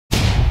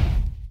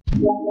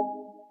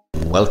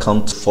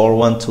Welcome to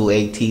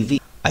 412A TV.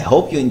 I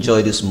hope you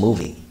enjoy this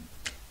movie.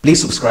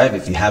 Please subscribe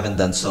if you haven't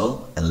done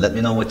so, and let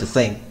me know what you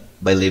think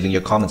by leaving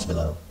your comments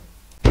below.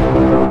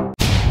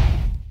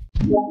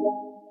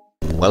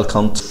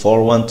 Welcome to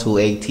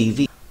 412A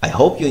TV. I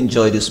hope you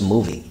enjoy this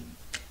movie.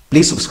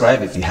 Please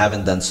subscribe if you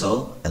haven't done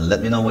so, and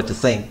let me know what you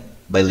think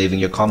by leaving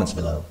your comments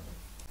below.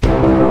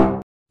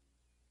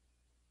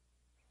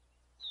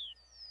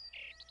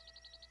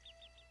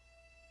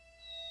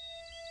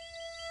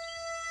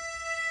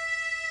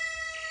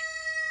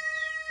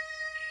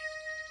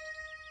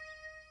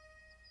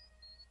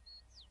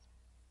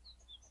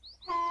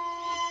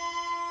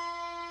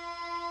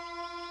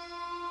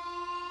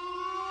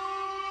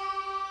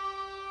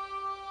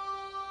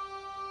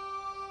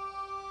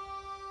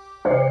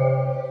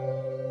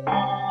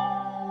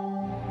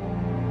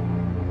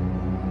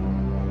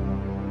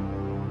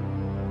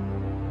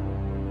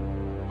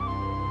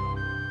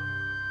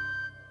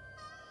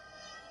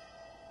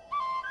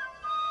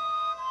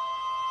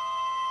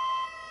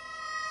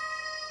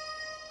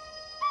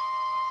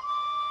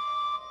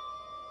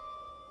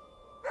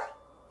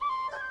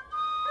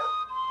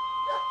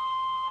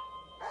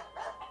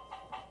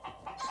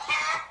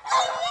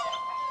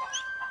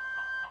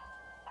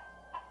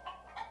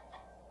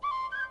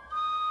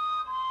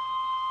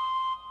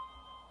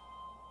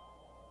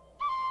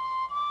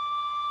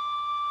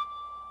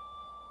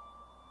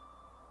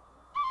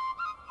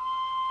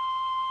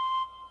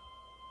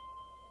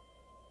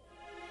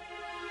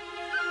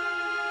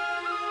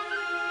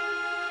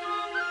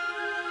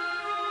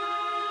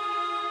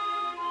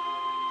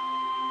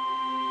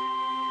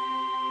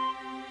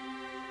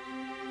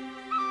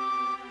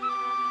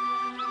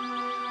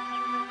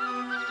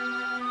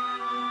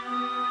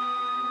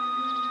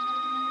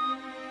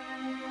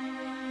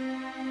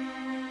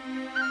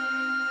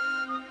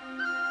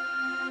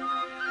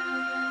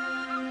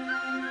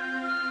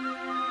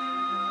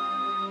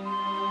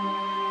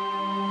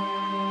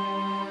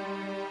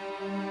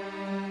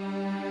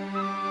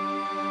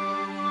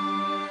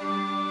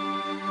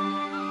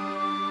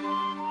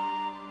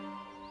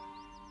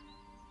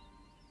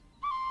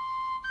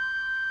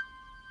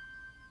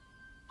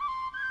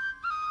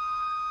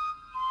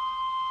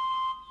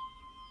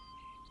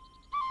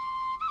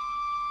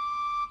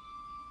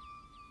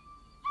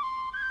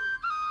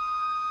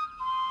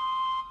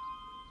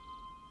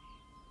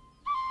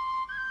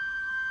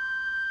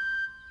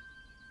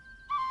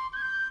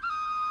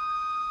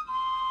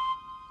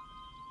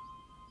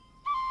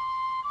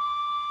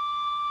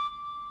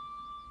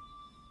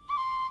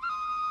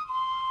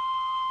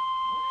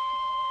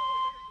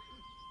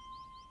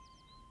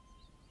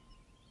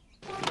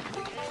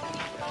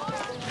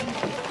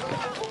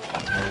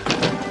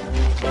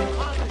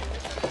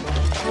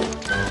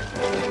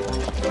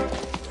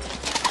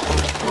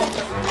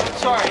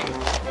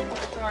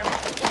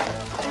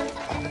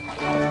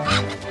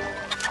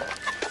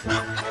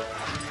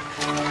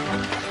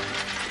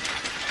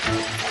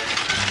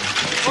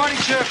 Morning,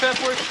 Sheriff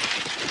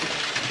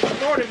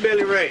Epworth. Morning,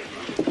 Billy Ray.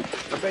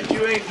 I bet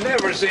you ain't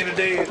never seen a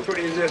day as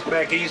pretty as this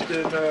back east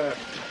in,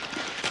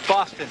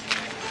 Boston.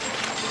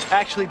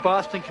 Actually,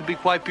 Boston can be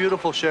quite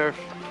beautiful, Sheriff.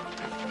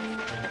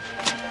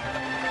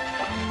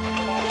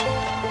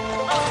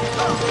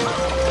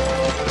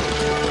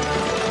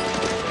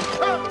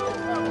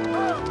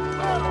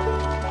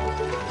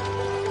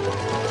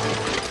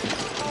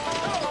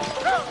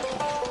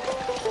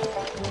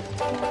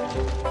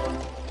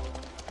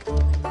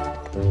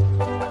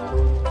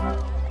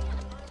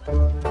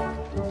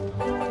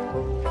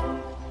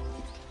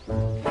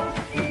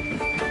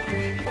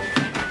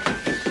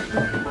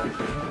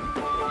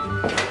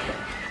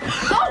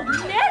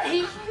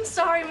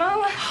 Sorry,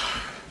 Mama.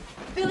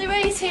 Billy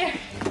Ray's here.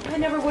 I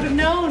never would have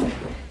known.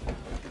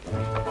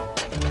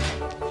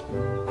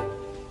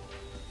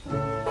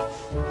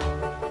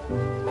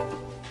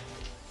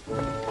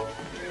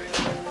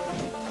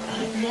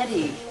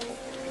 Nettie,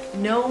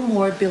 no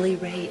more Billy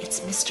Ray. It's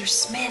Mr.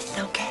 Smith,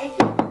 okay?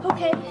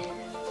 Okay.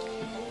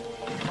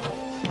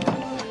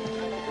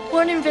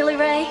 Morning, Billy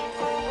Ray.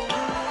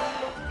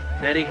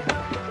 Nettie.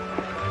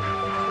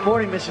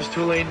 Morning, Mrs.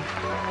 Tulane.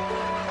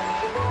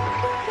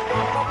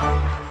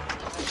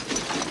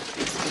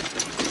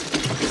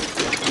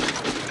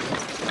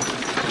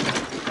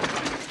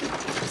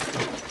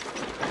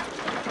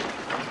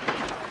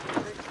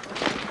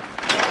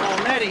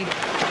 Nettie,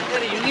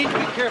 you need to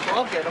be careful.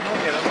 I'll get them.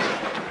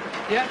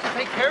 You have to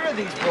take care of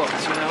these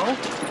books, you know?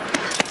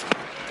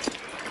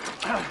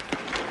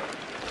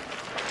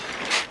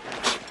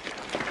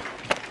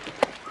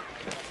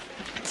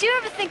 Do you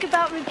ever think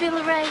about me,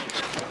 Billy Ray?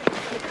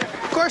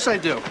 Of course I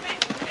do.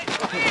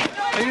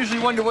 I usually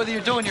wonder whether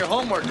you're doing your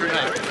homework or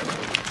not.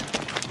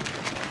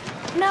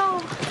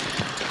 No.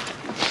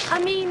 I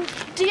mean,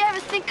 do you ever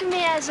think of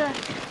me as a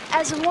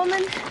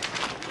woman?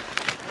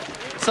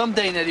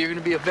 Someday, Nettie, you're going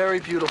to be a very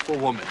beautiful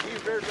woman.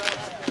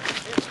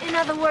 In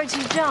other words,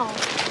 you don't.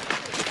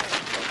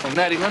 Well,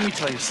 Nettie, let me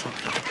tell you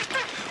something.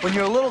 When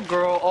you're a little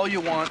girl, all you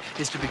want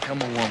is to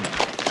become a woman.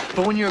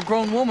 But when you're a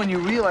grown woman, you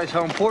realize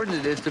how important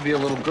it is to be a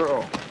little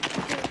girl.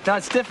 Now,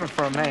 it's different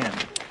for a man.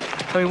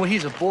 I mean, when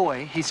he's a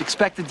boy, he's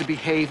expected to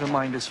behave and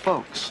mind his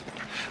folks.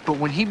 But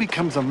when he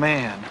becomes a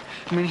man,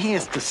 I mean, he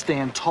has to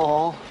stand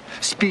tall,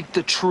 speak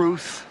the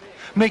truth,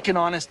 make an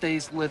honest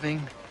day's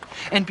living,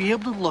 and be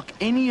able to look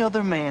any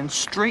other man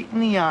straight in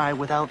the eye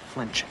without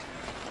flinching.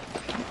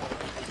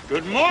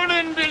 Good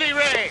morning, Billy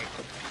Ray.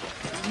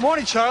 Good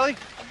morning, Charlie.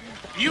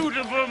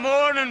 Beautiful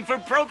morning for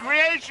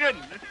procreation.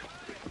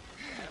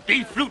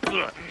 Be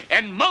fruitful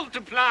and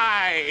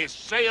multiply,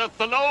 saith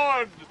the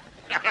Lord.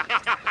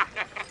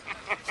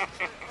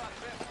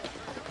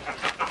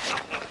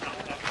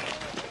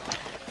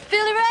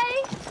 Billy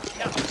Ray?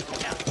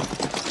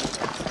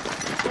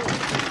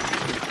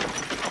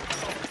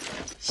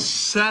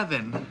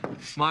 7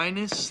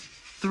 minus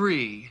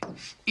 3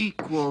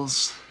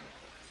 equals...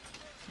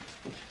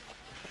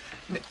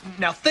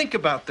 Now think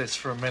about this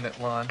for a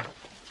minute, Lon.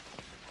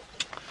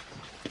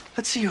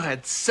 Let's say you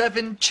had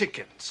 7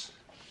 chickens,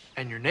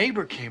 and your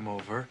neighbor came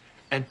over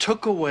and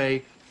took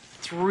away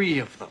 3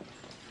 of them.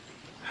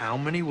 How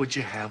many would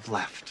you have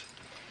left?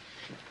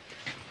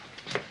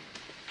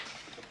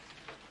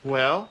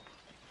 Well,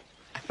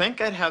 I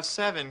think I'd have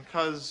 7,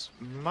 because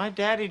my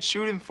daddy'd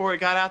shoot him before he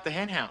got out the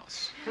hen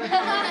house.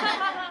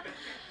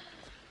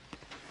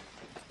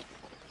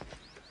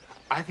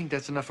 I think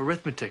that's enough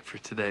arithmetic for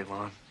today,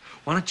 Lon.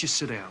 Why don't you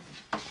sit down?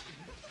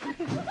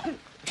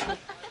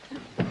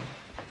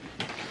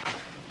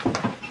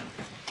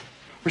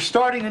 We're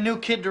starting a new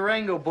Kid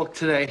Durango book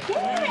today.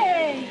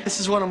 Yay! This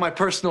is one of my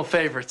personal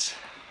favorites.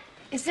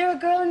 Is there a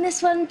girl in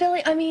this one,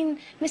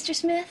 Mr.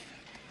 Smith?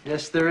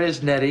 Yes, there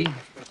is, Nettie.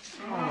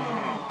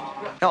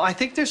 Now, I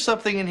think there's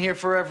something in here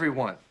for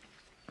everyone.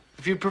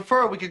 If you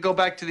prefer, we could go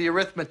back to the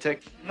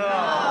arithmetic.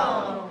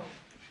 No.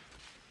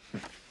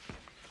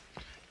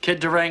 Kid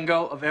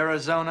Durango of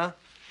Arizona,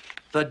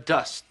 the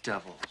Dust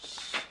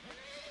Devils.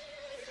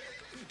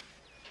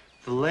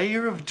 The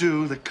layer of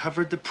dew that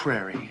covered the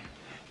prairie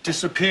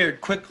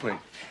disappeared quickly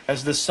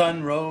as the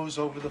sun rose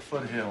over the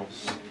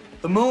foothills.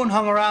 The moon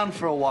hung around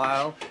for a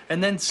while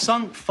and then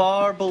sunk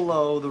far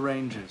below the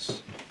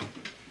ranges.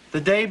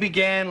 The day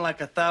began like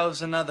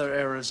 1,000 other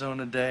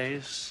Arizona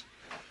days.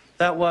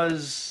 That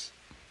was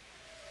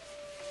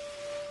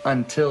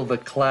until the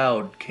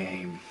cloud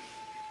came.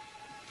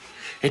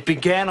 It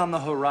began on the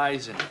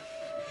horizon,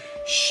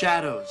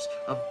 shadows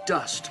of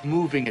dust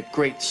moving at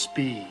great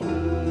speed,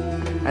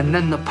 and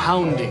then the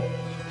pounding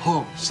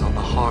hooves on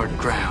the hard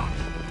ground.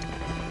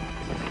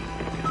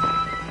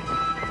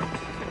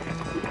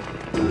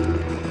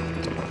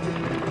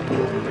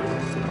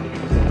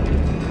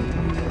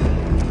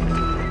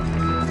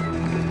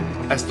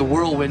 As the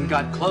whirlwind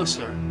got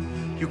closer,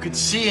 you could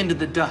see into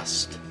the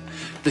dust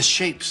the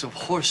shapes of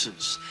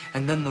horses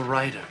and then the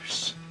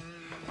riders.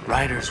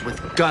 Riders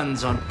with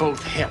guns on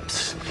both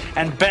hips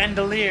and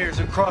bandoliers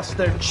across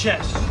their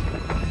chests.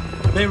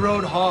 They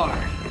rode hard.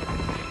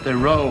 They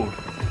rode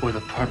with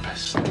a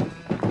purpose.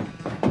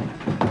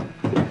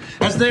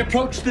 As they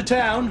approached the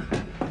town,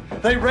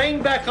 they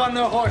reined back on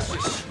their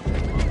horses.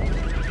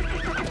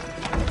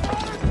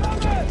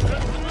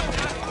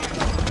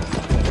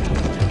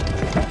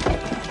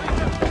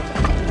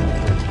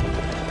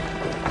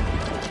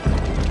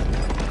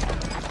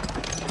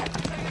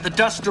 The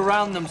dust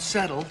around them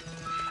settled,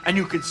 and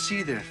you could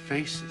see their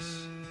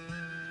faces.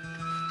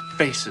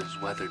 Faces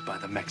weathered by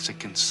the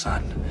Mexican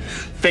sun.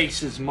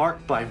 Faces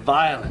marked by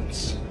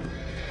violence.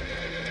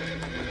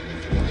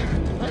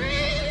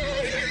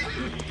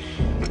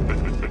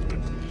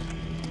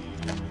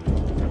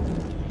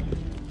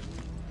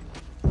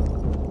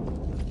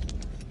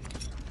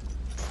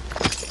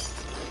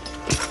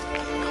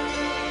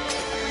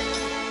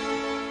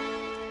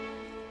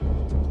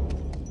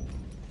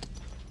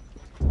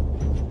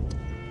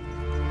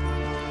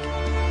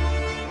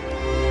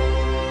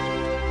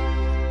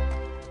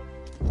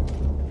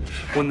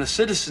 When the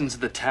citizens of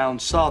the town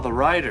saw the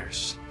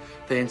riders,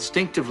 they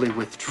instinctively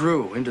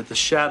withdrew into the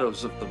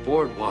shadows of the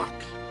boardwalk.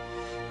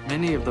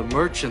 Many of the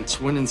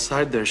merchants went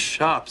inside their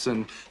shops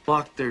and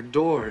locked their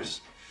doors.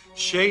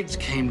 Shades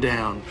came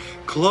down,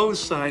 close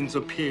signs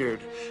appeared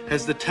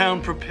as the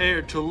town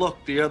prepared to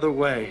look the other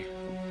way.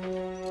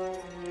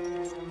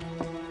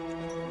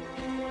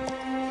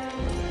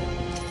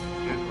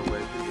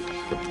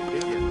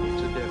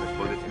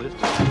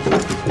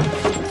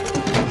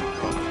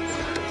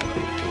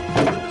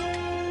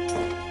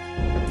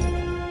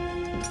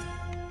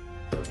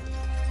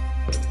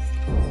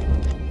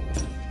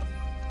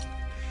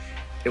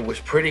 It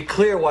was pretty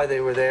clear why they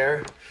were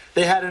there.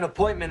 They had an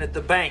appointment at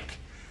the bank,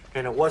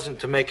 and it wasn't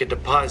to make a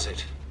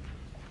deposit.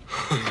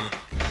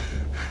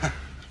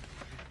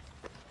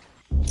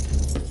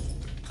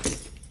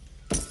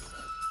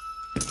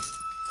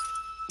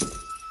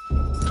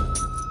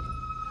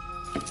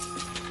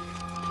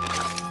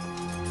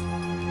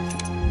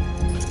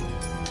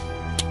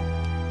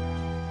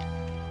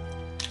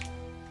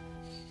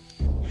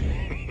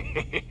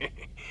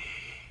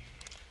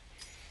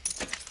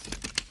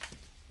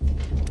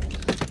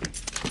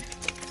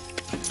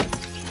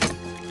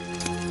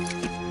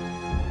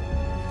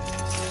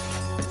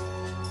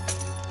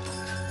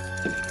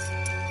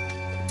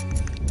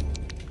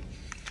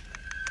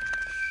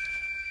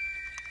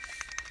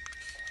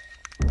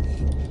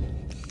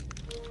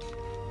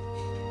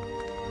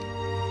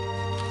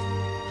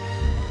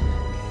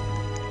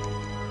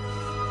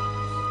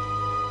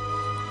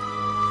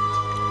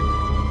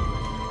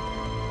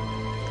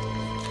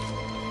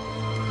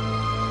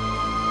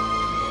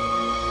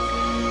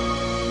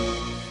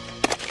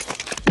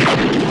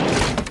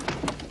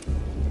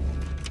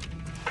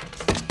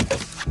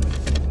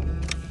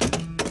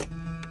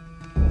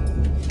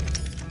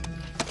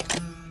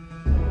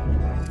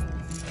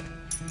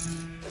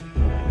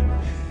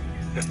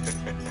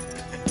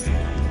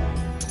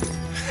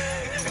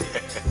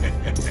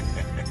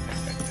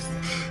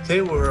 They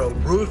were a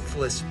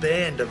ruthless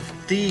band of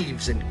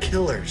thieves and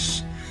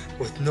killers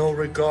with no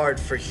regard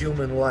for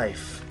human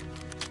life.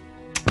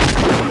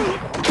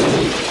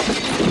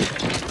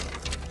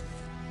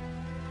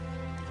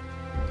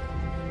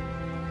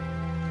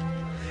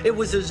 It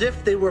was as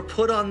if they were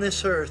put on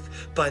this earth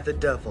by the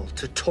devil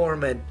to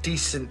torment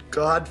decent,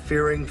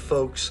 God-fearing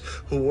folks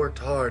who worked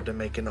hard to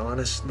make an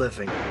honest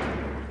living.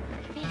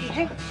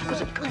 It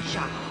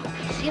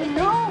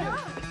no.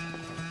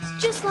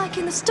 It's just like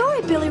in the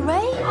story, Billy Ray.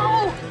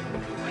 Oh!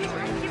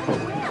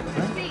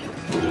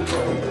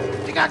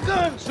 They got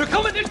guns. They're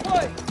coming this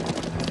way.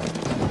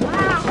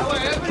 Wow.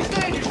 Everybody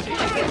stand your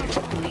seats.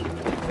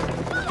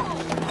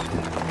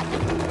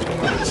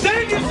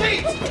 Stand your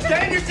seats.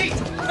 Stand your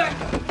seats.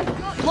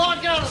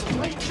 Log out of the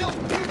way. Chill.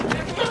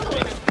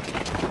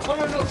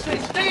 No.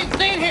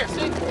 Stay in here.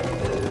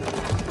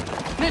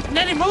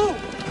 Nettie, move.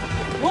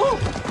 Move.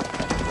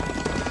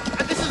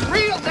 This is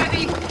real,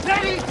 Nettie.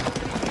 Nettie.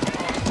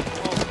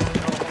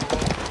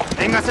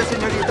 Véngase,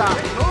 señorita.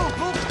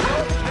 Move.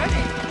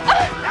 Nettie.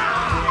 Hey,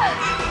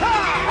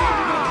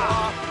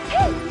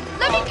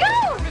 let me go.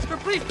 Mister,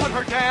 please put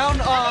her down.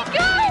 Let me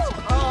go.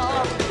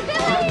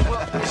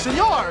 Billy.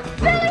 Senor.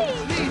 Billy.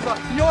 Please,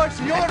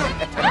 senor.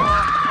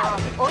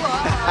 Hola.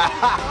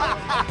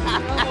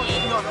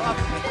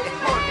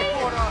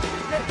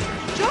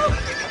 Jump!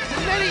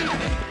 Nettie!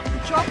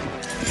 Jump!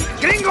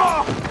 Gringo!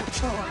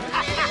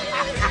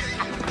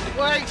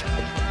 Wait!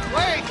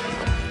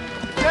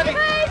 Nettie!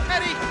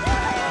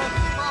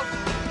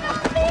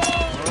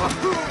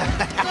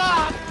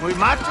 Muy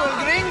macho el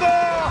gringo!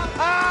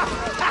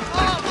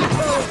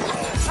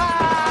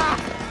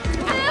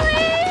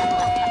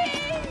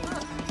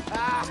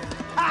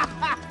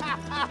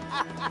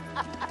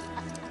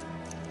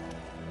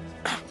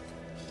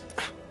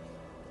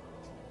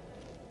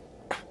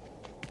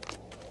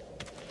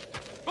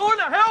 Who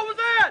the hell was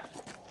that?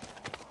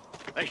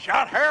 They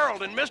shot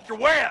Harold and Mr.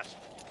 West.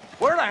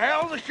 Where the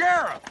hell's the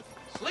sheriff?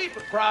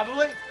 Sleeping,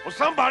 probably. Well,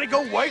 somebody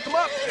go wake him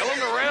up. Tell him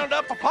to round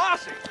up a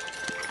posse.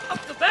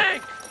 Up the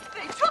bank.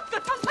 They took the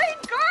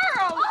late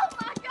girl! Oh,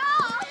 my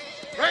God.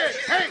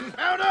 Hey,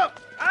 mount up.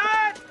 All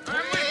right.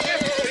 I'm with you.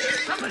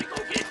 Somebody go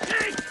get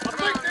Jake. I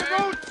think they're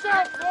going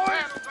south,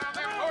 boys.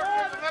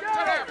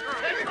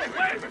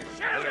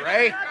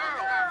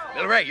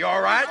 Billy Ray, you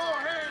all right?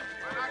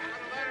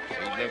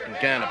 He's looking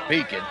kind of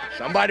peaked.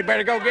 Somebody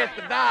better go get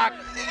the doc.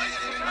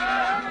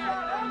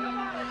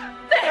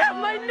 They have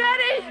my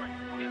Nettie.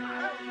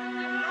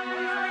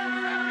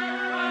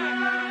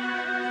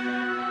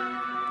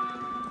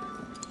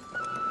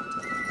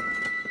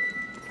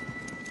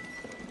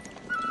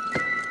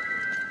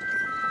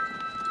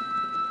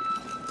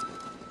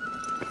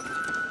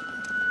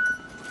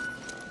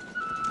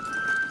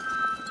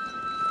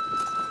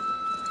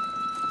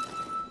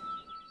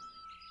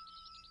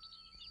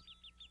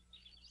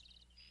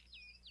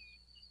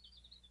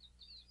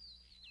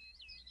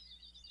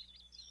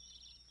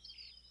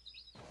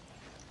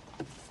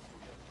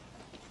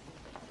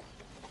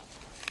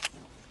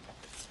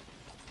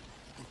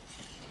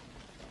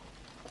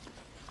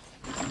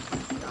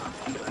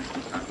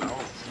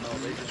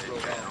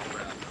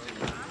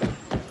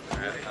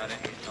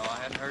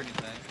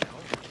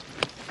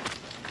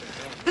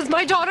 Is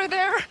my daughter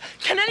there?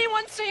 Can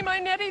anyone see my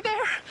Nettie there?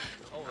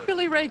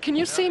 Billy Ray, can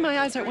you see my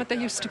eyes aren't what they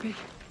used to be?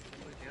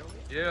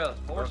 Yeah,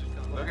 horses.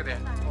 Look at that.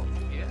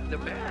 Yeah, the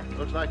back.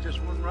 Looks like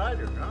just one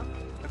rider, huh?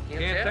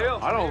 Can't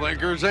tell. I don't think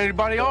there's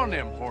anybody on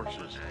them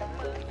horses.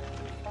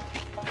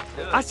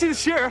 I see the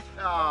sheriff.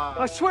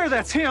 I swear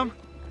that's him.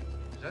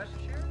 Is that the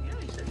sheriff? Yeah,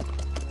 he said.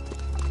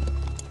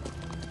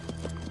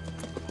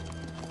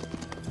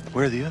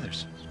 Where are the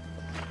others?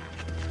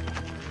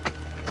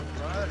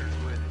 Riders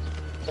with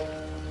us.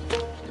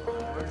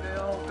 Where'd they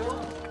all go?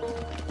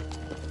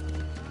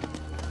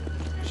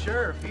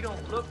 Sheriff, he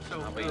don't look so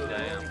good.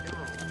 Damn.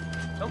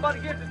 Somebody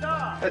get the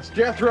dog. That's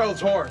Jethro's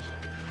horse.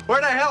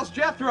 Where the hell's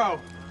Jethro?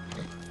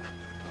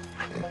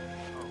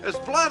 There's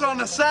blood on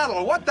the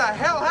saddle. What the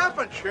hell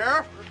happened,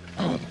 Sheriff?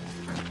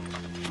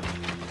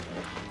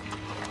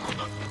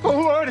 Oh,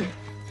 Lord!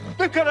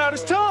 They cut out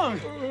his tongue!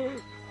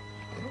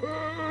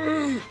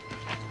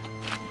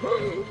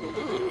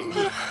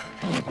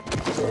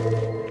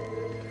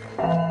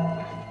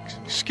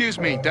 Excuse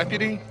me,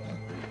 Deputy.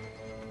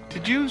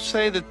 Did you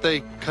say that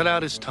they cut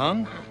out his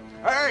tongue?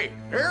 Hey,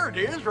 here it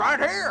is, right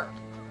here.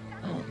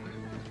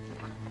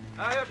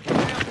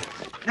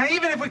 Now,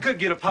 even if we could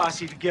get a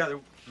posse together,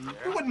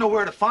 we wouldn't know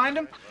where to find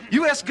him.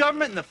 U.S.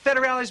 government and the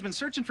federales been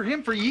searching for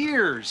him for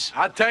years.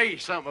 I'll tell you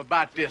something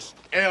about this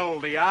El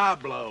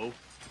Diablo.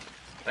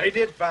 They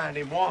did find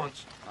him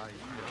once.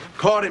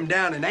 Caught him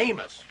down in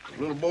Amos,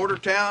 a little border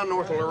town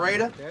north of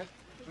Laredo.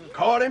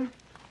 Caught him,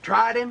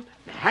 tried him,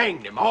 and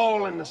hanged him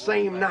all in the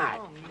same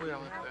night.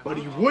 But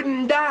he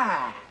wouldn't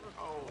die.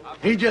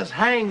 He just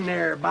hung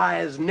there by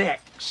his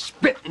neck,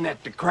 spitting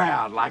at the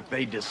crowd like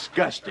they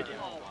disgusted him.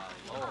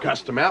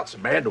 Cussed him out so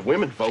bad the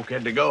women folk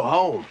had to go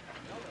home.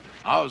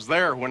 I was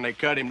there when they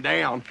cut him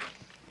down.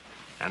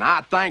 And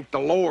I thank the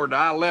Lord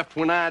I left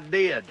when I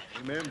did.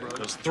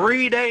 Because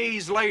 3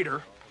 days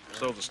later,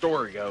 so the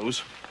story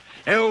goes,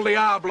 El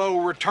Diablo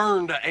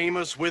returned to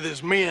Amos with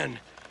his men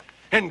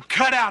and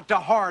cut out the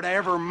heart of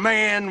every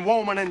man,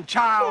 woman, and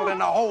child in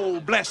the whole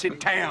blessed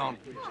town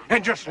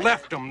and just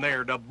left them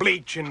there to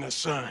bleach in the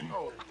sun.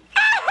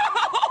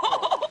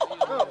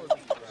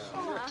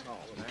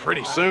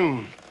 Pretty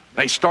soon,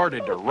 they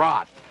started to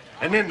rot.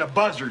 And then the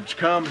buzzards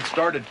come and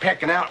started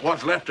pecking out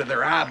what's left of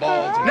their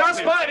eyeballs. Now,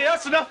 Spidey,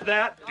 that's enough of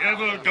that.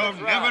 Devil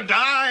don't never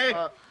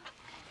die.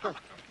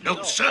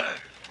 No, sir.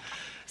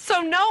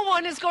 So no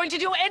one is going to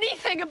do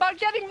anything about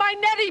getting my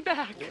Nettie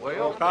back.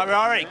 Well, probably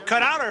already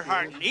cut out her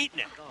heart and eaten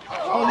it.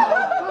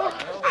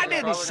 I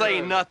didn't say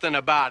nothing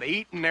about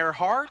eating their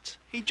hearts.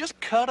 He just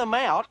cut them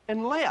out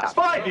and left.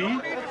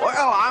 Spidey?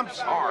 Well, I'm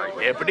sorry,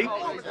 Deputy.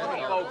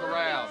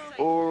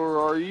 Or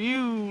are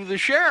you the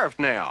sheriff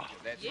now?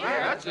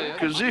 That's it.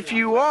 Because if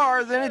you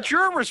are, then it's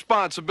your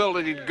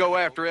responsibility to go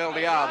after El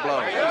Diablo.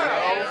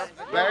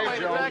 Barry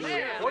Jones.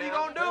 What are you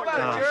going to do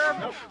about it,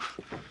 Sheriff?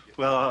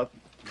 Well,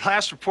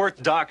 last report,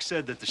 the doc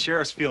said that the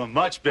sheriff's feeling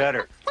much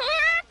better.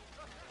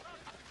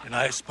 And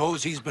I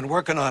suppose he's been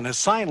working on his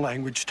sign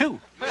language,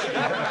 too.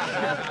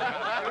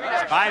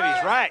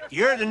 Spivey's right.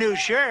 You're the new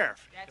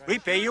sheriff. We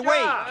pay your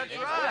wage.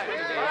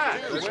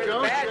 Let's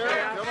go,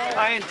 Sheriff. Come on.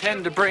 I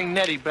intend to bring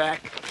Nettie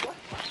back.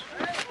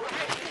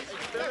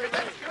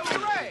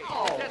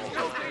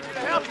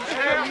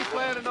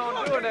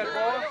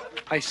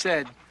 I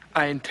said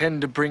I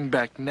intend to bring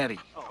back Nettie.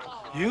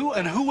 You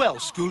and who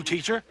else, school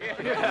teacher? You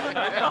ain't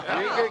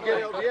gonna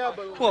get El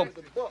Diablo Well, with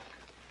the book.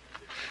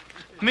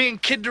 me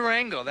and Kid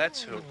Durango,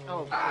 that's who.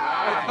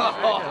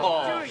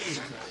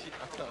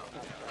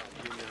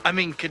 I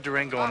mean Kid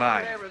Durango and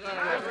I.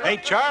 Hey,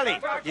 Charlie,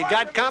 you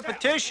got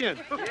competition.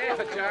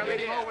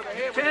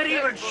 Can't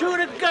even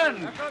shoot a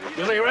gun,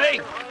 Billy Ray.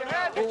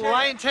 Well,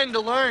 I intend to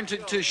learn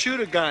to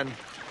shoot a gun.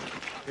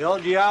 El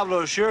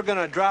Diablo's sure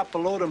gonna drop a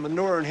load of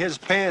manure in his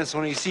pants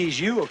when he sees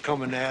you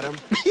coming at him.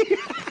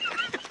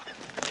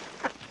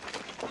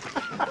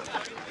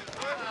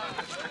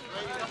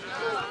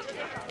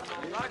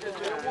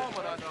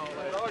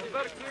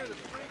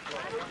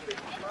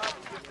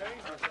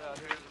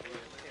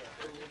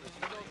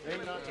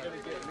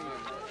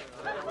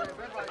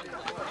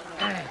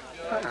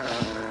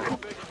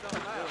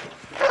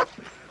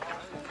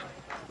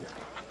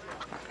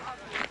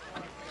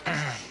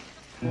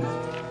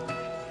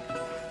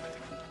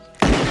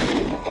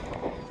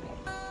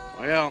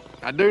 Well,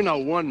 I do know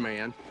one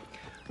man.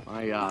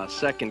 My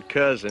second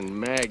cousin,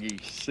 Maggie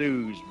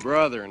Sue's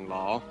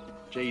brother-in-law,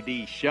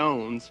 J.D.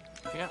 Shones.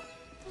 Yeah.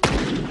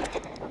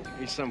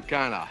 He's some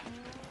kind of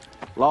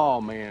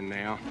lawman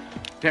now,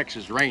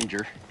 Texas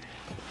Ranger.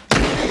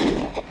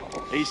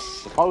 He's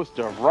supposed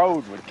to have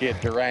rode with Kid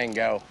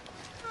Durango.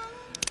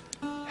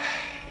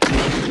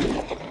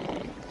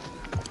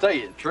 Tell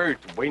you the truth,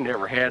 we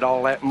never had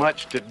all that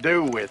much to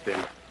do with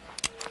him.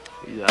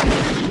 He's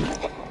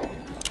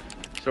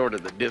sort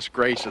of the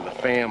disgrace of the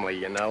family,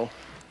 you know.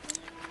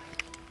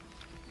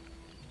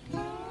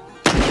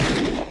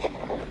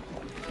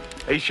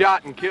 He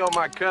shot and killed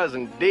my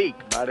cousin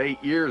Deke about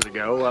 8 years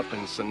ago up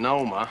in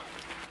Sonoma.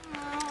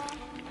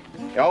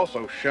 He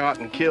also shot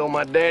and killed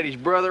my daddy's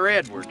brother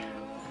Edward.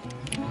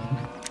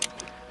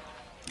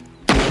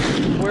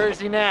 Where is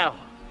he now?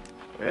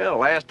 Well,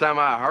 last time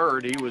I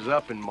heard, he was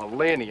up in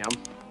Millennium.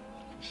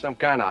 Some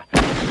kind of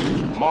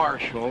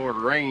marshal or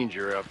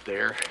ranger up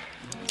there.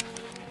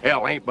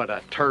 Hell, ain't but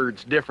a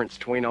turd's difference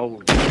between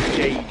old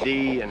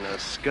J.D. and the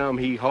scum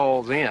he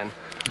hauls in.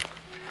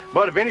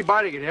 But if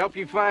anybody could help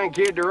you find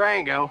Kid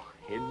Durango,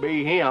 it'd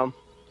be him.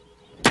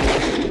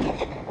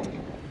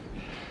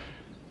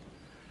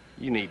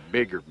 You need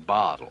bigger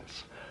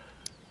bottles.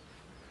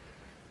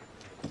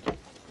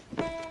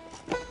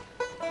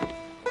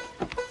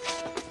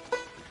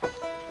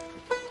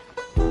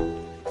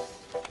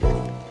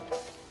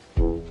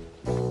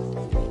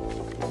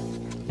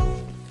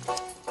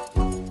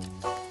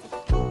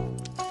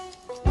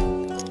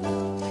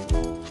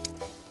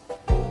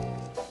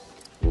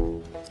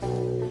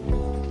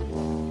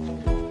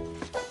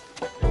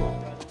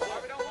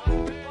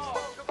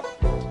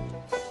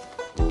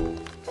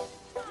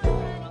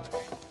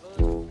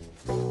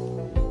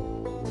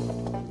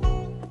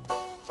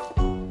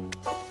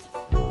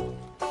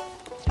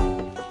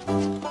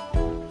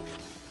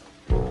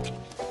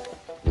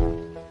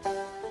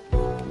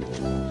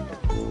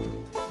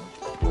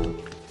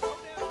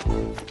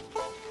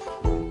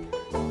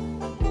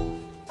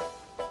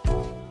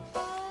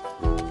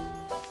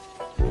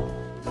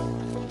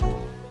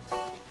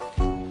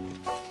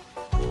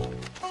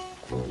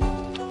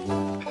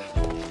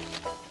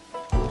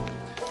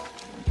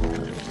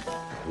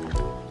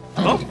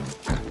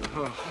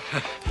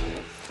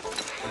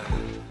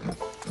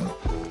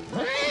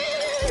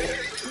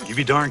 You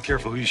be darn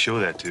careful who you show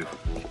that to.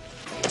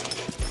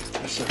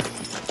 Yes, sir.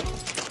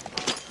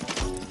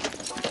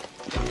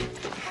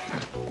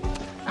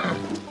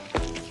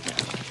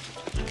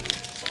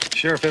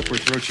 Sheriff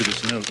Epworth wrote you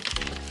this note.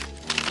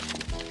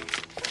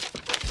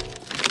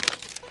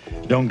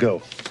 Don't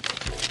go.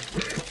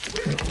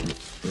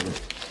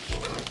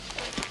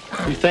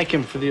 You thank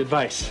him for the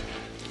advice.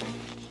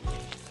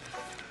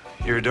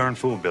 You're a darn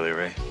fool, Billy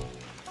Ray.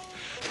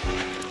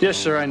 Yes,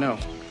 sir, I know.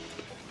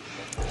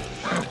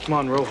 Come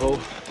on, Rojo.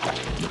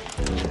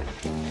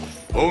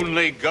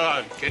 Only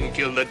God can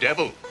kill the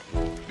devil,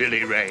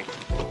 Billy Ray.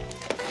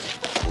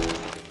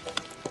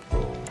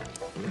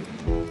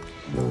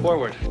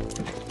 Forward.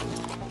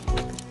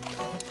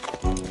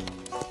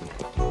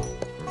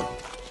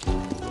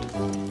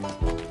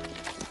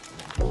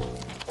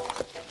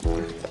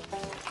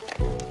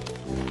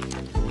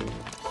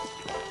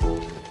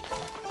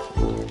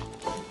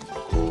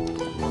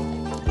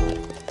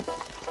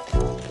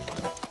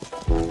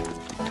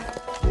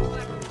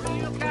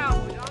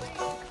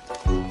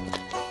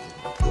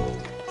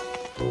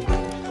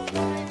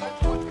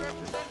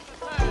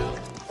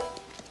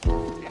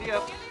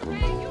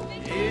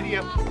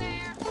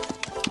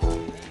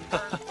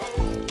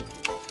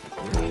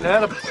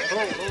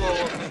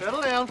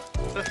 Settle down.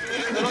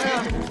 Settle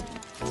down.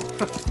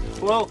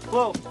 Whoa,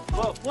 whoa,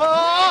 whoa,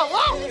 whoa,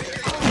 whoa!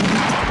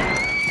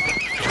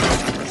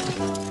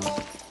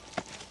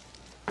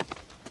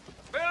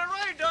 Billy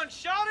Ray done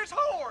shot his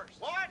horse.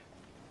 What?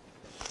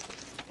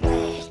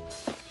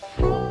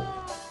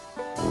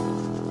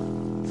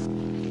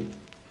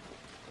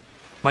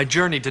 My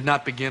journey did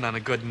not begin on a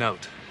good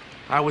note.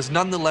 I was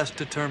nonetheless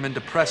determined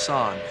to press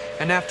on,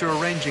 and after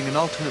arranging an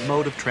alternate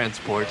mode of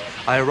transport,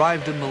 I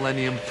arrived in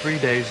Millennium 3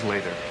 days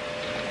later.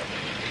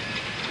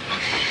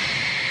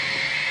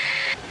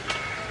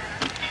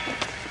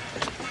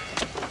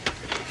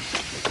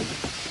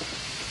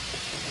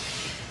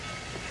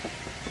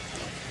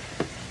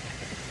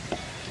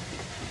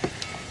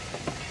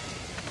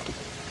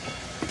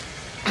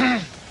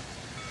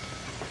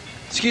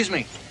 Excuse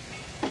me.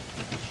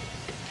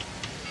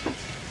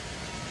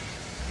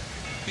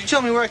 Could you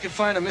tell me where I could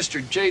find a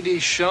Mr. J.D.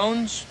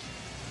 Shones?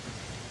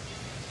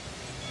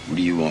 What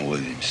do you want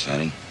with him,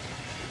 Sonny?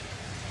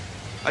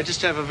 I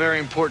just have a very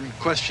important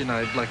question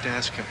I'd like to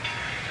ask him.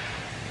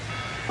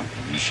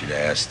 You should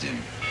have asked him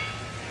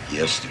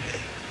yesterday.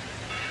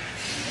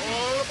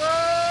 All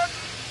aboard!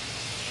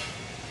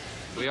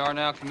 We are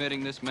now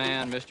committing this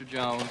man, Mr.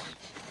 Jones,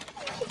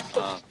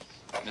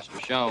 Mr.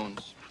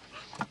 Shones,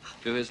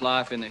 to his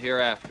life in the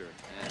hereafter,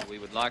 and we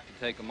would like to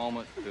take a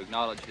moment to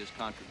acknowledge his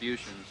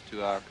contributions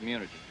to our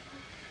community.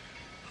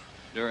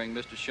 During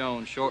Mr.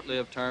 Shones'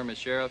 short-lived term as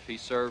sheriff, he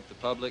served the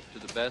public to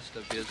the best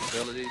of his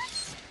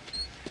abilities.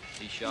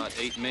 He shot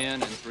 8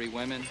 men and 3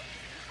 women,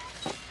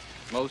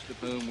 most of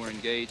whom were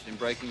engaged in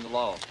breaking the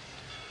law.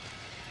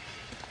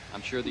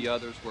 I'm sure the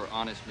others were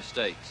honest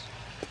mistakes.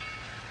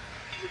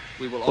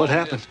 We will What all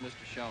happened? miss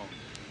Mr.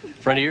 Shones.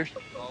 Friend of yours?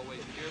 Always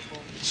cheerful.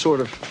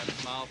 Sort of. Had a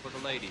smile for the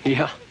ladies.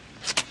 Yeah.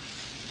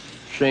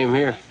 Same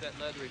here. That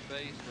leathery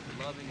face was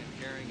a loving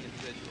and caring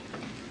individual.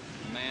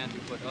 A man who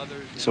put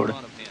others in Sort of.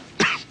 front of him.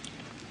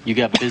 You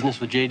got business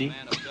with JD? A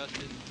man of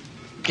justice.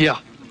 Yeah.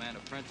 A man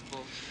of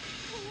principle.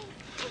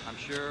 I'm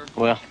sure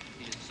Well,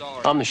 he is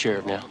sorry I'm the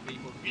sheriff now. for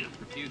people who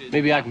reputed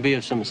Maybe I can be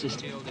of some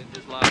assistance. killed in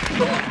his life.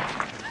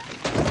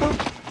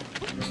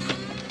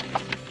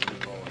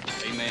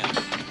 Amen.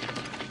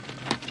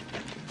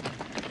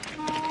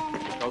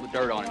 Throw the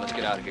dirt on him. Let's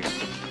get out of here.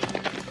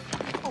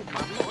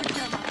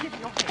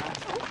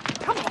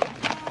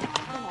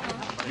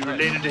 You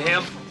related to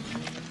him?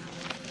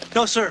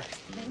 No, sir.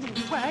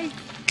 Anyway,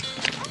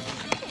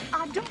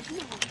 I don't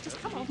know. Just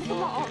come on,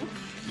 come on.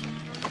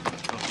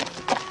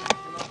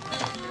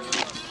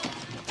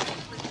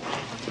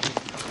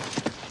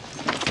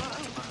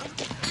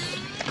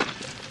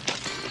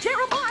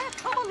 Jeremiah,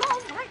 come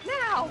along right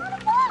now.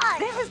 Why?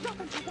 There is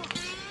nothing to watch.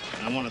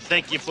 I want to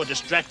thank you for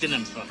distracting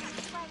him from me.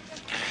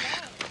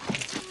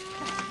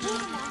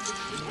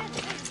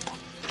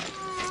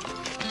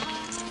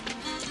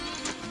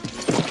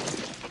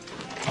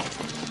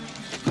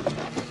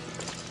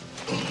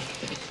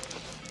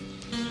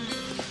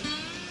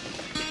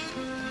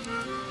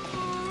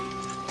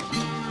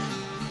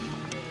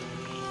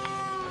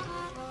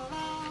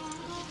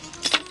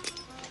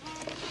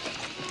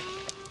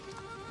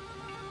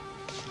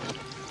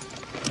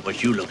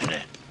 What you looking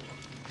at?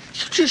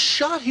 You just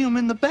shot him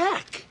in the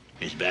back.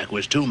 His back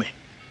was to me.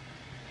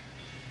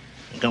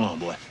 Come on,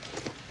 boy.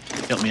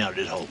 Help me out of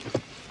this hole.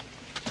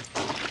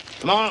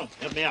 Come on,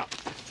 help me out.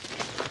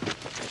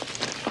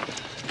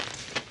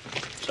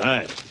 It's all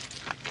right.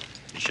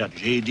 He shot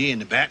J.D. in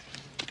the back.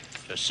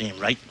 Just seemed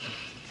right.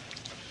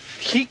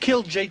 He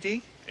killed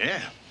J.D.?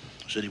 Yeah.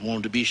 Said he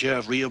wanted to be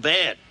sheriff real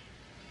bad.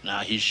 Now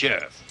he's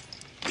sheriff.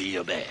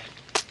 Real bad.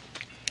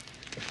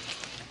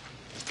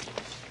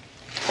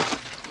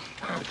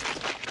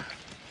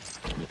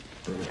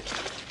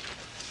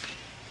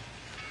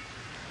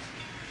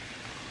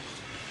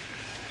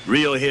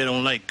 Rio here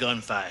don't like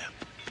gunfire.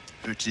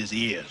 Hurts his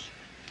ears.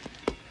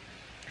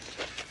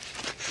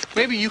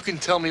 Maybe you can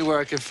tell me where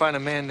I could find a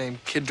man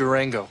named Kid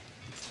Durango.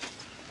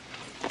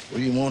 What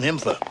do you want him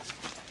for?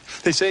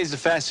 They say he's the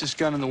fastest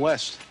gun in the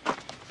West.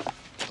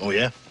 Oh,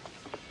 yeah?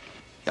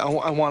 Yeah,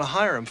 I want to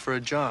hire him for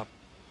a job.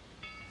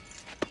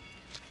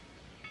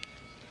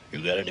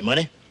 You got any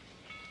money?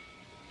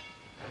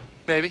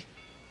 Maybe.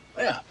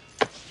 Yeah.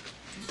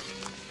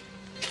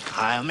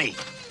 Hire me.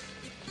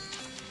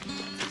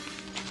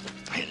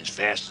 I ain't as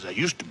fast as I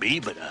used to be,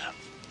 but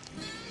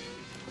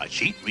I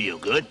cheat real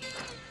good.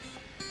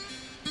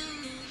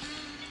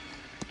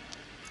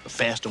 But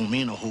fast don't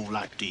mean a whole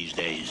lot these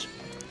days.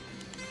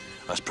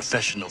 Us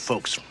professional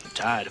folks are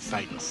tired of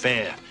fighting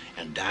fair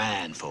and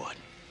dying for it.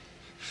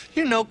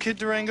 You know Kid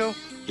Durango?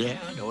 Yeah,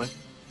 I know it.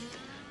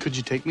 Could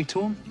you take me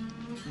to him?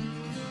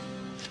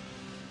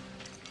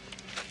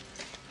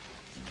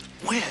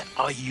 Where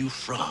are you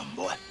from,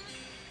 boy?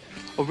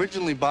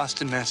 Originally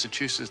Boston,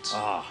 Massachusetts.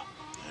 Ah,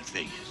 that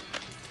figures.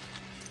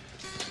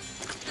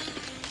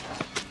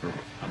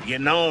 I'm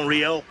getting on,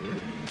 Rio.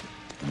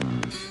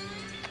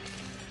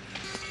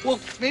 Well,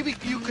 maybe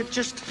you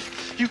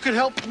could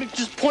help me,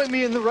 just point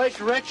me in the right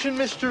direction,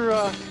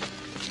 Mr.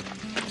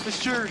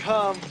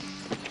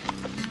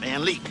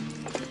 Van Leek.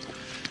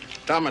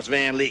 Thomas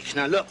Van Leek.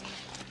 Now, look,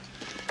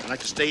 I'd like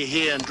to stay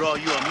here and draw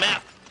you a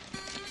map.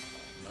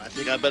 But I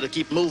think I better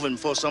keep moving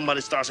before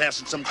somebody starts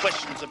asking some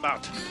questions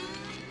about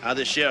how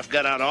this sheriff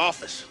got out of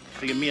office.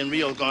 Figure me and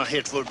Rio are gonna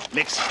head for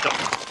Mexico.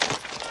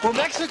 Well,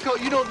 Mexico,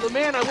 you know, the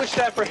man I wish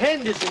to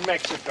apprehend is in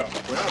Mexico.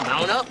 Well,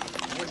 mount up.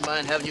 Wouldn't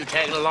mind having you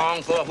tagging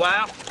along for a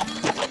while.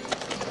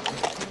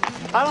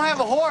 I don't have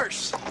a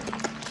horse.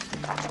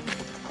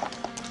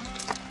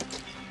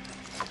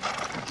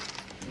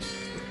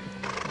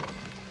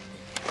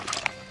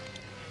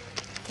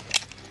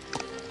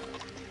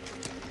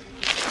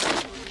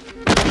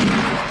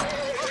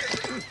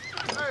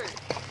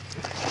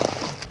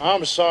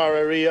 I'm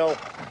sorry, Rio.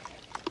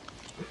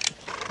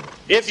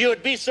 If you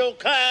would be so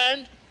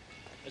kind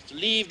as to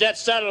leave that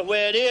saddle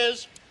where it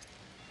is,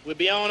 we'll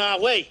be on our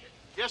way.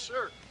 Yes,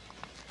 sir.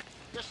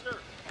 Yes, sir.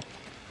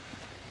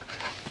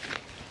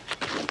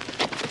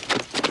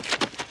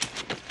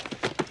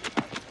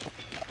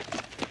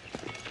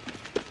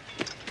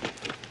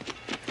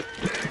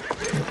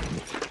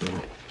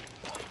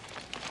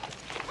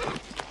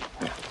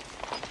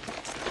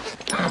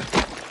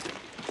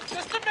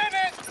 Just a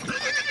minute!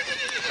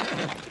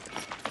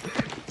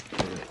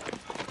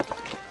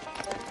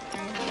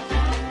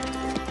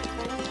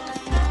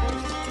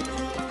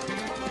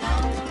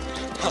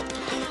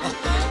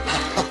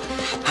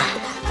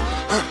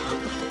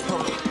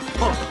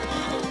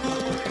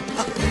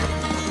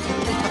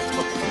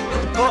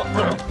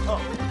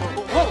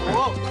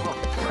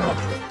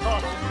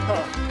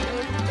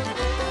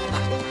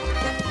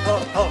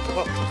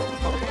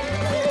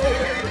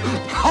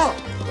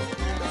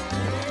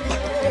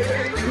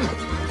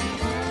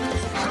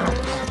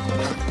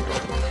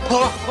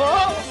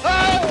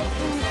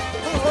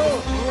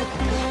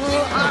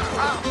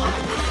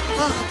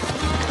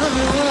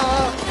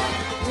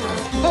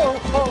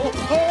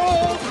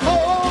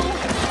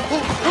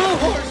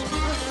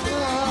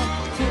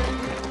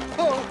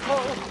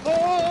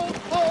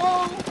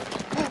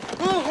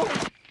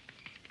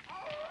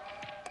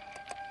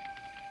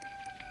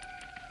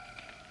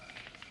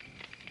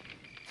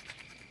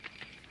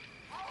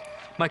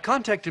 My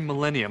contact in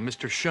Millennium,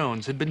 Mr.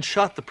 Shones, had been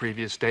shot the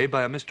previous day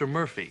by a Mr.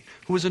 Murphy,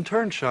 who was in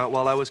turn shot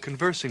while I was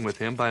conversing with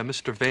him by a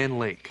Mr. Van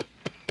Lake.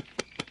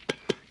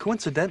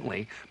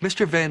 Coincidentally,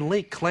 Mr. Van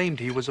Lake claimed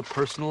he was a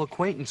personal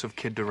acquaintance of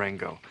Kid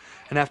Durango,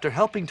 and after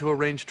helping to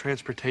arrange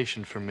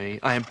transportation for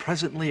me, I am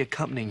presently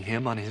accompanying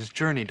him on his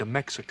journey to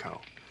Mexico.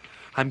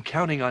 I'm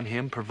counting on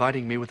him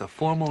providing me with a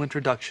formal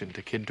introduction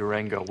to Kid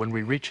Durango when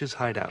we reach his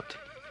hideout.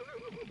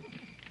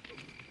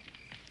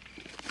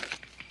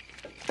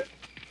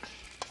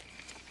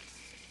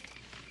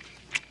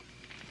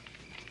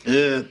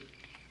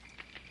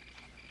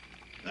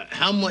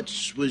 How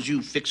much was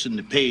you fixing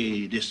to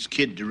pay this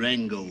Kid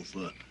Durango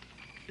for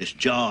this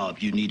job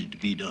you needed to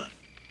be done?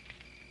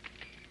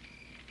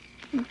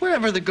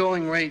 Whatever the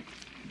going rate,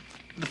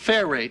 the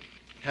fair rate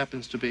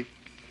happens to be.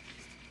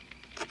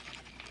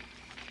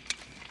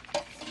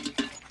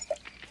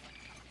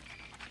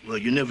 Well,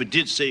 you never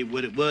did say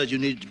what it was you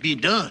needed to be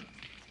done.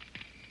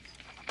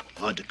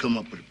 Hard to come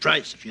up with a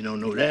price if you don't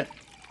know that.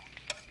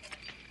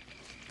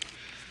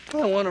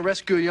 Well, I want to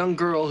rescue a young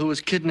girl who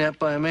was kidnapped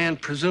by a man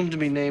presumed to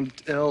be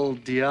named El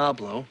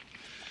Diablo.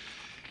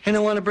 And I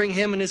want to bring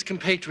him and his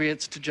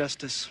compatriots to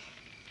justice.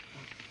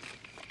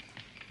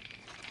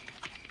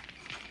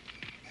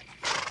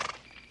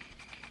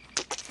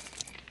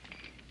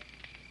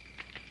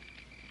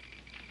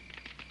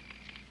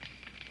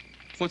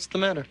 What's the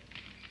matter?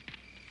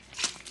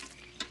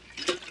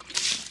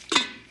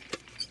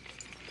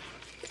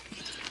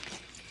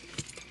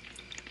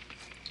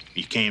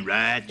 You can't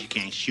ride, you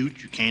can't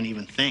shoot, you can't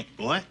even think,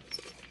 boy.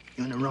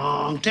 You're in the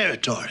wrong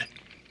territory.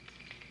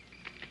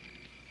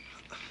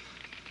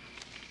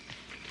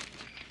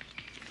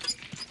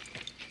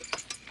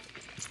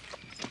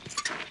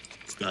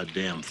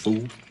 Goddamn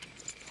fool.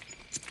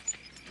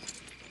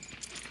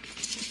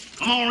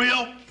 Come on,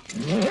 Rio.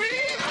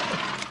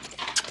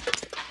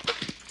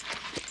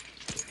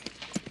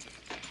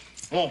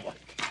 Come on, boy.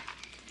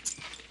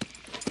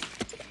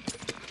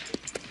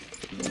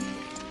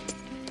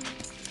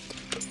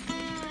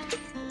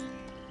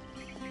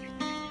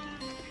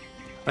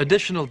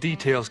 Additional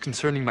details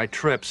concerning my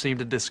trip seemed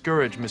to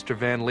discourage Mr.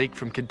 Van Leek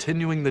from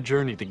continuing the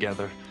journey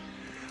together.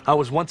 I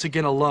was once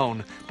again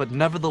alone, but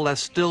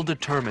nevertheless still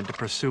determined to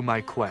pursue my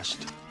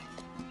quest.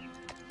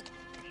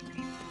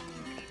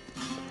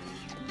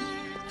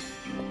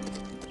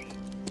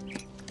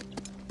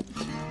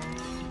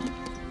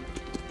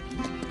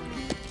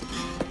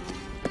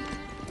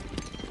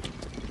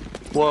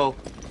 Whoa.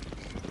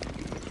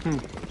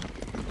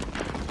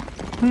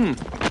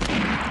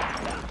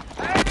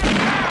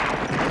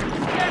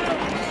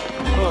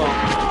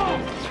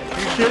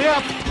 Get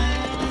up!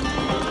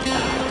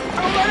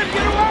 Don't let him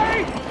get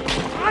away!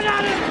 I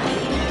got him!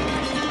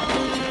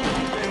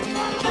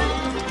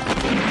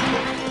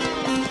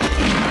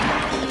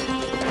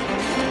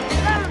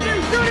 That'll do!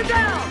 Shoot him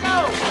down! Go!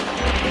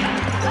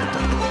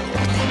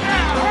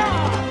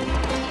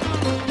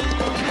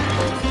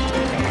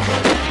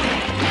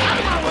 Out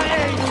of my way!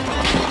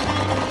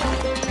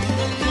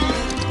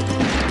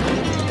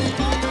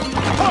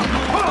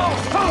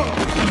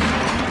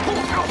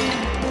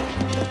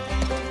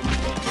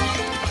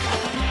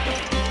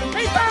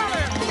 He's down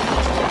there!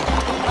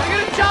 Gotta get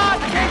him, John!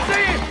 I can't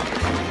see him!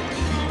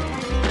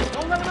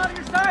 Don't let him out of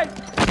your sight!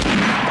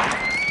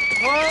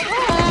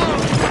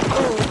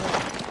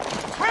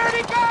 Where'd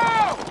he go?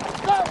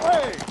 That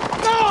way!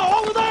 No!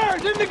 Over there!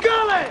 It's in the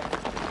gully!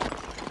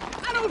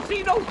 I don't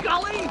see no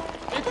gully!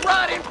 It's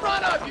right in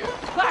front of you!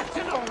 That's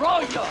an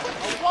arroyo! A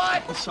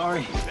what? Oh,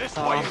 sorry. This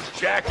way, you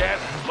jackass.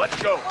 Let's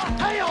go.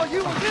 Hell,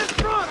 you was in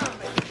front of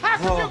me! How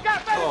come you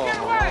got better get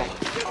away?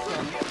 You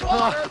couldn't get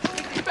water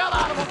if you fell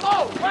out of a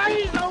boat! Well,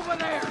 he's over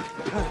there!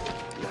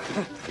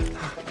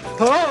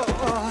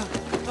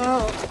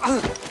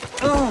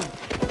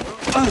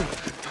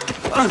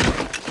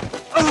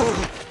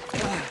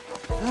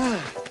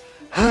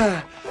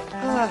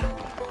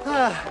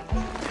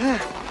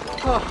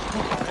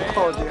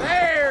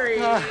 There he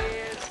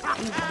is!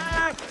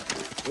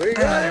 We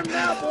got him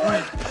now,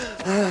 boys!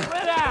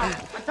 Spread out!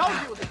 I told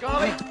you it was a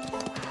gully!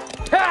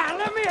 Ha,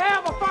 let me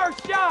have a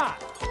first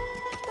shot!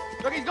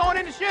 Look, he's going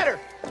in the shitter!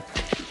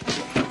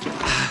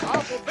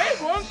 Awful big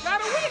one,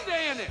 got a window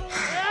in it!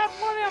 Yeah, that's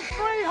one of them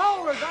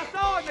freeholders I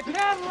saw in the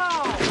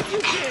catalog! You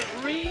can't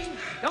read!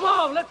 Come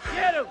on, let's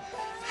get him!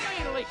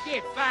 Wait till he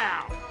gets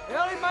foul!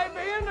 Hell, he may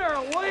be in there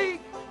a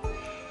week!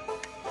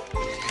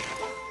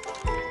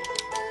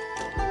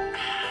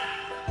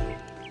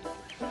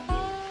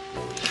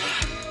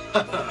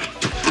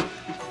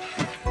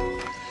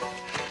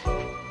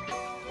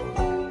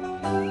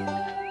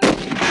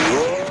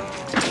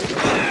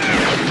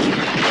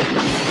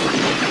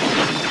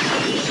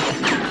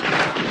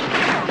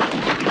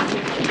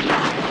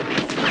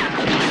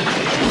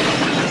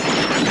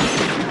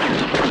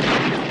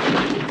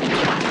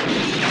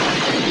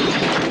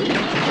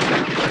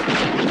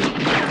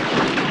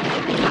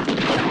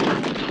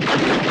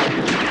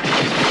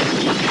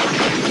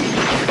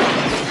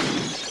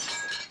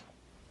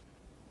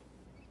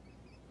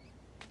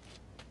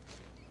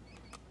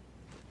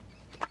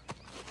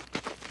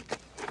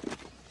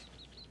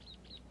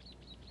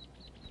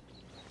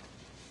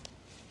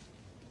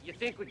 You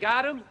think we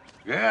got him?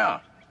 Yeah,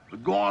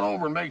 but go on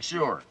over and make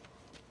sure.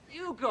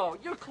 You go.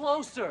 You're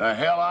closer. The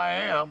hell I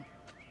am.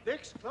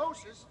 Dick's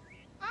closest.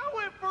 I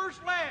went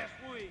first last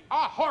week.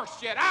 Oh, horse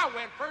shit. I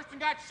went first and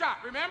got shot,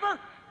 remember?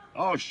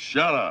 Oh,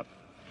 shut up.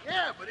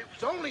 Yeah, but it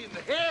was only in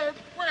the head.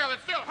 Well, it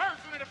still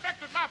hurts and it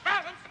affected my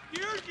balance.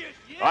 You're just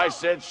I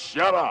said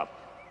shut up.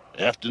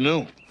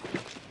 Afternoon.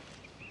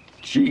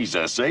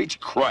 Jesus H.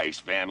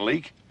 Christ, Van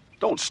Leek.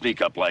 Don't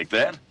sneak up like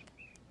that.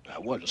 I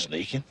wasn't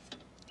sneaking.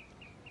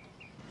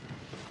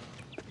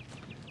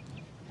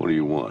 What do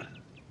you want?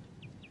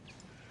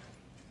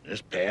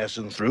 Just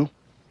passing through.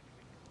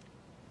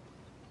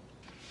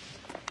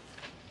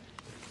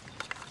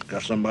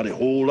 Got somebody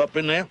holed up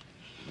in there?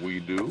 We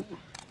do.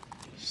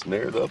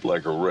 Snared up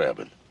like a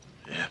rabbit.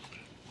 Yeah.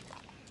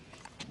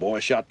 Boy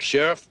shot the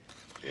sheriff?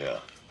 Yeah.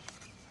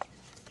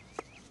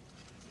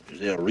 Is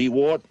there a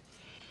reward?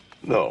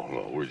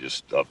 No, we're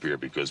just up here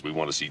because we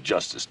want to see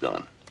justice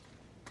done.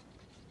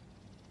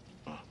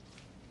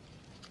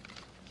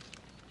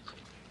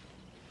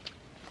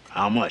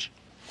 How much?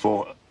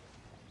 For,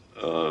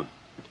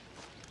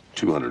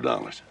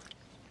 $200.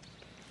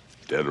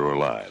 Dead or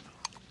alive.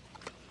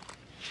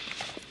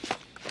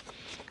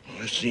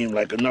 Well, it seemed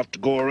like enough to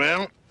go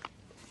around.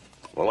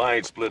 Well, I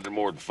ain't splitting it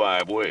more than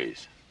 5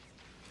 ways.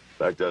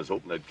 In fact, I was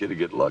hoping that kid would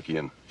get lucky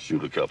and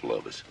shoot a couple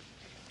of us.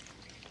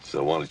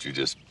 So why don't you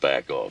just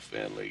back off,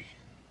 Van Leek?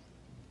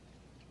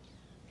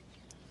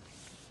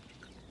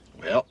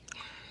 Well,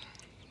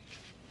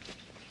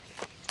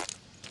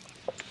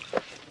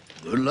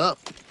 good luck.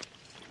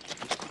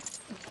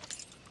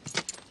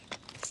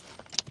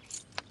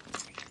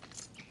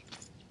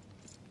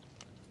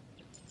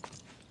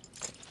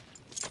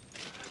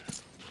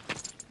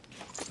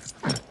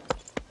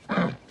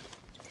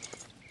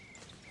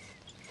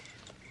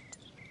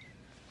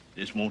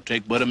 This won't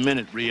take but a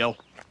minute, Rio.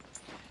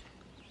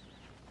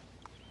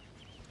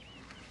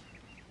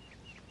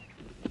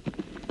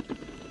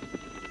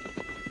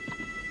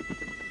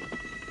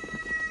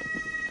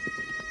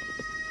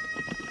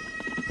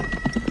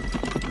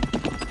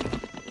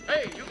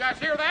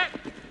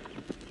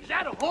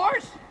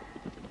 horse?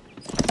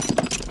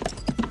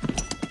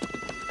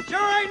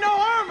 Sure ain't no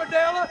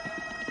armadillo.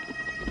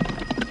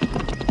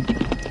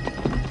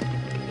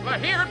 I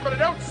hear it, but I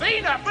don't see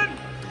nothing.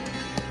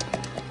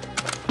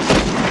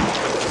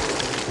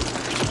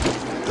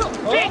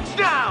 Jake's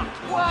down!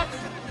 What?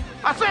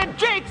 I said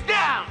Jake's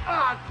down!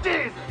 Ah,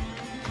 Jesus!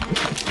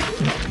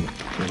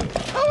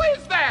 Who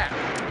is that?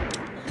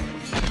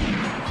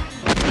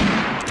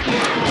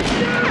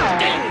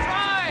 Jake's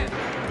fine!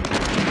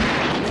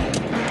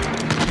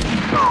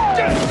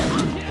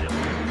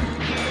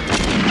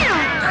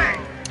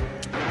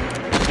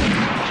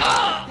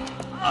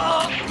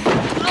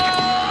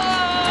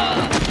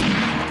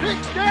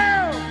 Jake's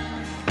down!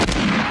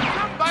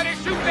 Somebody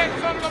shoot that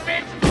son of a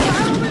bitch!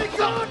 How many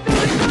guns do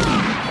we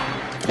got?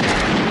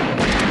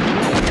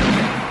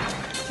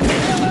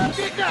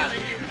 Get out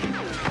of here!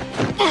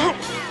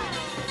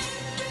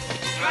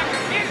 I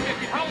can get him if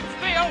you hold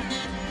still.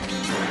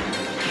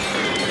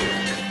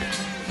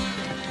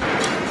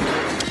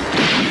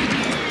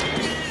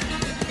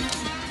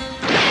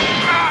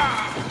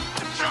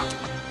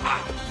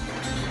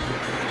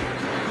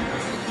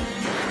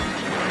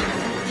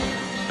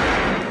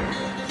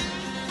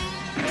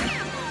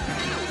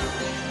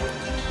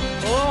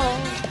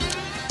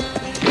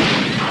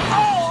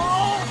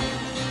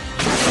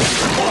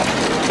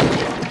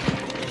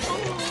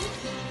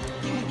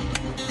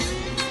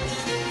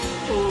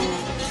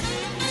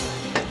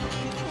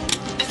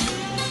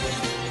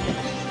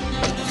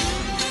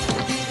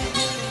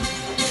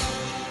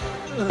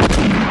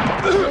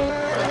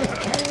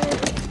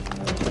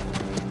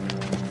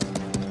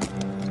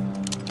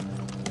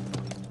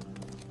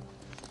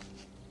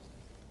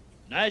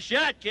 Nice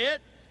shot, kid.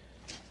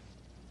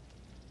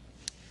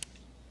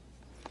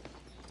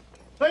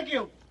 Thank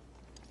you.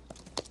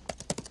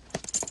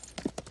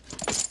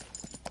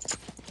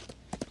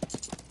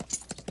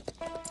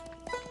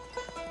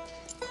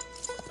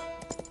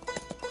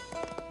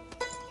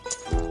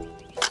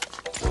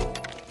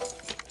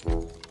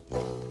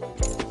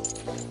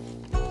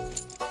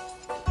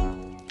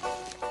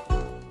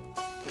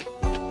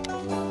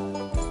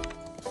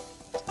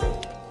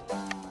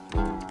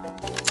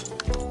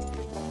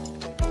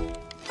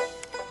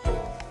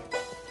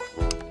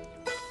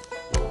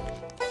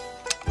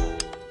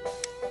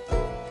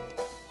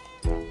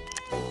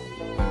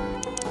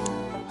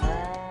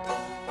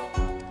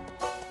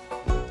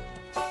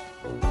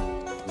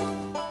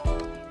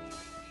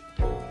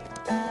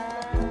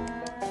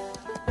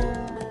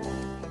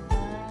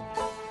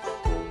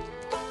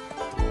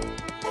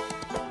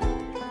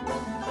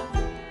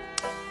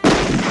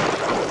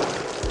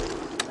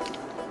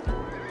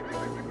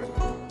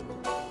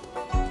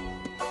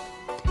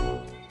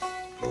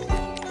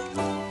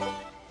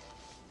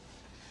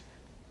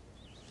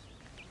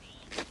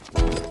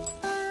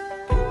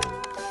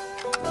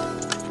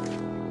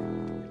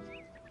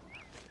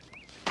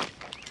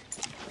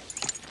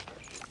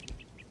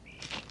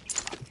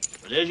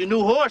 There's your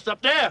new horse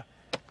up there.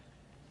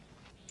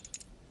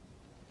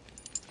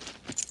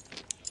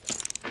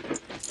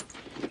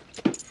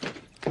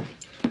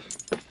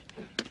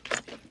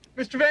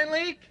 Mr. Van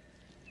Leek?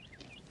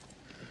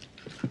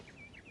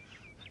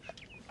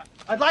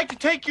 I'd like to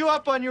take you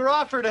up on your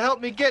offer to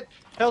help me get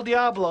El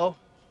Diablo.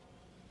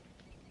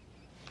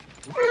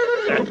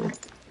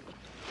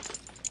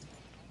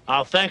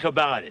 I'll think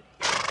about it.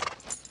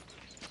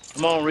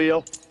 Come on,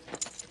 Rio.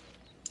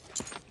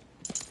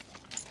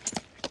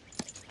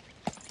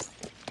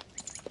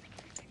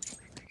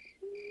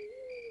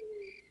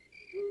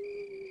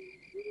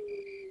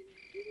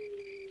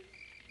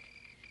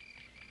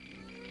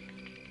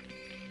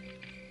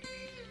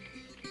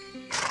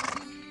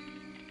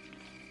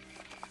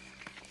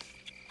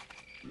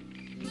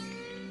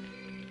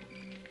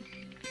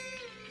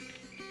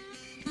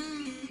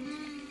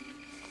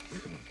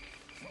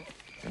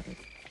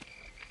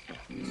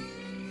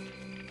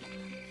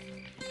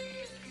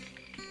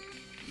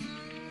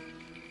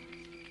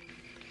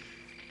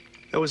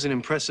 That was an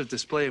impressive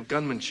display of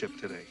gunmanship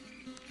today.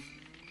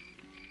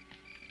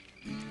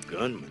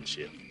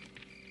 Gunmanship?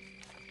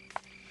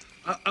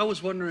 I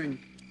was wondering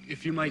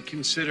if you might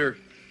consider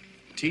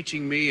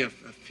teaching me a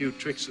few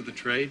tricks of the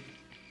trade.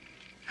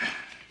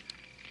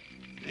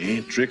 They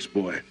ain't tricks,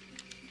 boy.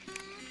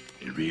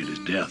 They're real as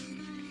death.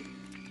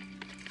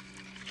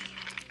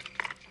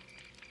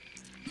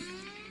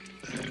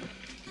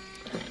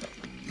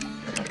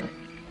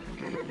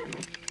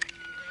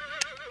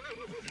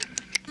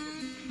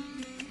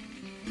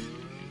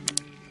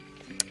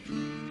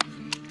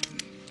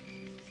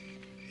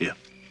 Here.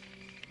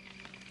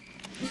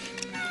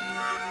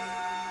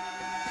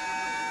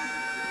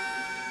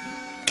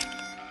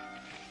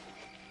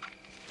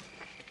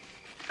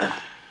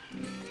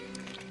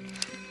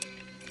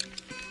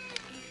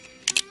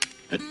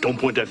 Don't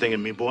point that thing at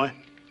me, boy.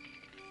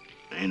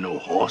 I ain't no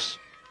horse.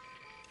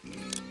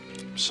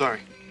 Sorry.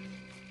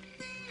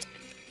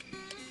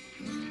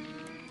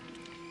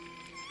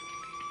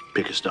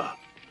 Pick a star.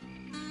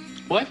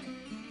 What?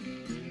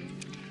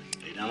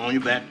 Lay down on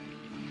your back.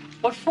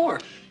 What for?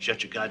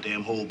 Shut your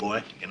goddamn hole,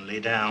 boy, and lay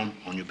down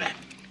on your back.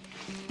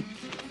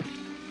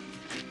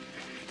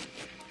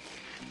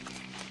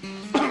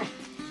 Now,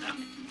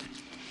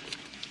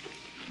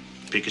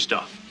 pick a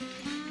star.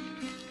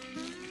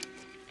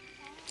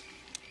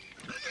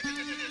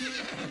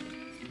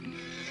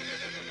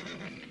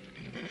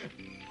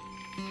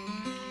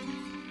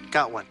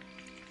 Got one.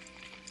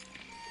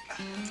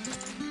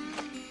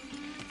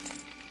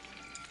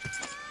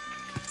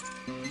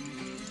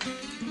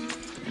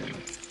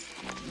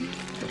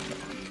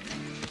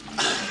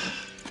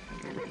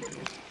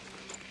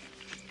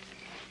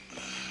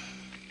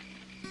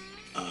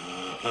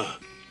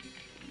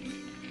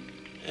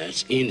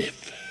 That's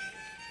Enif.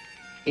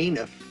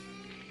 Enif?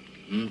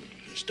 Hmm?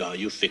 The star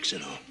you're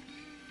fixing on.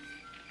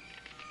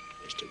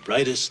 It's the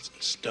brightest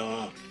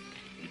star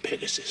in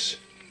Pegasus.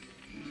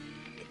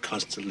 The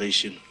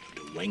constellation of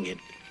the winged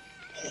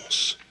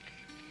horse.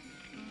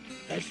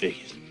 That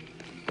figures.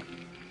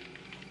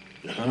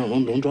 No,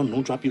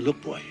 don't drop your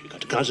look, boy. You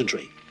got to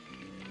concentrate.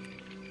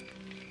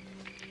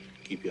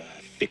 Keep your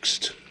eye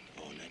fixed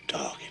on that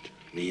target.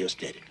 Real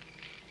steady.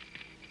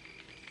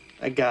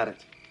 I got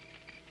it.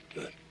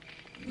 Good.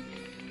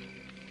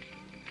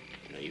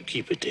 Now you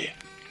keep it there.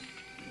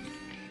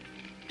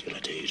 Till I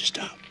tell you to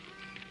stop.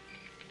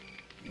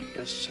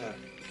 Yes, sir.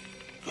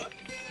 Good.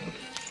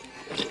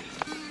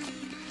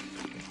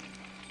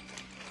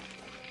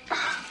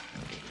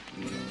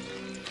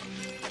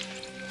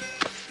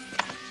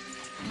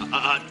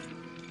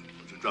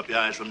 Don't you drop your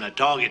eyes from that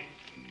target.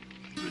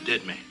 You're a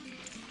dead man.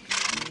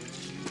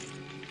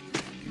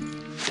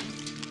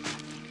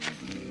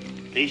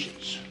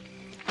 Patience.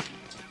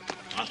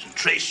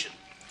 Concentration.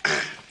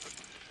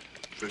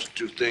 First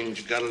two things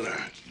you gotta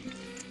learn.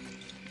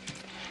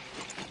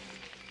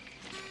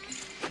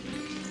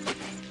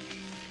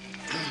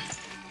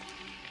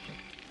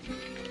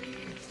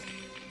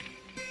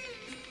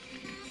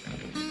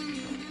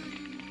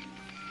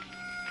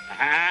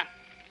 Uh-huh.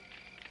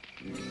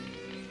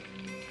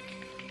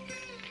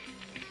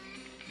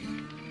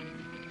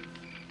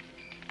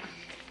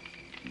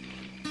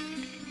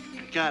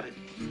 Got it.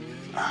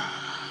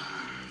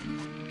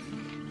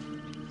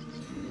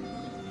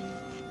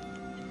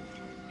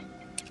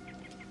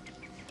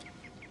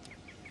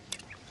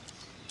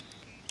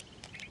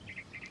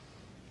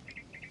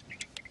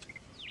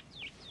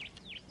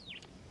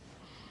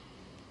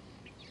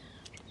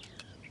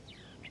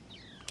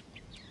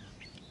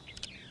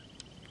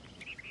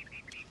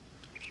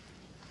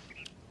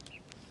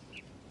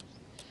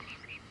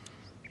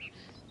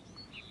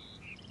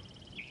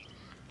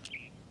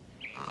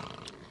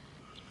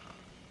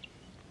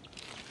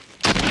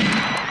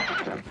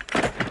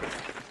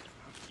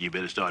 You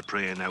better start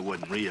praying that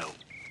wasn't Rio.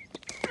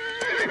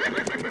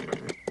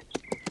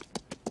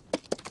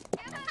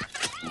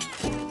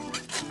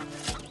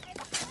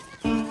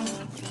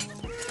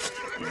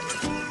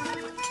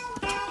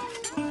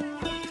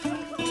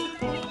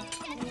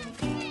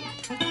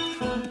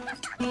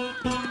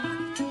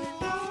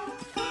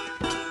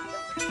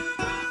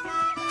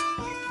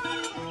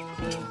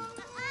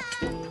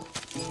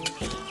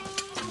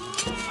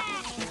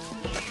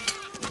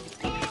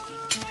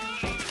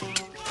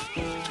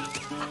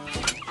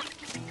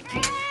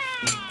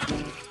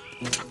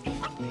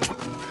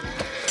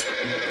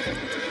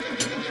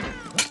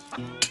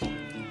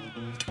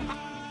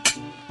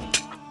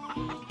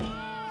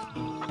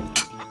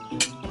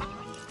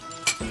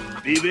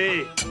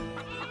 BB.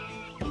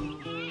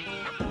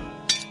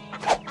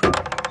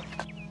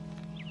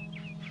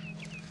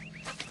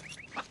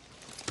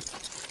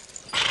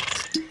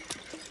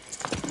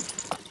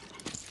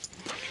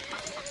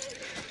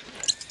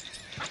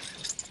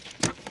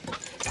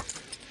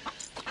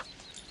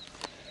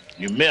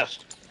 You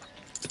missed.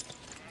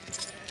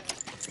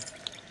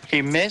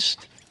 He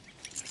missed?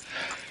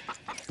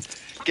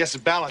 Guess the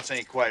balance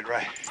ain't quite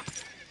right.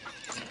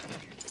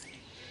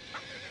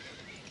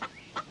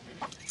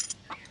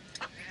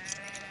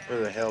 Where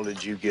the hell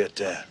did you get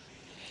that?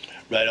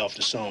 Right off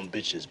the son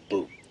bitch's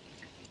boot.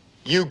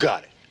 You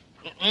got it.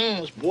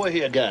 This boy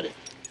here got it.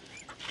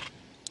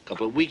 A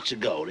couple of weeks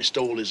ago, they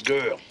stole his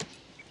girl.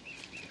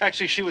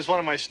 Actually, she was one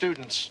of my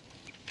students.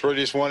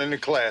 Prettiest one in the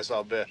class,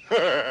 I'll bet.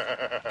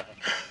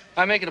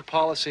 I make it a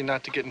policy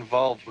not to get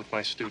involved with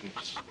my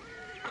students.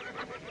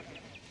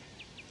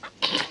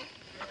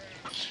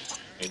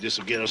 Hey,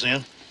 this'll get us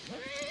in?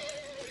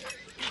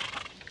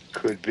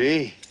 Could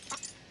be.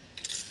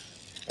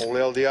 Old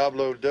El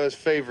Diablo does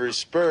favor his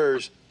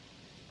spurs.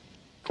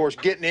 Of course,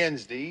 getting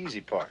in's the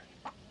easy part.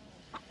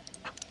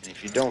 And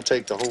if you don't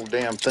take the whole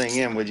damn thing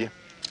in with you,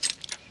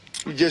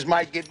 you just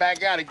might get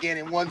back out again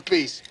in one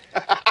piece.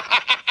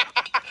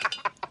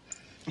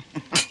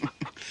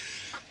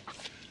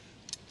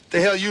 The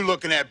hell you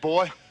looking at,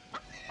 boy?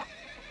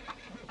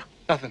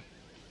 Nothing.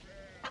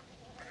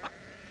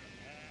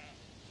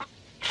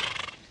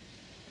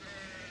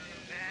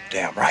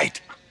 Damn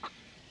right.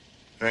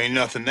 There ain't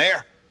nothing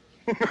there.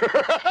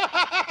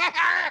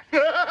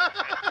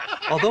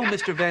 Although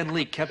Mr. Van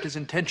Leek kept his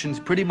intentions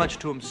pretty much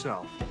to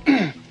himself,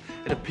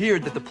 it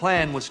appeared that the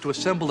plan was to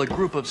assemble a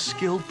group of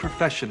skilled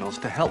professionals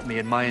to help me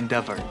in my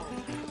endeavor.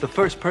 The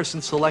first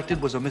person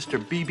selected was a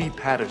Mr. B.B.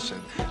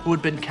 Patterson, who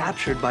had been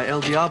captured by El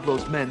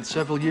Diablo's men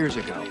several years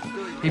ago.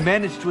 He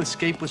managed to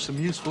escape with some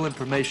useful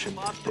information,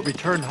 but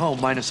returned home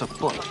minus a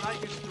foot.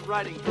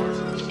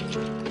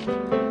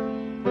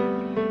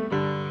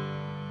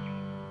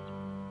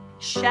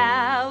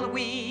 Shall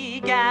we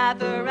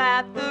gather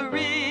at the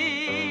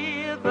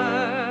river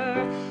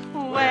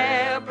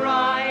where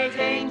bright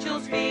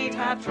angels' feet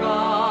have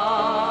trod,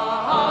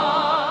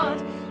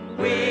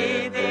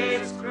 with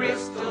its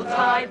crystal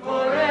tide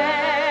forever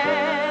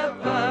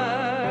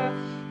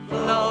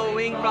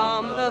flowing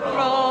from the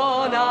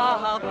throne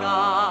of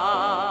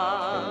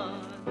God?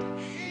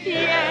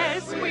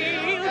 Yes,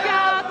 we'll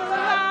gather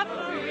at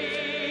the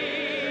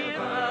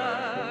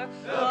river,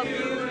 the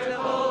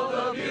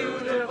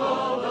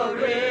beautiful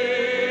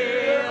river,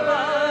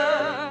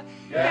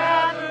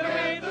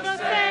 gathering the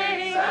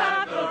saints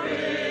at the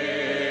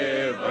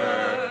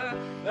river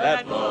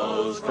that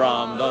flows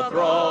from the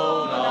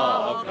throne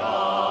of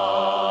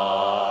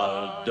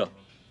God.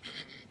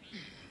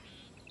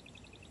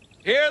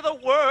 Hear the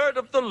word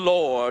of the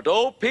Lord,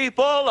 O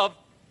people of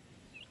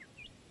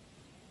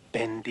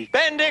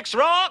Bendix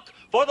Rock,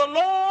 for the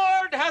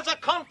Lord has a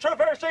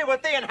controversy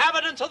with the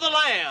inhabitants of the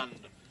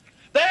land.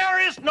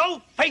 There is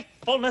no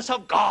faithfulness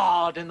of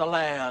God in the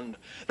land.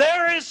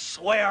 There is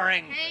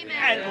swearing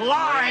and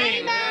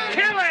lying,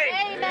 killing,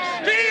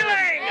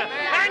 stealing,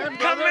 and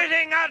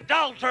committing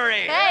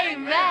adultery.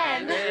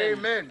 Amen.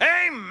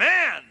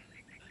 Amen.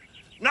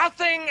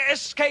 Nothing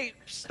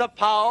escapes the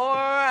power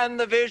and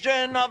the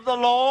vision of the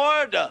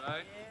Lord.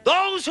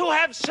 Those who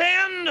have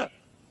sinned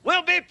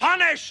will be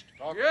punished.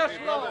 Yes,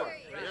 Lord.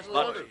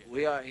 But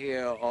we are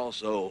here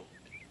also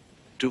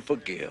to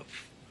forgive,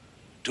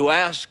 to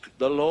ask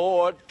the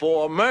Lord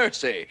for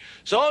mercy,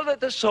 so that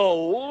the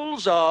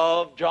souls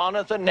of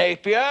Jonathan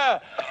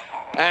Napier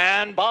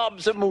and Bob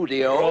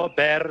Zamudio,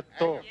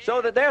 Roberto,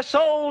 so that their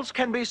souls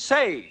can be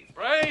saved.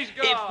 Praise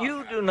God. If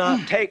you do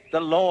not take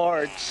the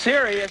Lord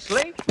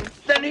seriously,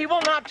 then he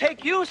will not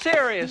take you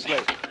seriously.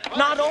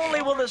 Not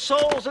only will the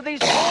souls of these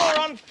poor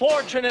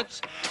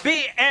unfortunates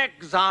be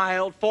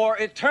exiled for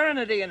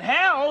eternity in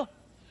hell,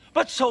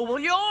 but so will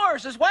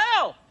yours as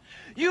well.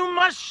 You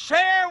must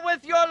share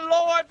with your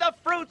Lord the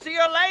fruits of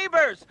your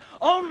labors.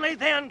 Only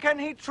then can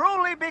he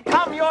truly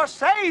become your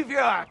Savior.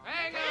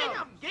 Hang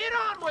on. Get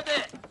on with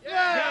it.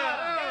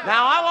 Yeah.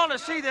 Now, I want to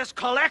see this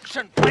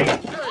collection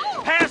plate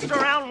passed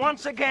around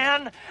once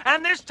again,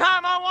 and this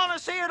time I want to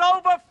see it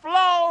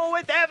overflow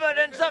with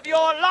evidence of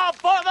your love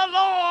for the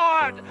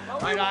Lord.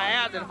 Might I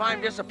add that if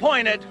I'm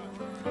disappointed,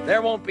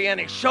 there won't be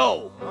any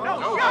show.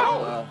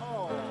 No.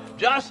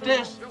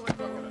 Justice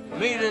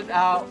meted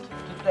out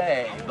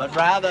today, but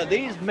rather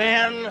these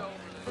men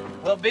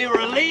will be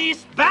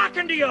released back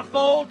into your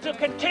fold to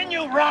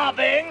continue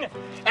robbing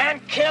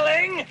and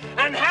killing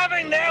and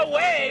having their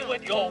way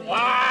with your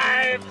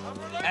wives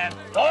and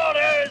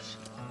daughters,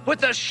 with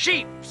the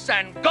sheeps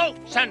and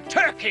goats and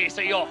turkeys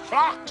of your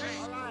flocks.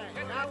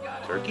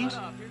 Turkeys?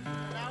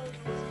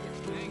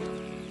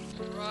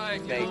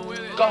 May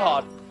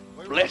God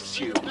bless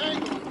you.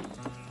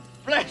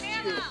 Bless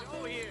you.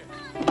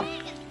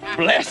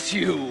 Bless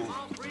you.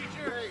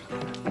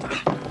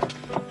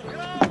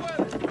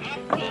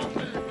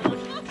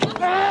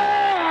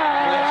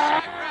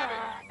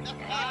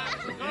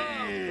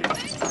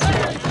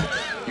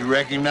 You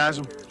recognize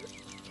him?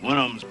 One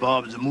of them's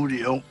Bob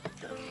Zamudio.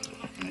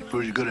 He's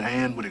pretty good at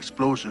hand with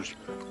explosives.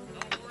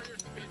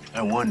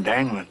 That one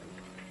dangling.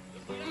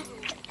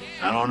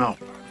 I don't know.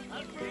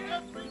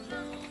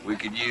 We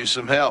could use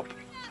some help.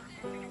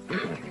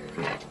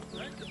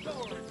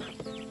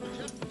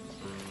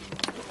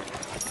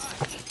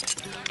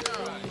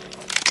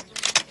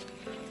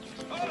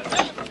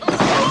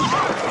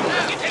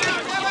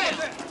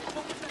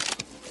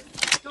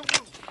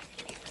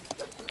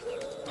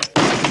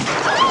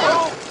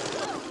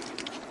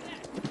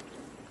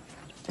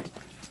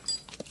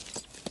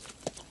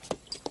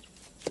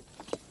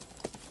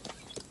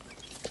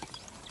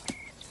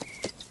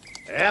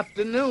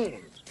 Afternoon,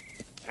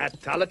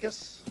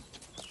 Autolycus.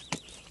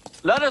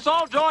 Let us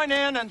all join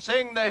in and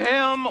sing the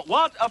hymn,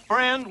 What a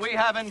Friend We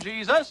Have in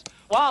Jesus,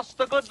 whilst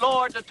the good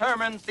Lord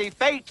determines the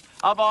fate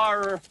of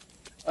our,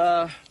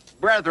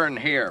 brethren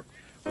here.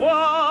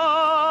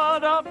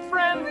 What a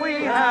friend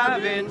we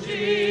have in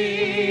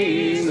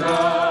Jesus. All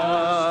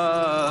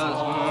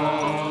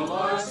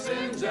our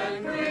sins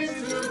and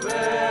griefs to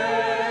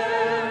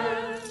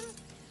bear.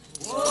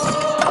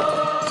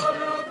 What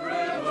a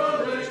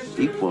privilege.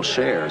 Equal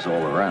shares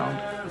all around.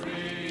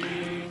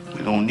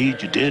 We don't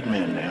need your dead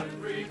men now.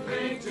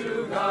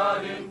 To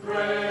God in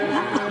prayer.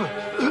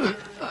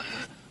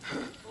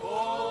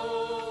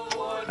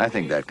 I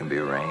think that can be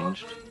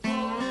arranged.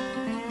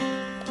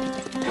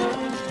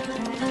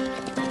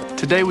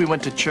 Today we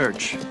went to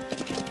church.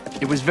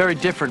 It was very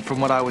different from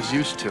what I was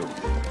used to.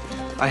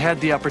 I had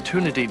the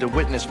opportunity to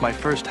witness my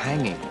first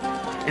hanging.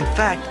 In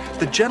fact,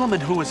 the gentleman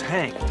who was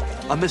hanged,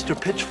 a Mr.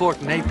 Pitchfork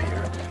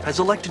Napier, has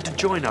elected to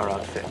join our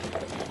outfit.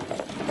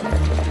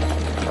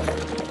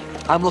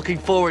 I'm looking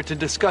forward to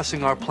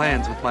discussing our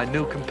plans with my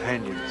new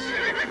companions.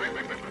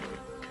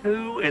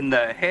 Who in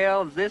the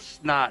hell's this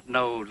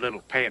snot-nosed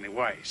little panty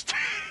waist?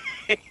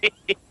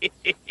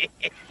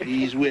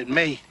 He's with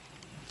me.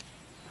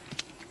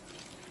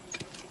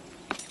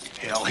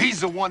 Hell,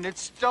 he's the one that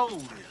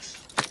stole this.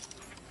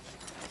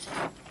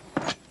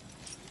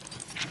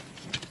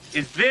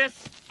 Is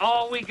this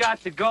all we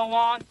got to go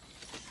on?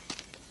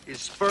 His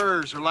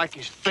spurs are like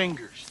his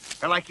fingers.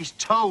 They're like his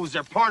toes.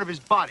 They're part of his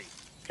body.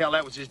 Hell,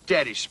 that was his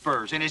daddy's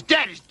spurs and his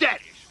daddy's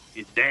daddy's.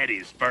 His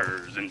daddy's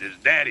spurs and his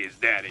daddy's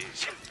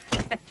daddies.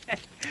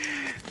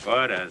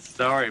 What a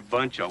sorry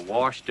bunch of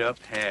washed-up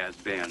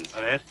has-beens.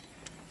 That?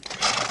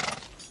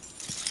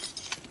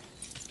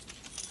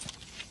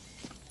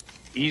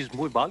 He's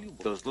muy valuable.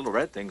 Those little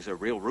red things are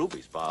real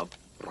rubies, Bob.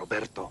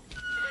 Roberto.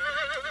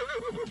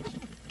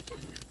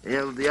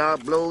 El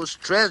Diablo's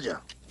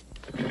treasure.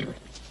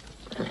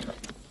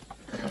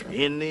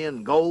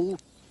 Indian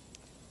gold.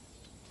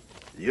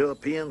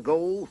 European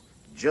gold.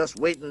 Just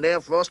waiting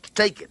there for us to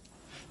take it.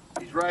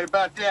 He's right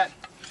about that.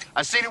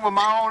 I seen it with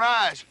my own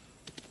eyes.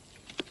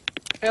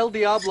 El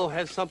Diablo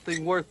has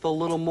something worth a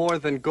little more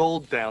than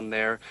gold down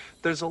there.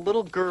 There's a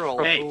little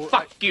girl Hey, who...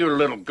 fuck you,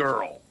 little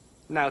girl.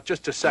 Now,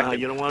 just a second.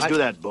 You don't want to do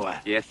that, boy.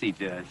 Yes, he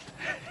does.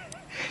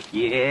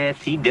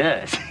 Yes, he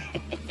does.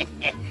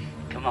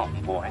 Come on,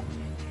 boy.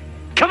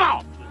 Come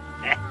on.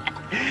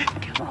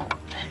 Come on.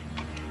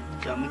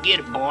 Come and get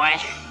it, boy.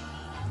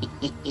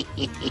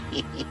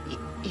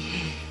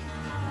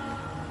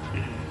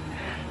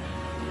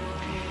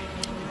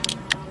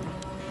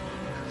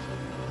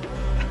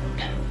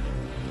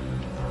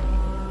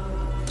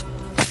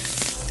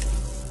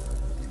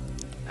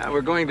 Now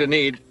we're going to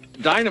need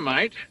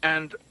dynamite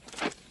and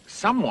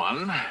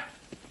someone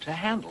to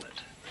handle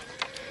it.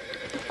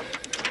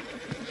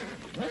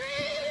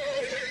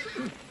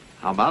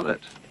 How about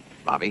it,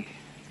 Bobby?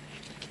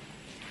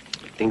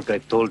 I think I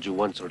told you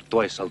once or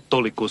twice,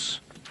 Altolicus,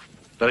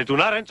 that I do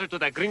not answer to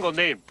that gringo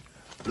name.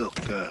 Look,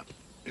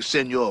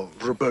 Senor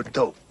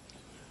Roberto,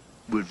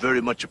 we'd very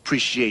much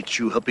appreciate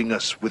you helping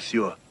us with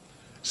your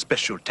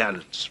special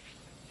talents.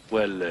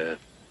 Well,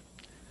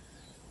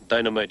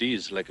 dynamite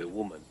is like a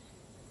woman.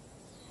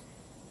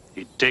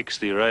 It takes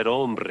the right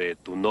hombre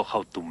to know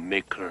how to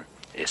make her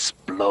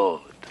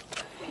explode.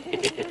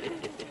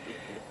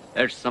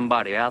 There's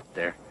somebody out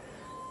there.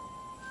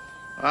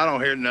 I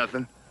don't hear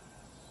nothing.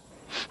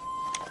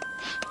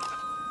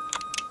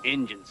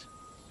 Engines.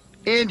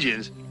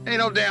 Engines? Ain't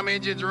no damn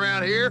engines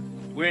around here.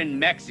 We're in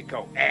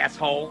Mexico,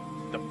 asshole.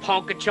 The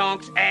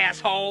Ponca-Chonks,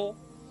 asshole.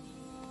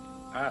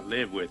 I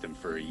lived with him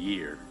for a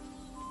year.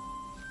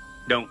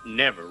 Don't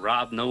never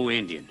rob no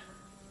Indian.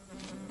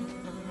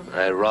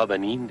 I rob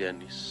an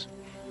Indian is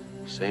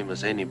same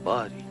as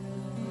anybody.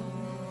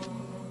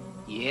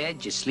 Yeah,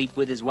 did you sleep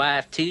with his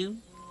wife, too?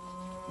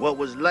 What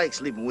was it like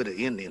sleeping with an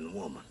Indian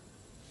woman?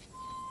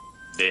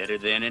 Better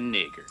than a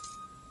nigger.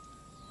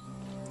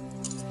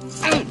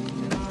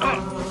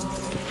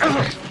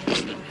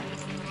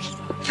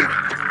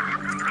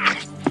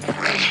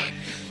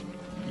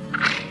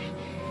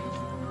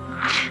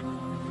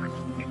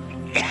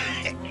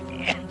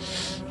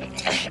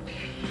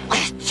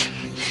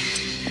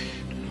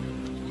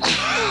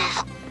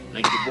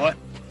 Thank you, boy.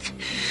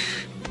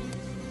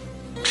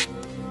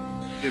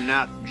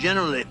 Now,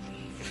 generally,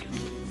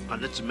 I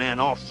let a man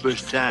off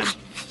first time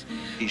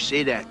he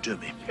say that to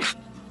me.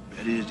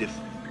 That is, if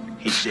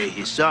he say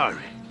he's sorry.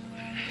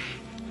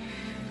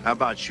 How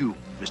about you,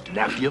 Mr.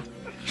 Napier?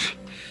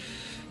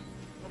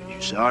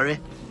 You sorry?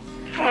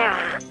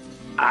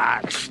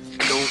 I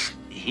don't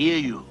hear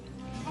you,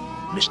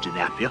 Mr.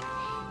 Napier.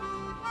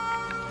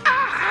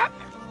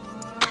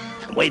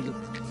 Wait.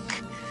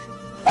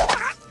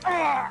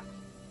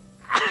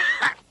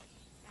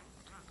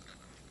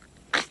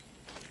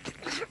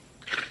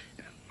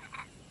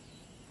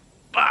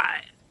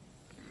 Bye,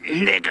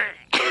 nigger.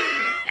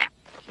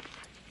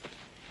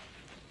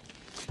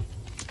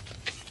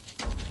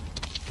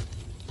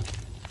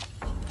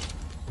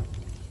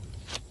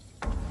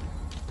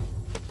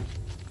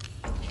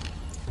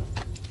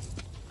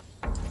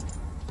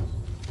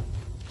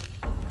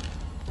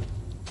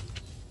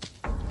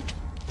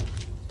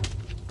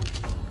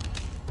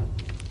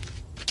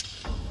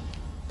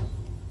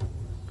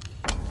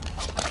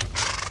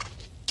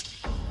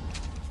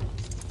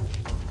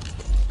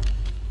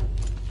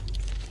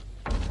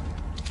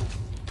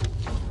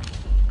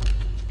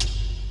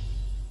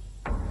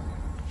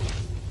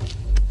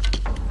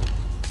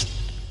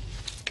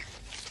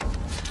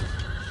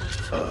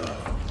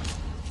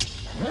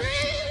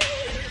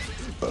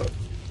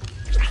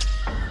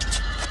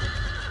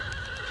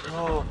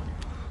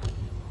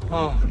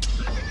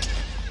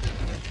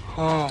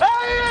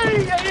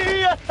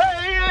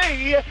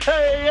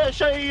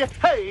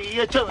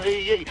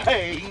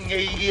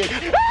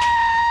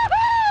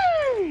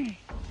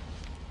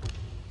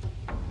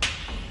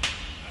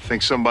 I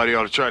think somebody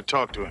ought to try to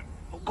talk to him.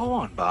 Well, go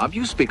on, Bob.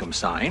 You speak 'em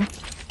sign.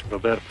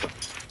 Roberto.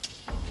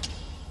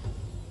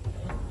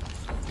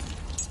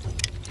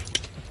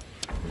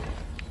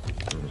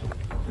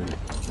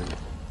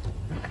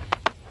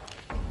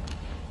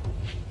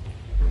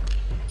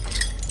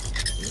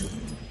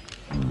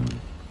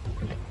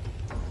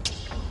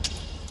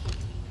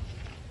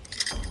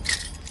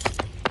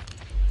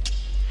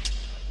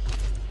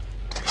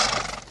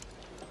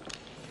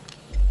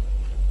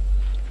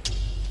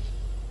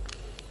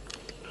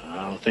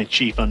 think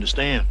Chief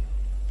understand?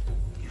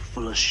 You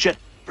full of shit,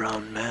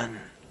 brown man.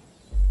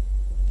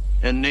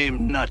 And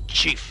name not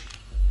Chief.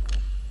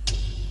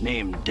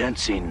 Name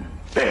Dancing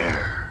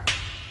Bear.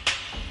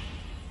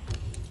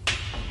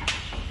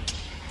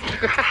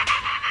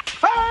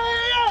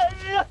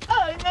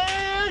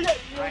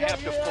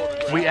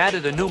 We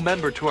added a new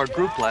member to our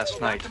group last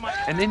night,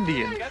 an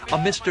Indian, a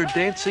Mr.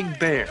 Dancing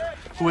Bear,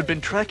 who had been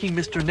tracking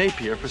Mr.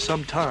 Napier for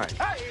some time.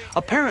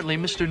 Apparently,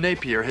 Mr.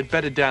 Napier had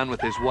bedded down with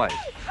his wife,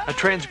 a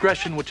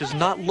transgression which is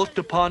not looked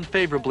upon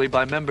favorably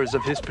by members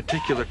of his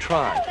particular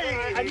tribe.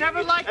 I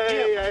never liked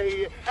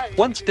him.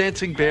 Once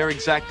Dancing Bear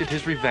exacted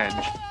his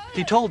revenge,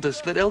 he told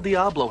us that El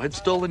Diablo had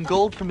stolen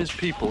gold from his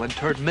people and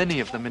turned many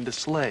of them into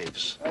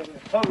slaves.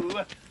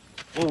 1,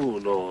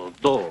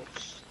 2,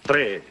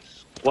 3,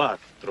 4, 5,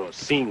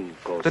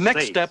 The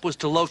next step was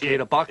to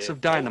locate a box of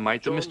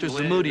dynamite that Mr.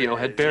 Zamudio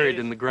had buried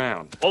in the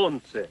ground.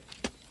 11.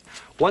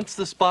 Once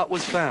the spot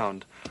was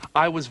found,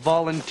 I was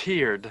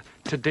volunteered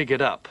to dig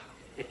it up.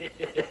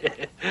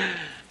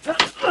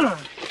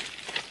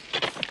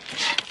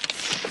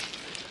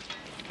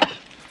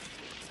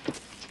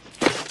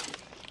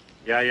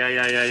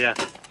 Ya.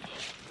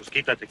 Pues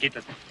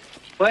quítate.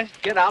 What?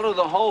 Get out of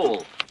the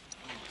hole.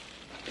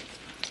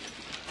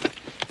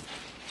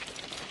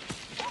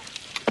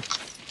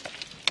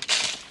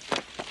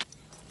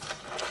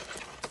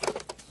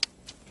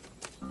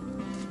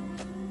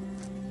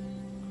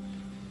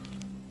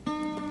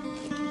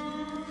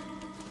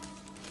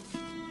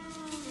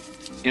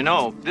 You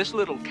know, this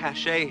little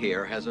cachet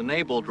here has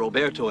enabled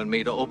Roberto and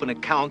me to open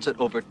accounts at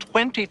over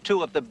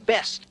 22 of the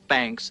best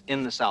banks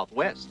in the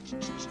Southwest.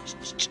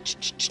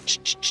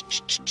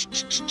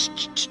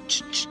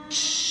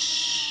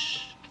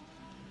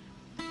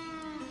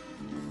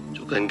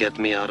 You can get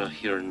me out of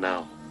here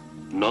now.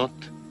 Not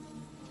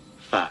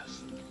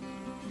fast.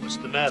 What's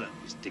the matter?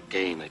 It's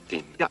decaying, I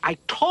think. Yeah, I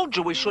told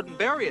you we shouldn't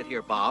bury it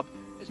here, Bob.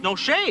 There's no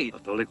shade.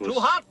 Catholicos. Too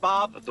hot,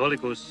 Bob.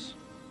 Catholicos.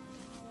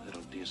 I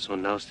don't think so.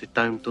 Now's the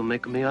time to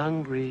make me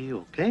angry,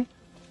 okay?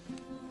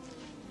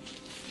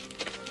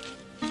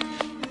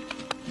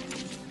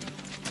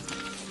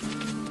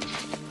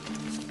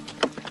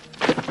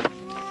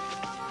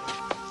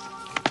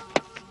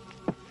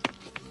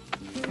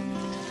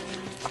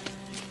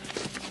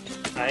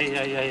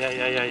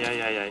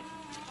 Ay.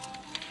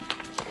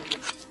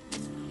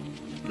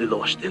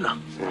 Little stiller.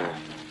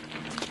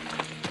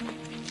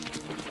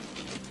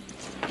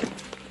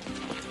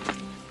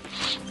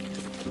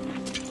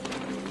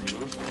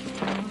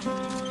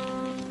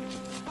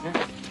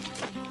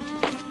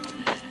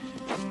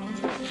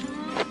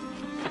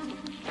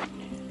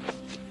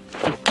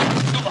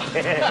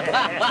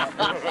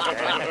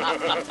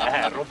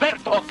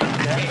 Roberto!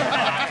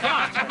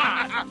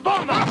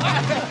 Toma!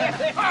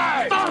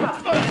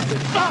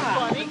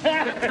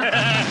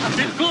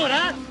 Feel good,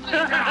 huh?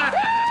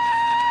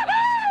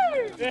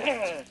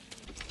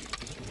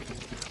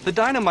 The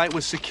dynamite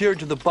was secured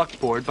to the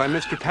buckboard by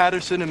Mr.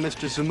 Patterson and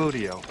Mr.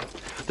 Zamudio.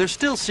 There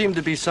still seemed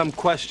to be some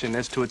question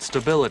as to its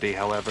stability,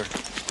 however.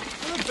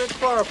 We're a bit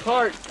far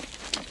apart.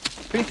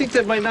 Do you think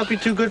that might not be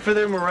too good for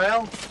their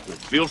morale?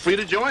 Feel free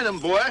to join them,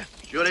 boy.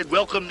 Sure they'd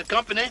welcome the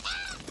company.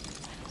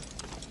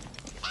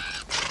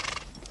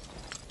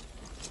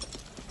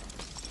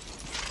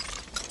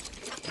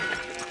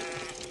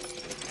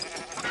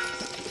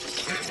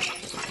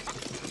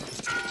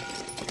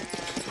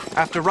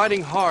 After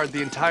riding hard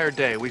the entire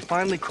day, we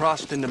finally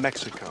crossed into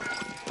Mexico.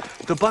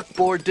 The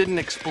buckboard didn't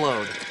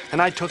explode, and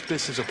I took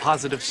this as a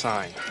positive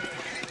sign.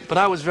 But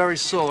I was very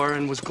sore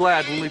and was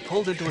glad when we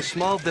pulled into a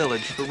small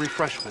village for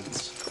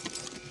refreshments.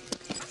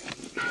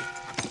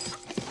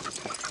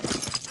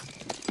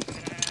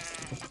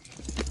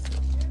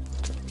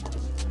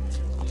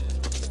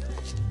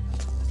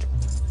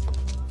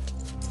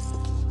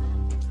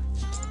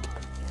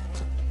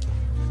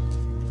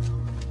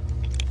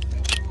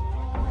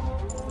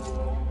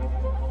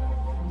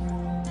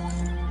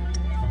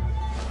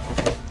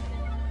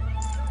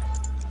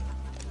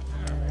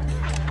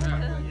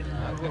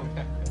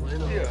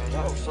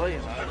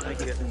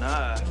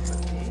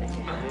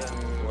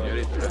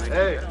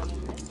 Hey,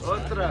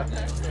 otra.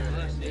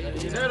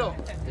 Dinero.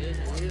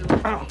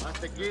 Más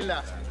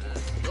tequila.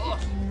 Dos.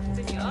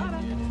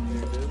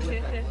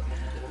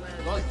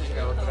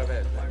 Vodka otra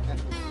vez.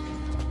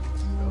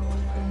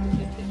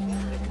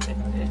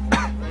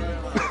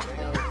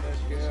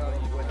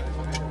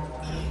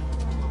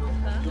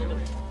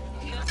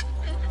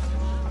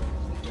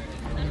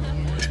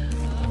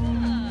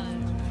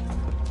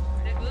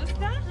 ¿Te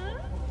gusta?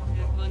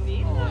 Es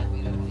bonita.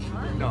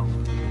 No.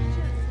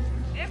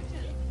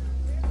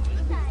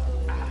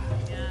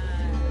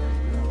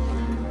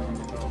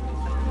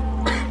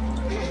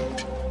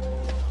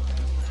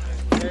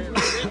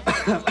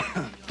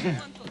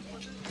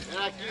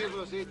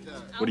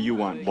 What do you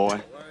want,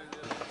 boy?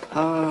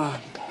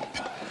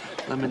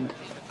 Lemon,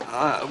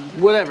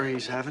 whatever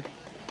he's having.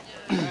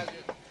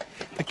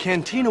 The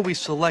cantina we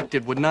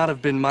selected would not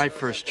have been my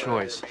first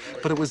choice,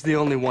 but it was the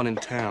only one in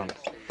town.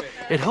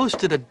 It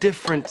hosted a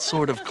different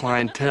sort of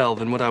clientele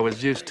than what I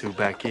was used to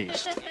back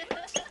east.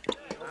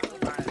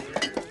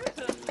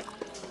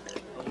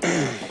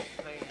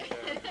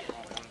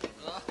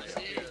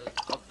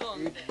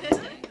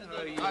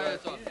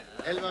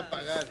 Él va a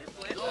pagar.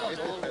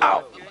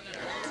 Ow.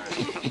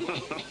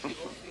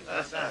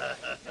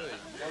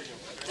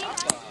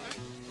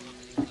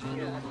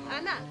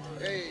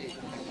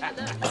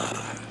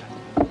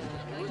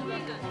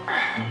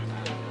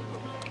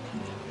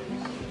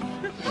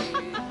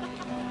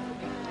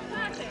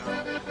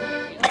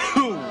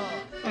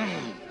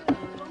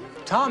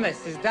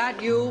 Thomas, is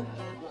that you?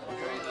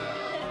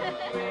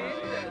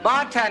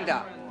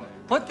 Bartender,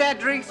 put their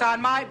drinks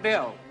on my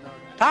bill.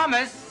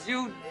 Thomas,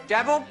 you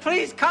devil,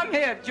 please come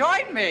here.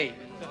 Join me.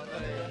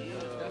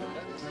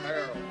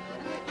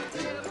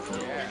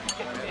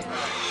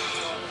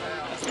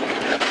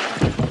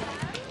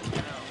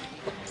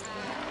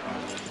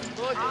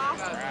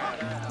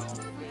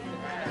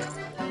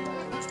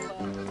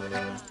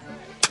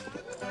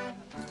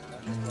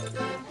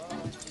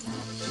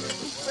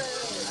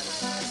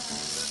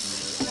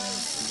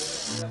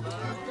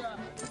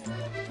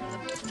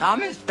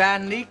 Thomas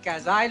Van Leek,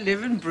 as I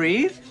live and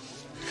breathe.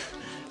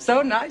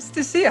 So nice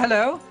to see you.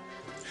 Hello.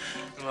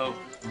 Hello.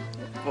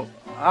 Well,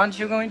 aren't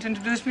you going to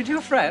introduce me to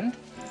your friend?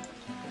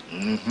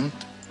 Mm-hmm.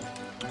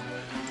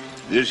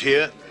 This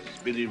here is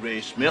Billy Ray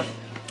Smith.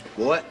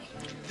 Boy,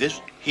 this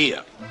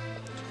here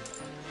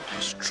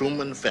is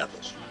Truman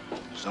Feathers,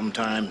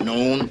 sometimes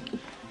known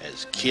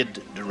as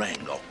Kid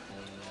Durango.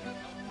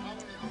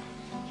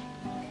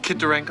 Kid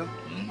Durango?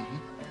 Mm-hmm.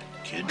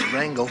 Kid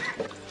Durango.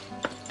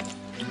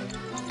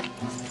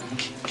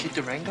 Kid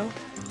Durango?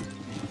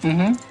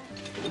 Mm-hmm.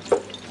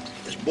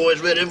 This boy's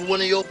read every one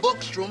of your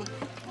books, Truman.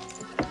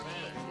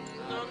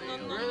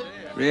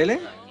 Really?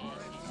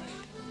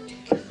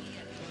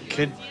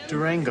 Kid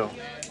Durango.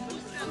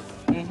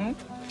 Mm-hmm.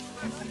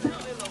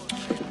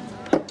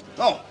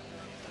 Oh.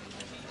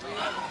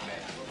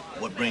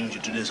 What brings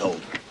you to this hole?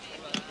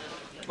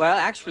 Well,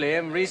 actually,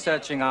 I'm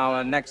researching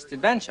our next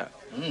adventure.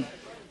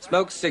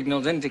 Smoke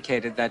signals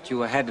indicated that you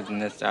were headed in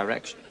this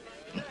direction.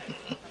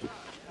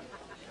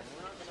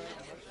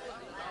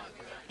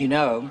 You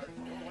know,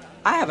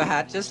 I have a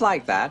hat just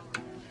like that.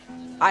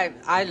 I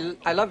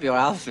love your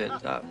outfit.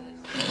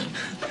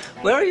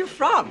 Where are you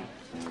from?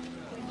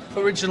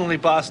 Originally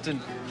Boston,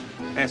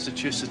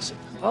 Massachusetts.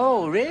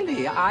 Oh,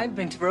 really? I've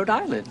been to Rhode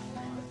Island.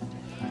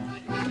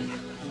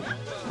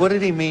 What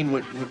did he mean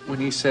when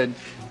he said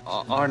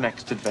our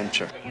next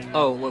adventure?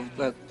 Oh,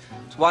 well,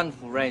 it's a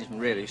wonderful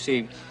arrangement, really. You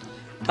see,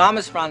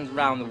 Thomas runs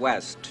around the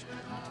West,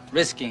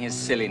 risking his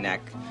silly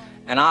neck,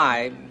 and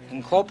I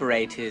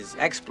incorporate his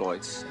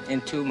exploits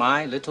into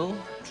my little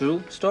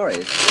true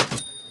stories.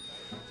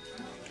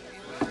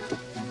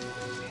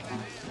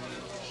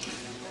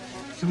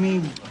 You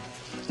mean?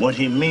 What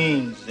he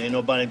means, ain't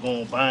nobody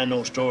gonna buy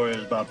no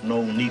stories about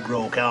no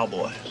Negro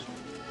cowboys.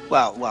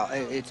 Well,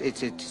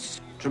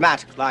 it's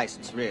dramatic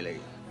license, really.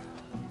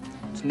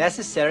 It's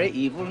necessary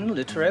evil in the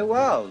literary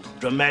world.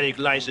 Dramatic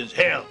license,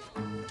 hell.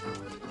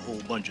 A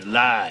whole bunch of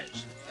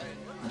lies.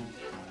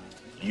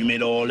 You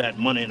made all that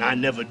money and I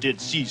never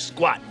did see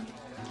squat.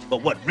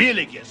 But what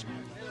really gets me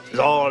is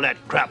all that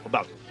crap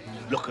about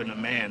looking a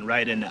man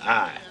right in the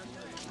eye.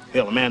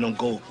 Hell, a man don't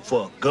go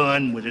for a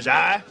gun with his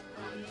eye.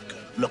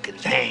 Look at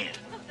his hand.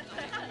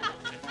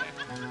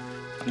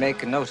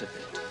 Make a note of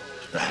it.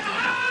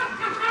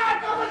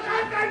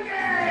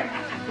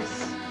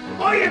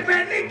 Oye,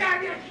 Perlita,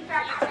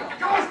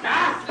 ¿cómo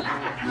estás?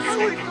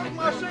 Soy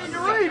más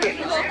señorita.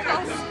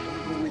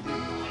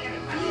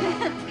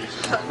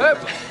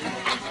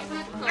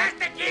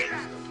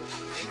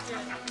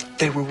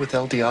 They were with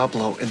El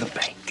Diablo in the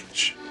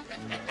baggage.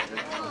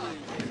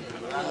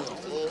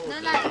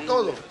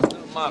 Todo.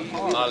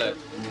 Vale.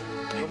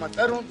 Lo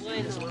mataron.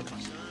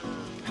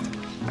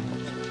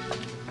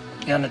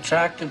 The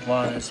unattractive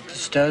one is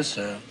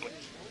Pistoso.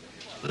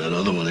 That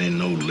other one ain't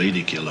no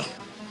lady killer.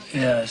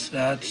 Yes,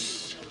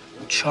 that's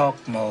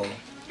Chalkmo.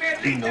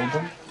 You know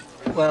them?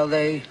 Well,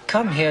 they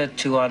come here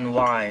to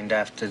unwind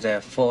after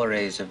their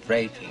forays of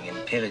raping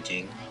and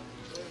pillaging.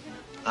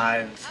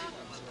 I've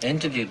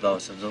interviewed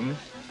both of them.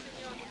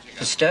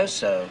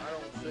 Pistoso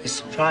is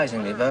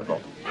surprisingly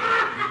verbal.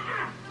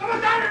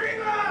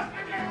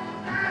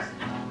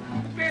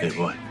 Hey,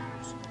 boy.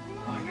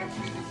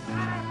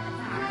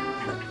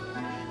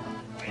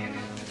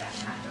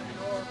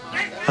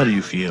 How do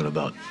you feel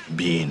about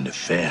being the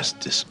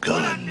fastest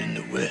gun in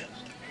the West?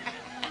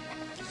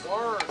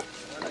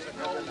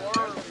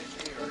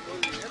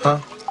 Huh?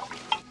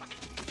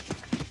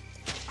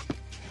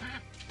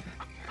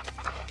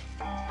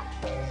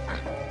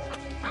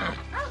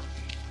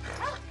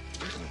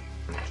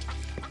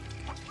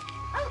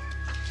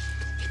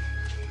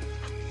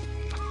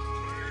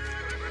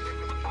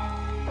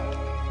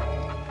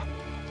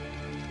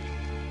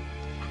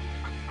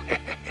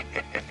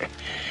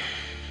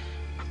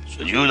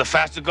 So you the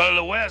fastest gun in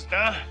the West,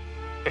 huh?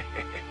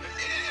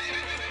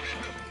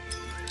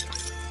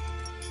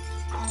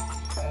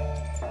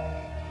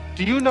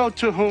 Do you know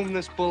to whom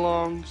this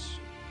belongs?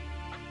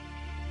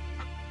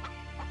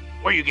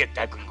 Where you get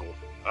that gringo,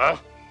 huh?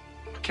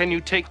 Can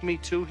you take me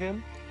to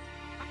him?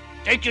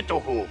 Take you to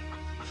whom?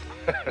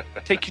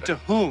 Take you to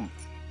whom?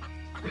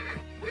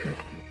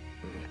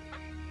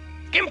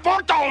 ¿Qué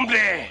importa,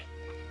 hombre?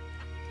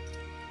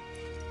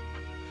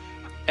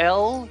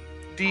 El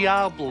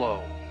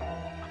Diablo.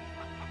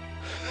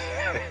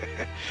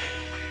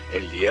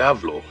 El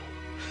Diablo.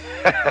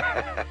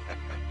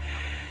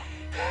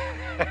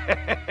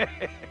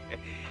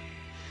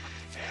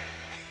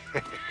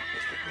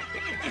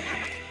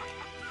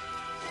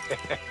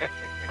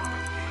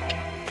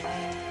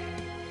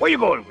 Where you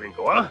going,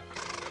 Gringo, huh?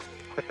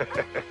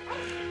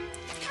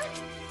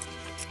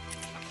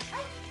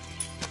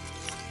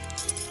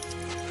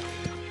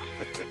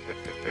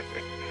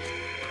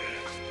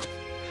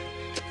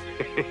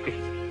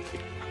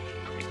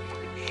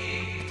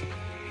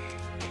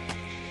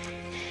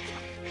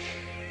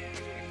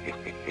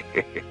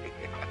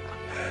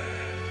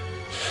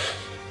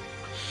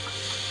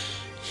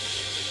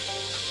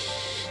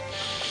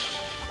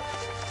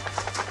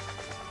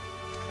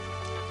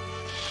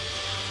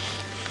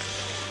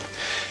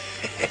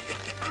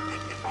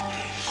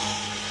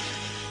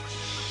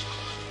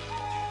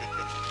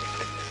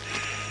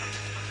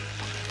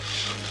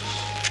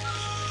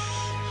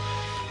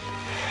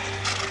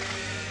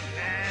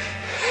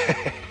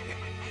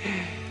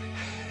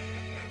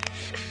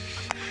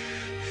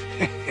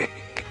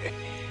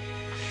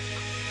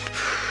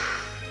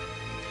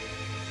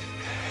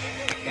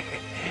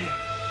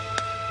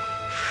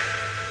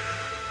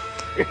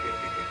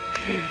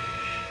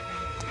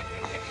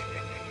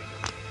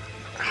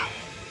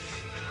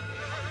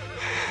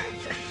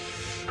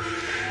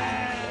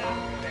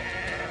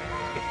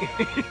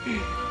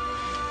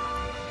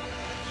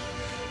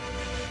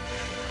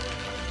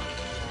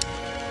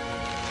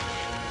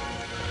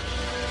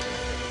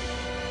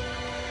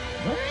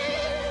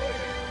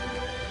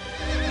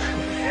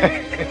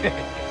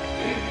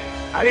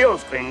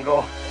 Adiós,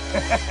 Gringo.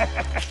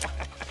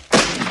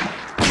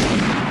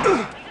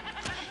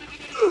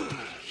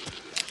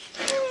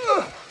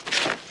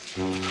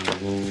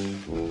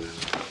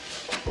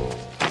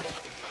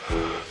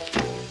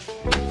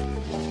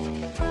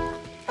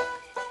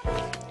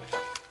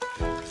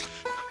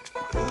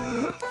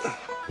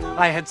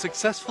 I had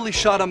successfully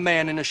shot a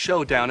man in a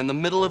showdown in the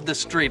middle of the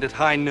street at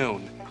high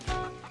noon.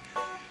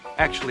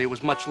 Actually, it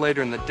was much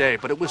later in the day,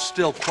 but it was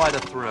still quite a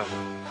thrill.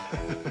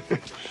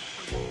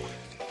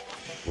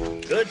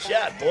 Good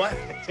shot, boy.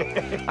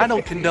 I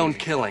don't condone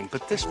killing,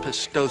 but this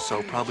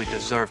Pistoso probably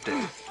deserved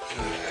it.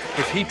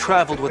 If he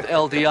traveled with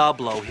El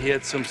Diablo, he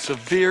had some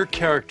severe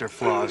character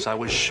flaws, I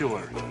was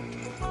sure.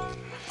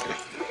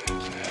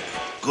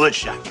 Good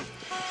shot.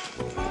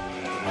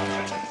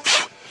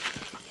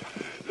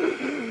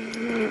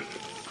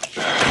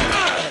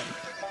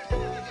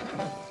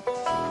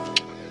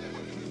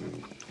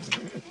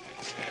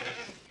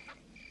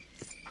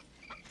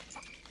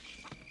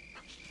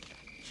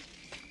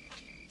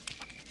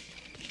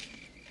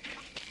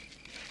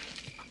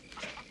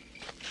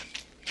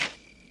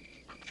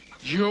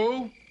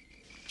 You?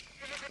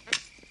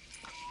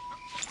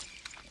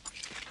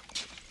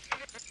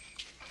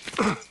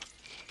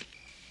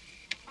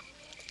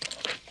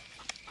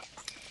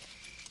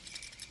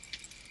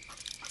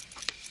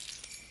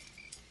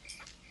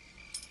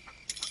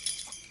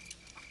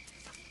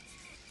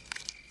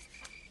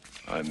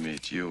 I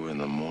meet you in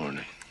the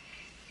morning,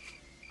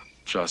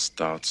 just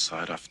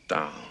outside of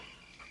town.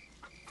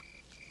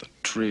 The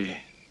tree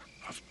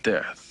of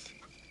death.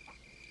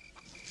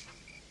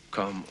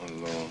 Come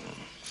alone.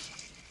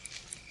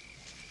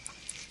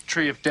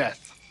 Tree of death.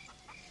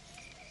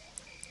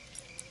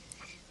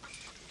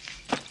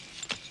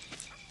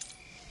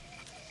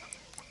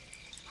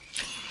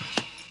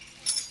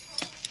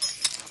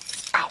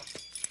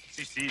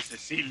 Sí,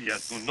 Cecilia.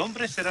 Tu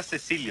nombre será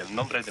Cecilia, el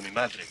nombre de mi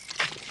madre.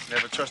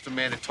 Never trust a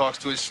man that talks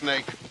to his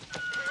snake.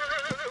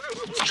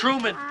 It's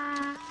Truman.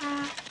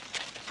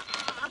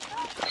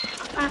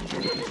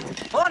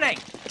 Morning.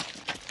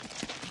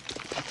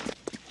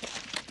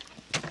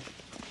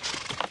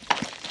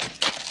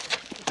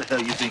 What the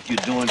hell you think you're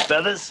doing,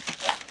 Feathers?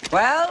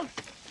 Well,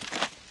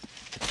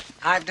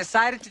 I've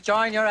decided to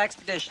join your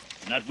expedition.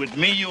 Not with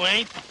me, you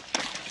ain't.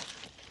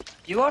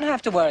 You won't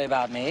have to worry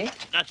about me.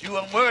 Not you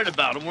I'm worried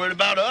about. I'm worried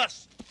about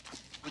us.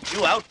 With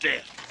you out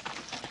there.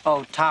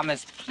 Oh,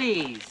 Thomas,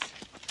 please.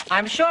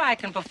 I'm sure I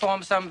can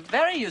perform some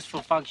very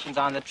useful functions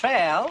on the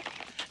trail.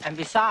 And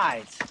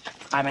besides,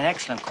 I'm an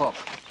excellent cook.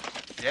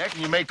 Yeah,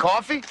 can you make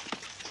coffee?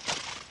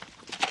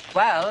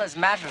 Well, as a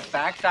matter of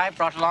fact, I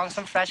brought along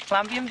some fresh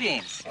Colombian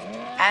beans.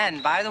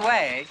 And, by the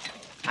way,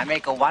 I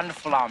make a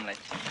wonderful omelet.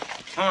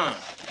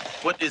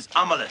 What is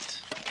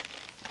omelet?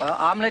 Well,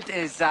 omelet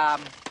is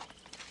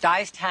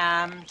diced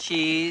ham,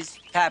 cheese,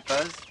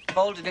 peppers,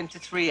 folded into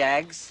 3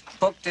 eggs,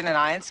 cooked in an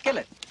iron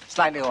skillet,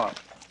 slightly oiled.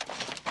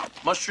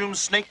 Mushroom,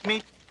 snake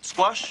meat,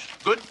 squash,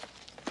 good?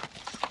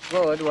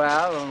 Good,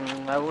 well,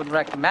 I wouldn't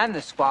recommend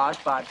the squash,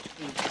 but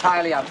it's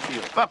entirely up to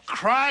you. For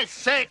Christ's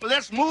sake,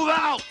 let's move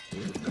out!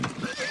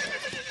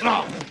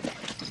 No.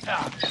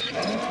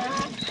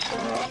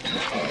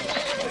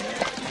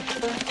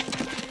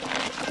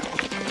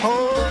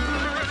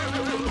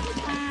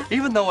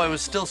 Even though I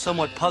was still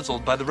somewhat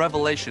puzzled by the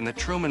revelation that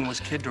Truman was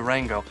Kid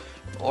Durango,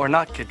 or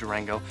not Kid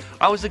Durango,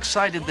 I was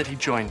excited that he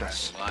joined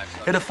us.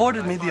 It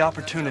afforded me the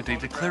opportunity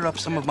to clear up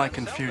some of my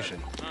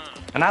confusion,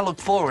 and I look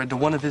forward to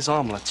one of his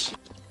omelets.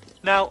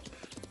 Now,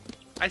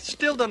 I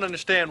still don't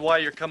understand why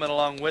you're coming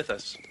along with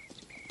us.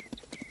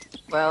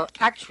 Well,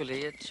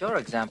 actually, it's your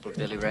example,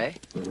 Billy Ray.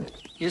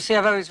 You see,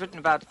 I've always written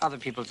about other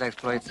people's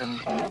exploits, and,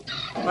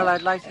 well,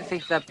 I'd like to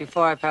think that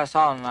before I pass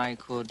on, I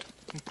could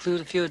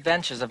include a few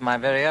adventures of my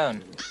very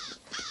own.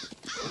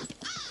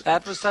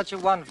 That was such a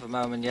wonderful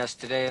moment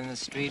yesterday in the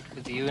street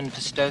with you and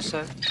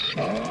Pistoso.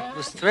 It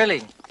was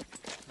thrilling.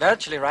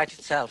 Virtually right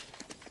itself.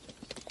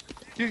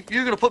 You're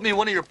going to put me in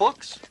one of your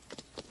books?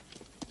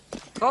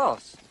 Of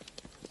course.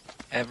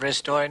 Every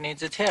story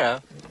needs its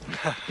hero.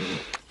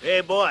 Hey,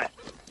 boy.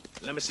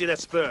 Let me see that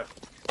spur.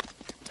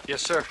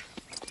 Yes, sir.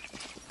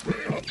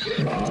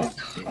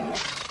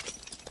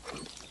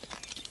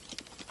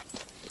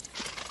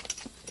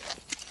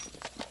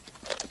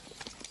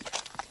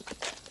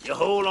 You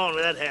hold on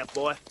to that hat,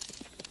 boy.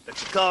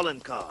 That's your calling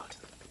card.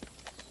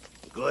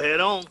 Go ahead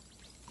on.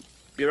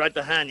 Be right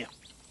behind you.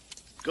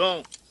 Go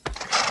on.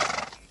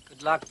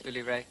 Good luck,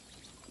 Billy Ray.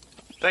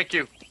 Thank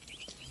you.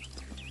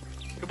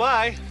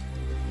 Goodbye.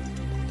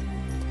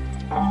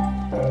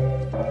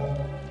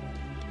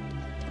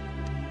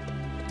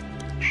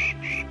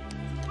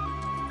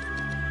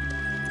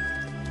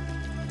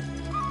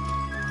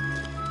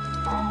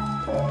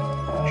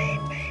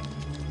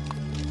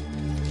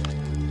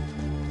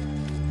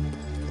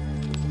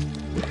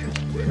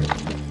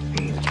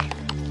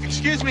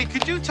 Excuse me,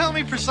 could you tell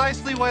me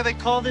precisely why they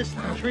call this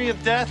the Tree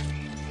of Death?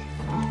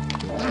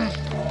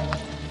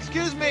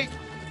 Excuse me.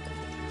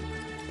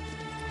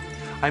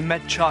 I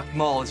met Chalk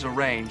Mull as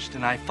arranged,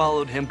 and I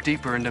followed him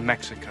deeper into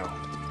Mexico.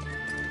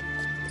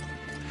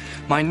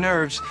 My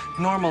nerves,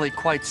 normally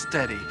quite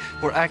steady,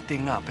 were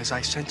acting up as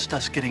I sensed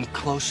us getting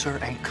closer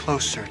and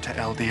closer to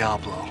El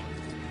Diablo.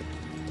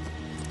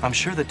 I'm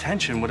sure the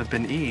tension would have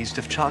been eased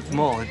if Chalk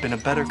Mull had been a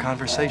better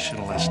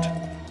conversationalist.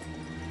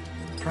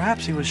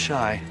 Perhaps he was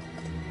shy.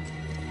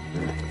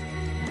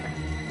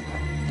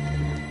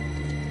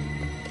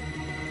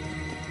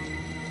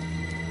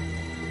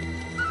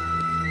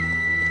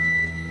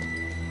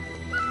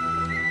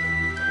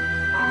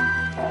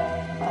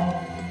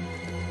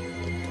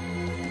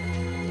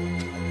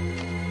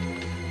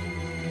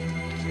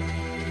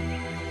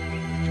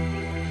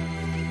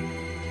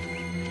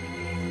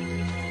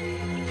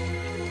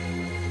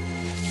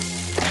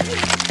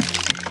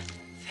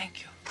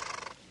 Thank you.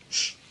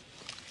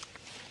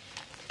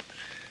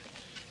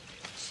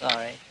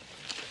 Sorry.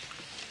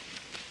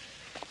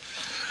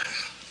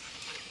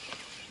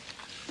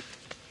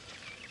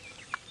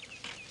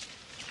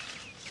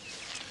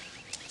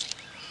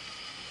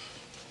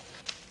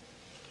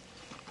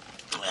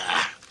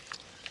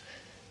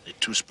 They're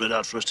too spread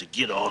out for us to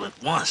get all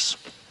at once.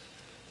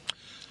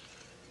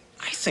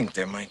 I think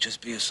there might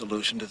just be a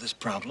solution to this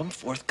problem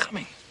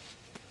forthcoming.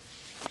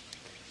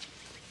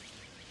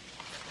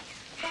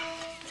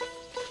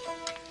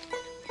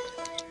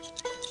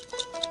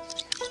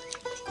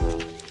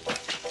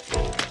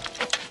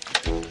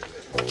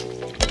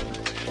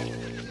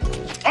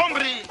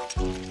 Hombre!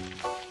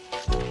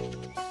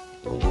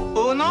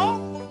 Uno,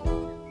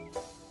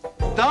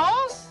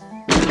 dos.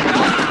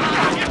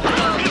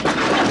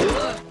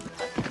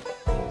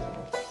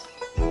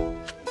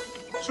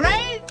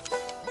 Tres.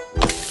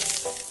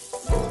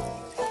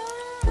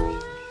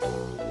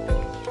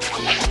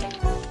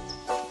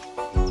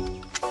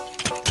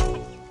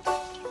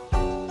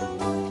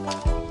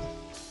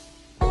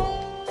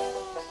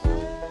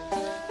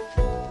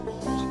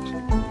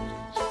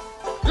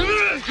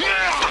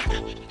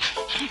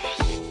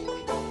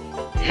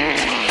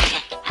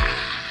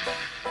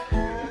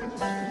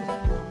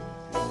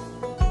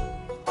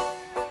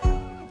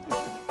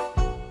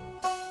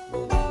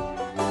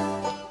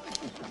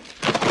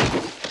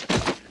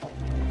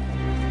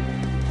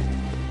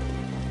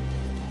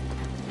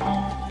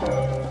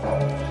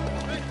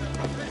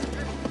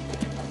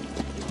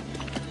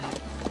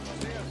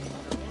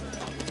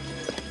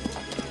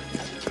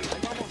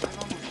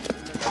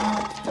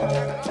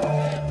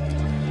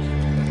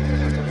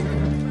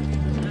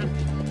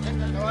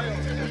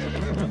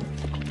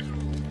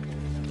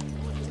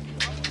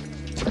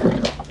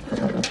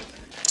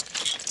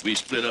 We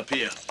split up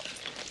here.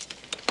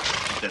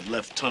 That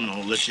left tunnel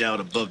will let you out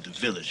above the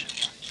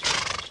village.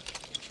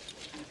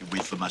 You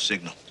wait for my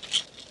signal.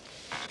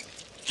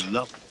 Good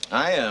luck.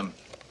 I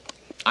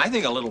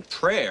think a little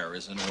prayer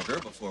is in order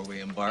before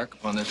we embark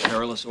upon this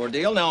perilous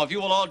ordeal. Now, if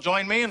you will all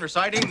join me in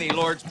reciting the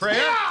Lord's Prayer.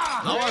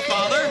 Yeah!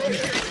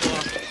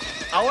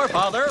 Our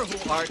Father,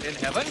 who art in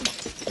heaven,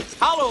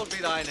 hallowed be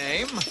thy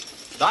name.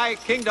 Thy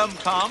kingdom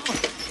come,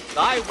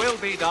 thy will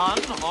be done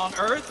on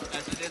earth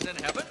as it is in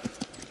heaven.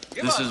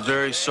 This is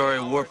very sorry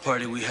war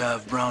party we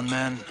have, brown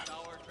man.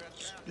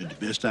 Did the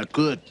best I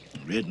could,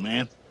 red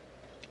man.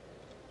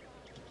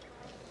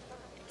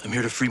 I'm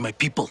here to free my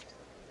people.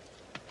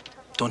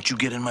 Don't you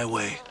get in my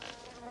way.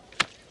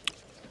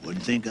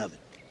 Wouldn't think of it.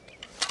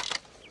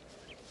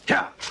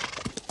 Yeah.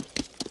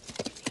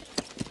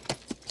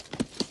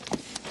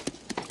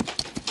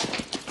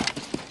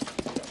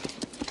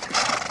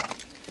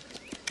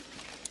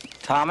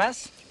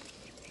 Thomas,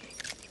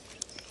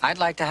 I'd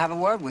like to have a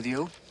word with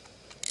you.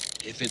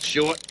 If it's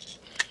short.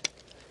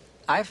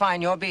 I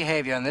find your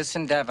behavior in this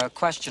endeavor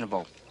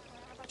questionable.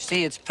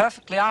 See, it's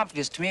perfectly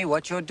obvious to me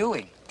what you're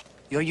doing.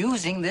 You're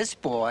using this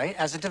boy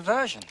as a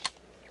diversion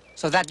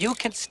so that you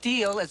can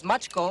steal as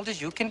much gold as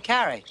you can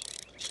carry.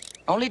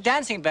 Only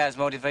Dancing Bear's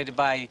motivated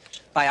by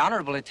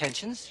honorable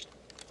intentions.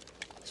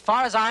 As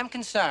far as I'm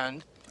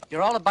concerned,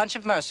 you're all a bunch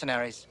of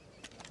mercenaries.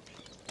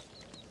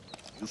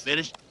 You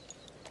finished?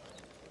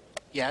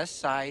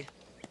 Yes, I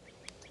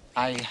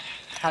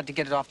had to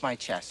get it off my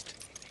chest.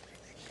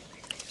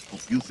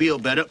 Hope you feel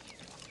better.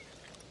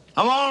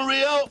 Come on,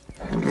 Rio.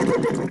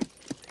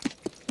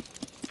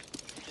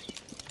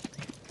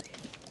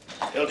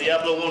 El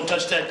Diablo won't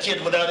touch that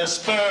kid without his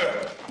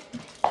spur.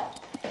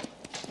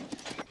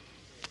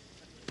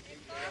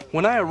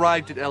 When I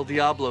arrived at El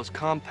Diablo's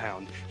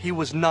compound, he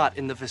was not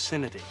in the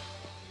vicinity.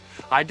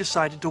 I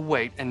decided to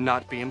wait and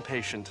not be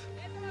impatient.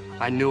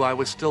 I knew I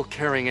was still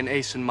carrying an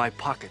ace in my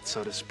pocket,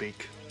 so to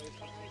speak.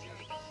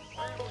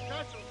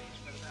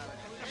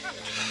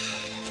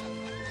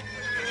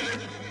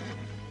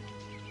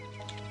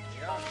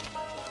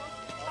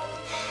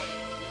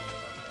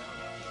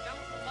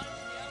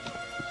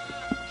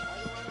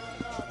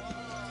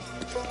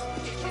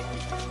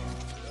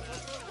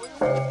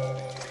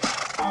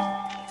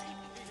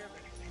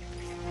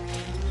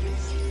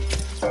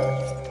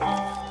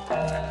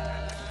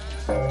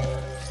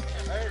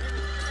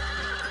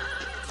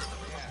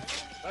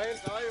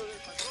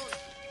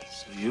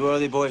 You are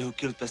the boy who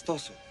killed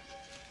Pestoso.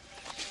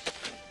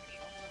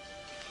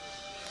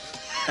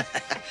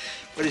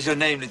 What is your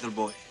name, little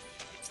boy?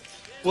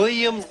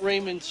 William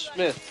Raymond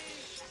Smith.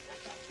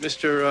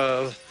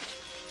 Mr.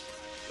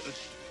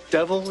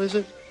 Devil, is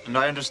it? And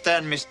I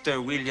understand,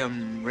 Mr.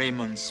 William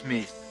Raymond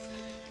Smith,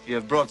 you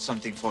have brought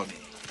something for me.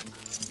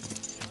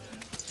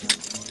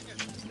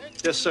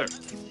 Yes, sir.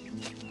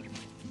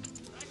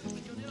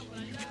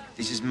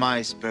 This is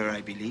my spur,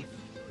 I believe.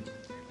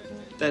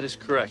 That is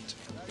correct.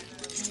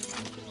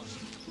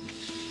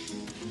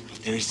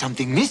 There is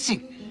something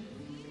missing.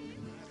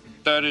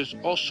 That is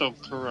also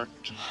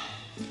correct.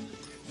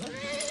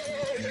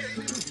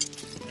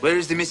 Where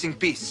is the missing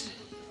piece?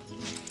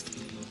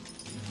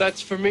 That's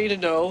for me to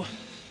know,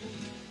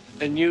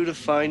 and you to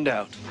find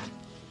out.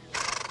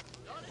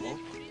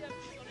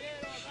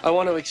 I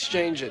want to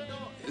exchange it.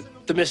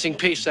 The missing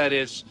piece, that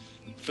is,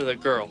 for the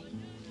girl.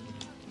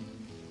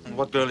 And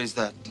what girl is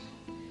that?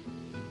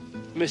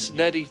 Miss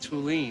Nettie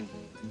Tulane.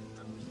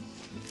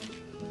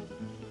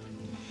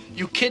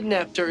 You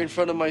kidnapped her in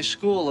front of my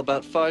school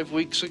about 5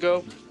 weeks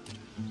ago.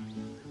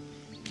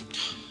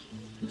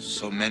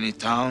 So many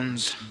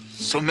towns,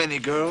 so many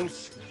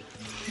girls.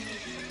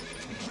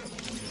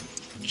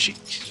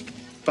 She's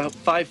about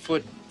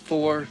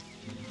 5'4",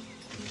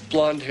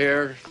 blonde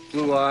hair,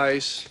 blue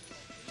eyes,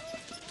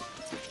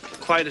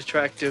 quite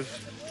attractive,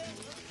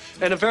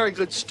 and a very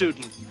good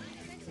student.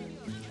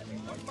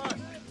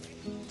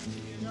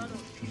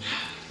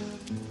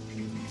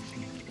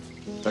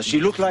 Does she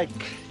look like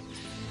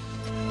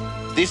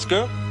this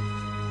girl?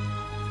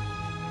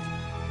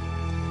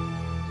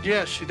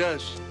 Yes, she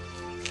does.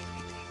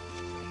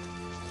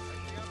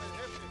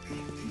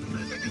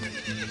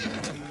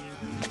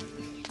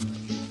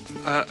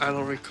 I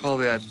don't recall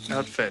that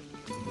outfit.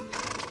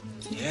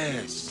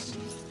 Yes.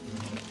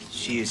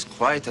 She is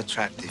quite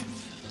attractive.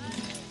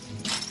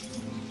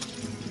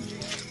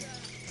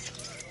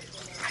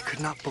 I could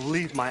not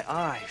believe my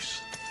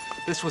eyes.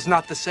 This was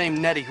not the same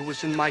Nettie who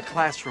was in my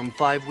classroom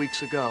 5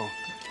 weeks ago.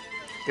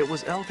 It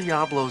was El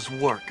Diablo's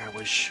work, I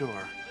was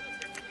sure.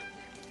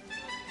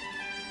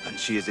 And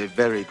she is a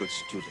very good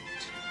student.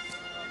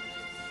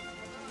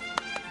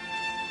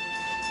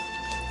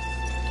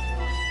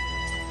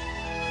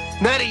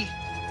 Nettie!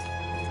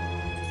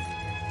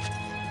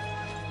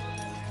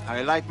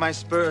 I like my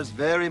spurs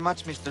very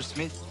much, Mr.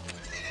 Smith.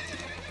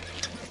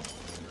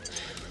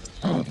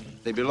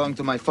 They belong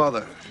to my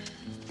father.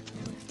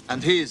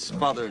 And his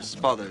father's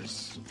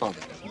father's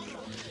father.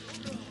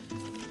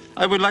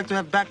 I would like to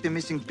have back the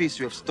missing piece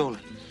you have stolen.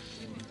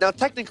 Now,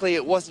 technically,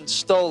 it wasn't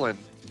stolen.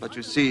 But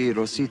you see,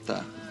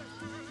 Rosita.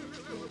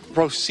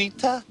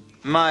 Rosita?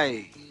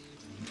 My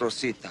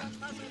Rosita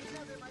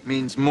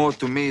means more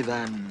to me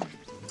than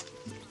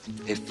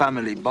a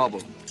family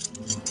bauble.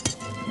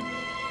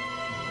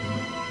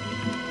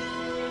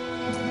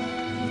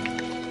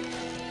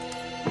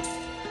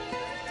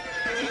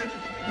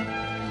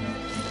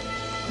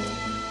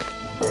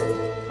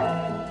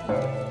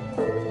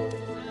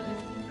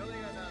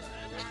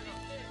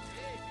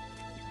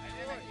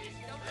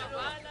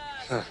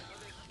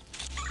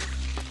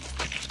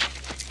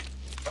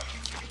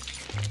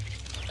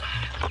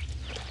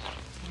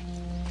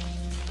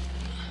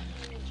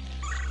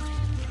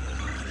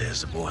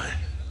 There's the boy.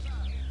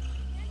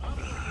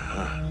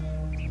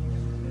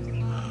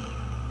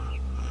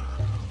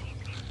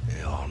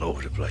 They're all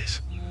over the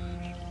place.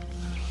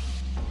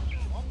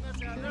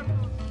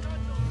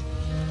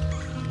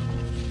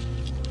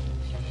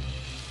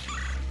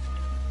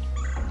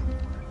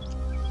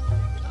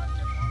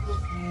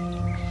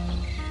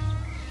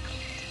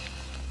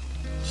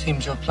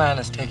 Seems your plan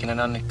has taken an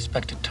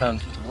unexpected turn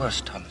for the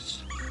worse,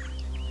 Thomas.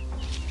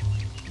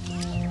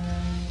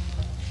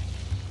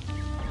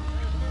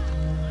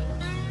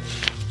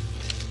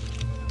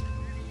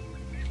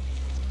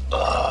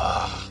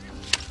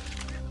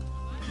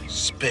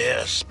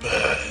 Spare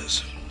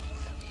spurs.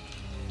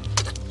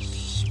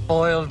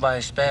 Spoiled by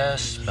spare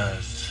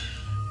spurs.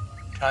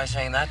 Try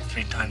saying that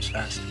 3 times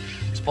fast.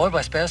 Spoiled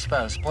by spare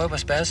spurs. Spoiled by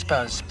spare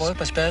spurs. Spoiled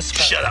by spare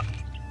spurs. Shut up.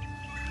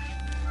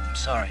 I'm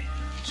sorry.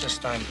 It's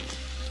just I'm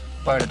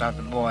worried about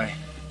the boy.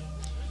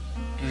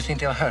 Do you think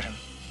they'll hurt him?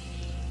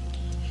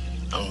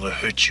 I'm gonna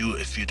hurt you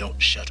if you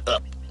don't shut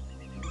up.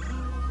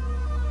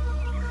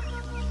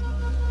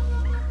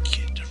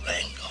 Kid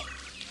Durango.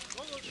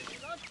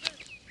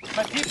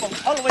 My people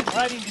always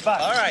ride in the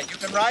back. All right, you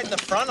can ride in the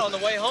front on the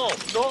way home.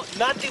 No,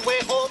 not the way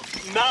home.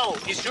 Now.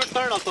 It's your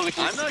turn, authorities.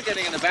 I'm not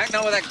getting in the back,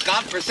 not with that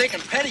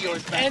godforsaken pet of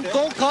yours back And there.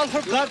 don't call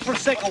her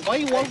godforsaken. Why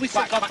you always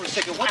say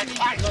godforsaken? What do you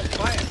mean not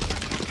quiet?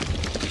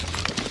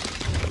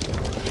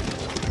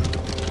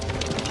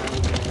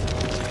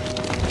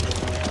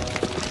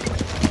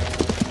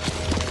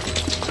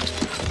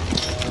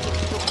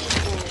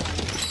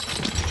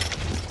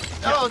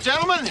 Hello,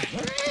 gentlemen.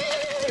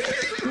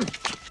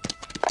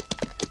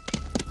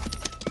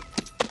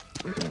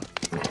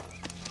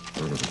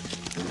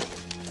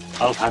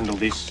 I'll handle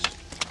this.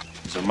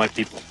 These are my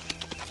people.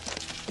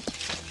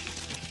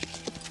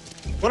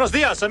 Buenos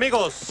días,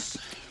 amigos.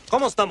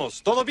 ¿Cómo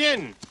estamos? ¿Todo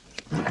bien?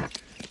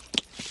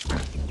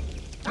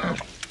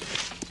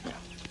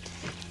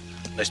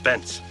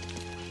 Suspense.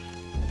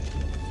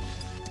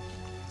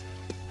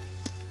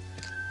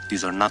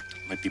 These are not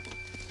my people.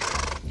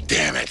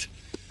 Damn it.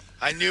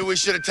 I knew we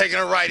should have taken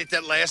a right at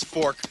that last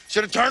fork.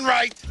 Should have turned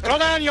right. Throw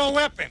down your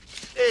weapon.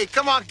 Hey,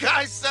 come on,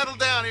 guys. Settle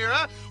down here,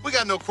 huh? We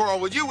got no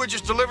quarrel with you. We're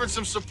just delivering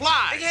some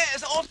supplies.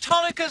 Yes,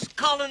 Autolycus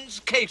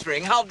Collins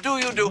Catering. How do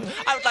you do?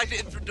 I would like to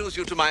introduce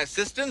you to my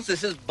assistants.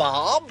 This is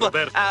Bob.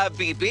 Roberto.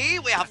 BB.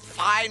 We have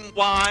fine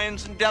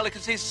wines and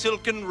delicacies,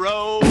 silken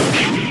robes.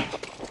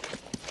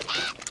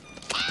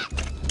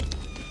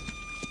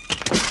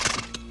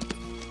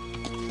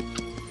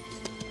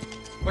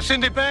 What's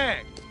in the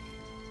bag?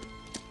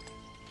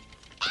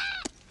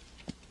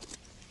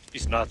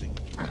 It's nothing.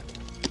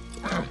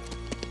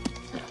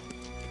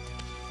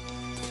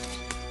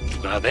 You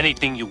can have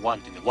anything you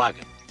want in the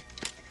wagon,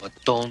 but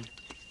don't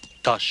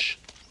touch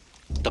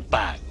the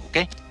bag,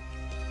 okay?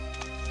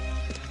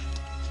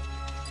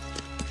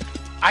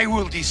 I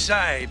will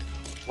decide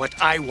what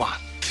I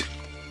want.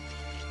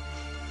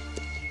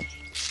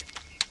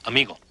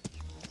 Amigo,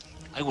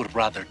 I would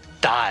rather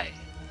die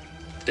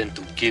than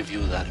to give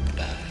you that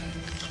bag.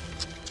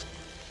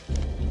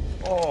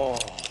 Oh.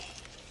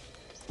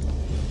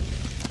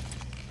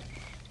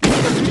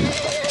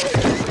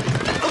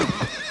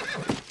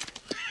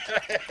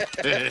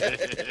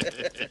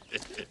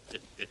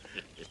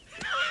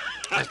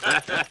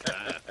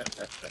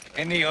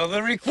 Any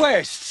other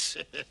requests?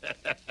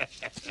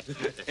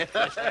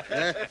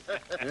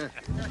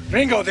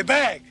 Ringo, the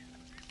bag.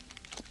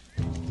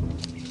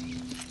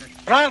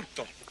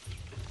 Pronto.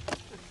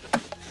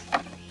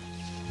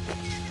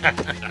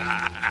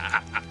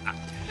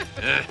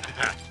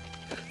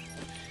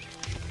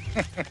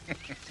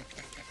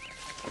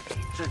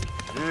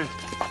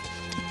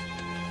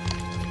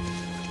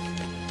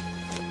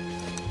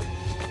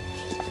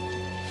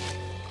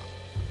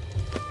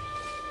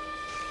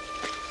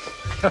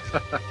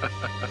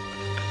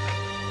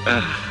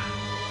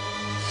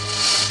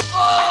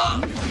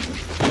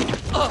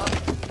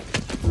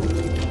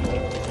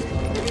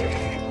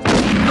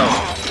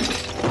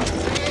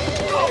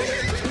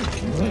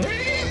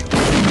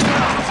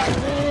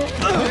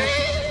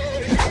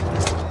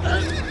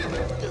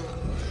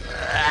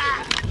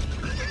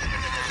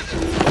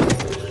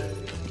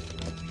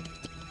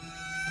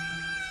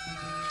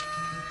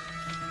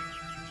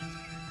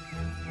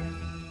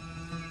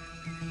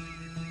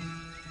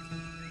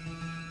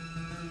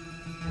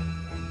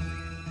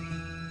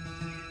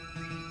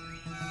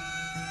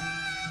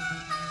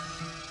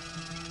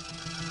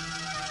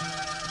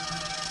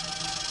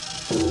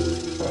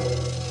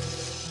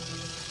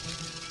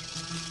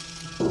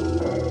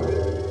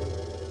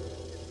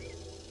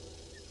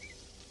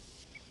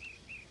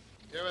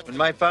 When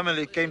my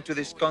family came to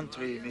this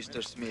country,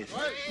 Mr. Smith,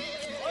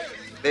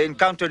 they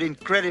encountered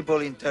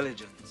incredible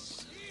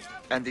intelligence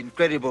and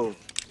incredible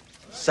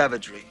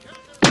savagery.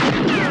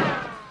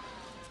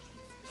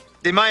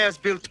 The Mayas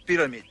built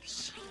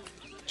pyramids,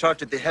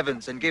 charted the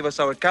heavens, and gave us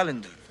our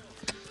calendar.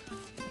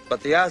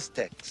 But the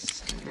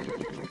Aztecs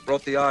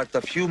brought the art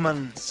of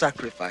human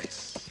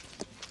sacrifice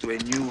to a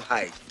new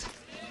height.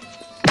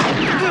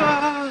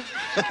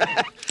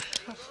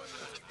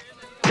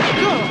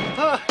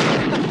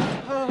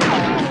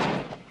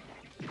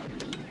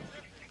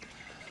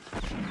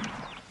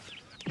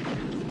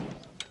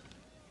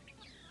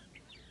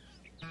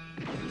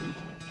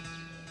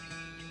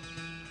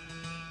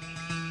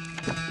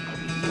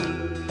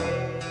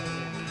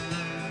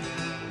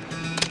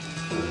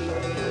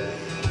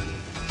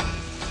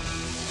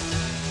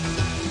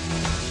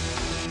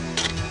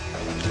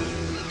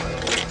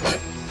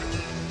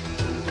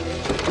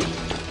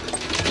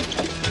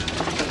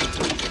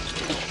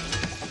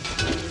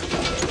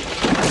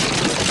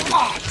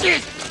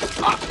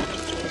 Come on!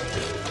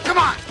 Come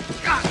on!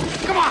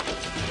 Come on!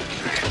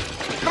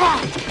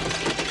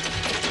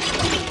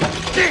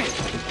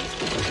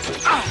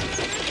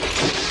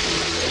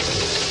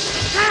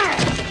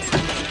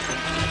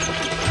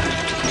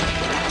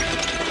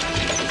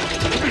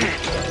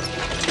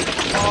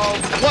 Oh,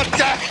 what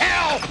the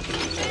hell?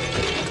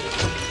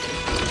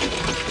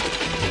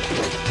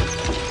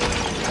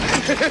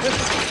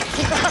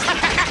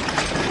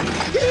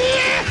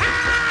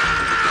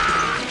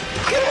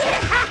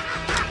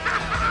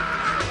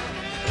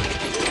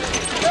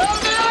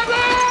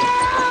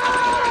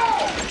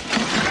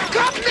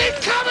 Company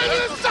coming,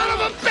 you son of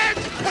a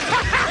bitch!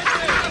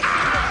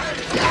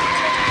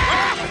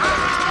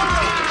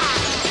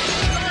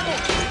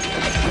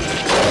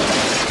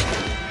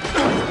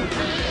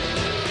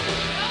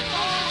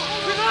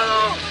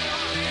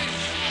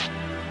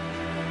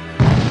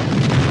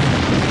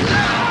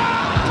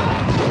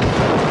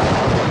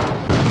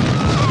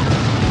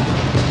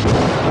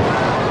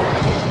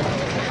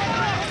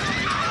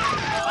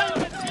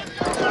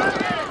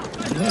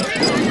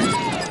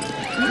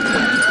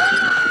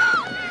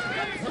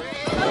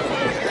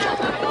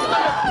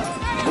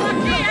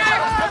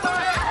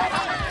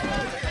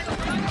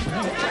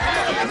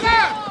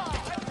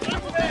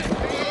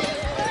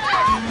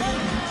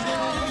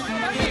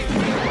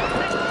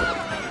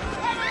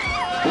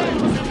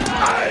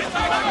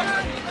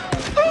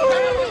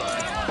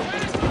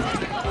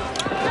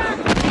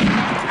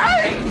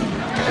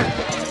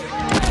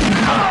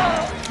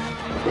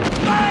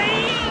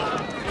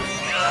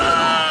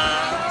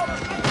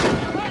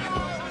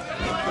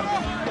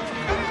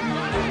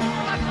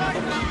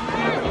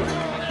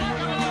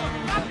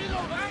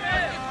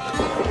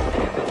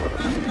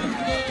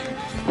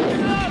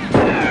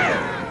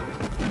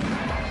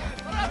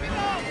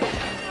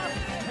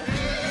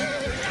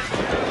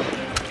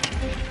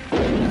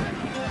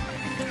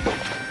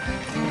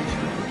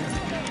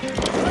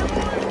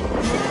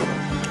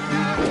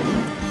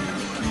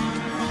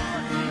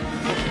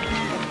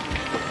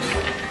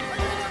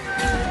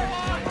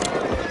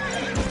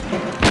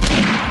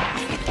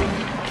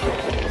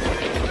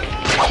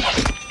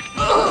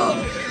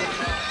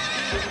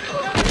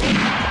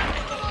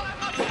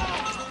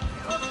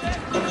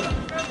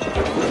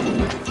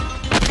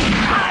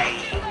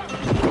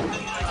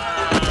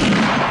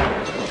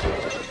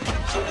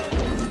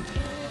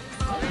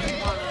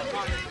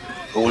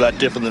 A whole lot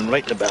different than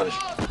writing about it.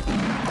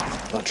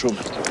 Not true,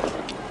 man.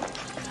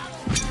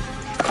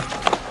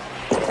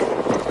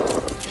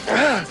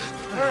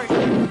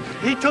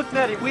 He took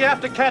Nettie. We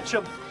have to catch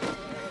him.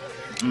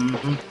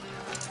 Mm-hmm.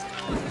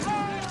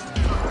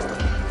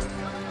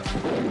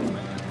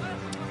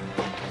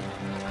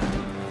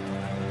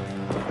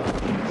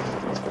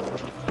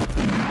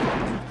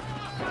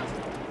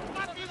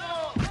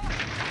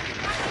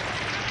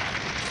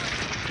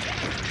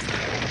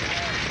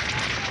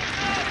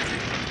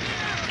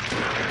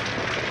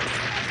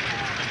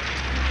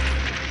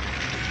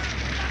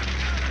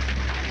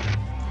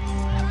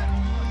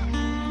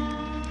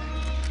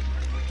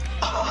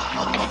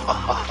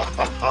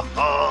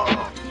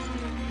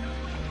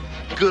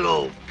 Good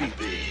old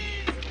BB.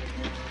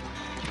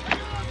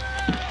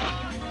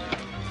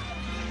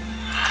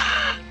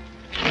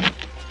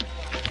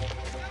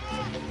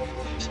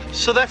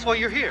 So that's why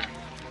you're here?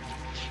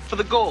 For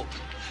the gold?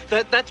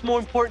 That's more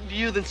important to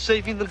you than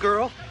saving the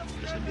girl?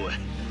 Listen, boy,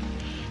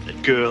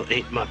 that girl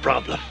ain't my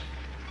problem.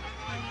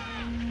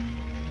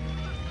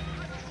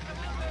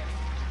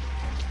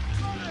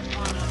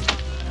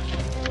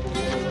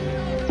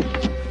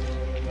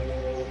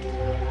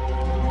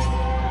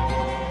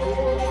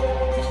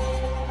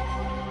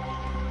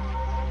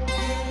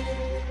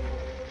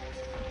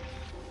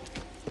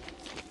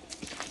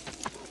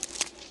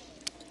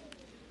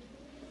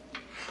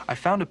 I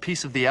found a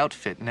piece of the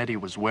outfit Nettie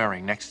was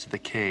wearing next to the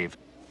cave.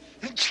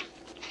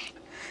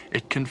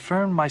 It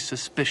confirmed my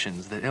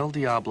suspicions that El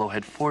Diablo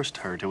had forced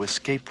her to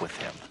escape with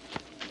him.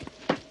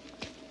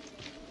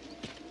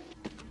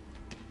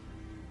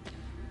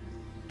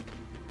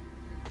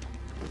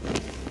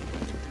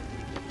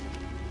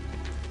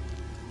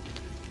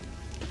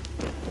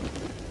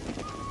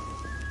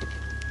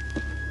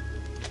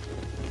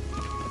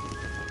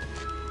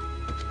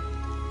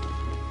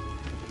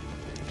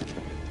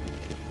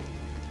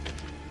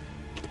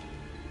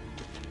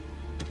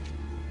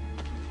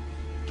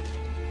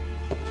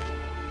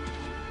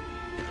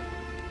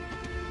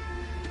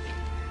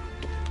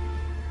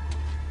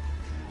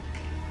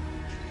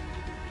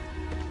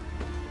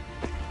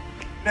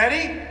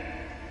 Nettie?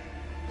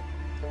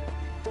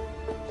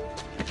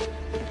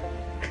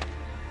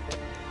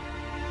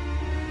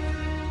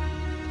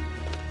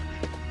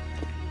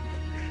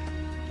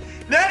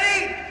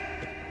 Nettie!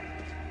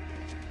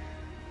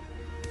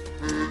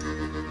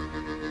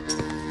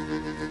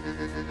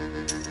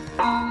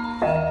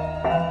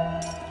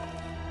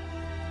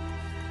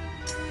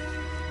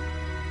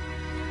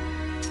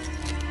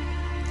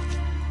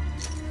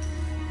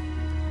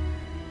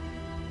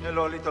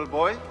 Hello, little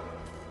boy.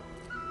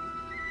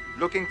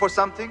 Looking for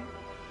something?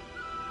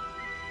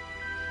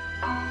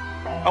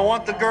 I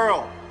want the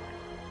girl.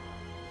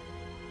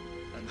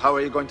 And how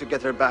are you going to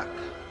get her back?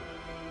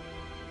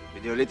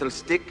 With your little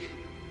stick?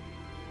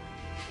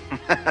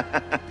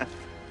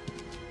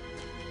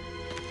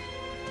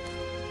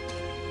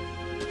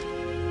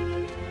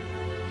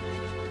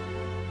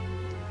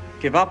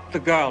 Give up the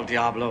girl,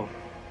 Diablo.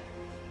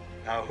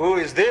 Now, who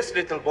is this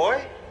little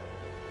boy?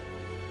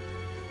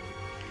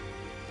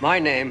 My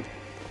name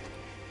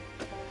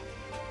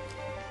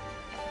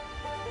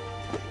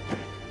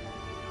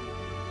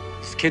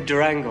is Kid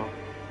Durango.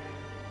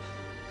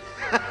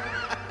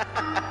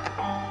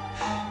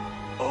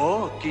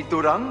 Oh, Kid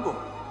Durango.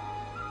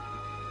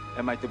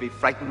 Am I to be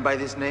frightened by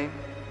this name?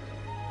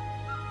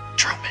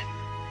 Truman,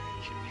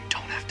 you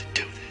don't have to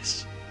do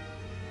this.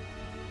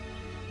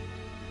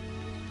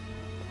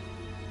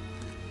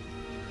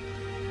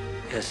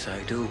 Yes,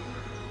 I do.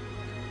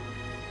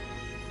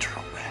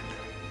 Truman.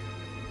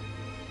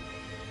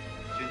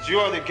 Since you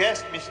are the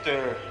guest,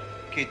 Mr.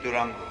 Kid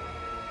Durango,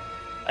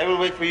 I will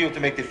wait for you to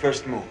make the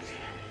first move.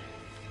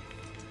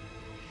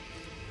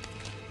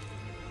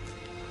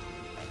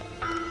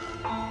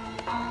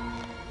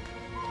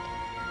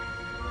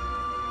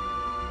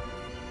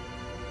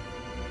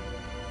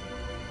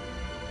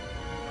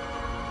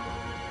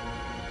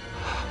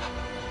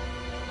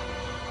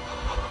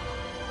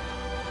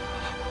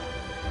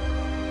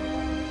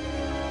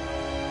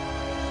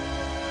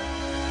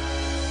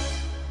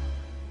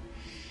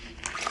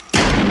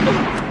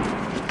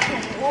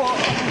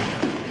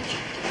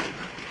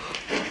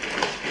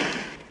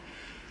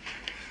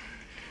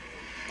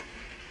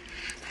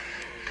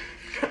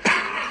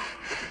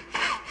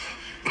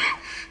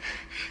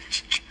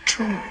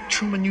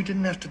 Truman, you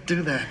didn't have to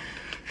do that.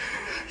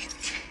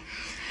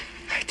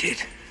 I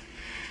did.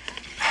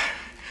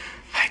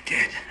 I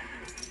did.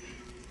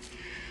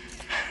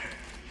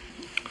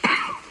 It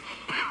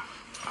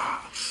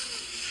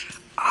hurts.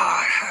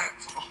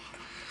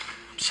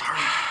 I'm sorry.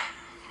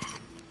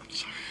 I'm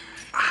sorry.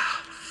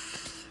 I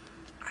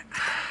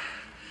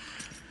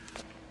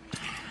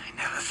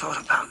never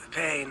thought about the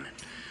pain.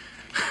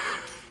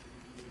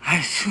 I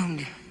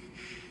assumed it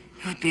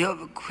would be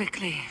over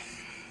quickly.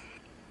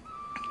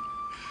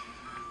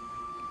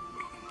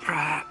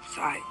 Perhaps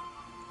I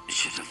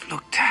should have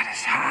looked at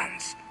his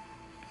hands,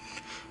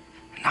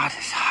 not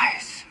his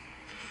eyes.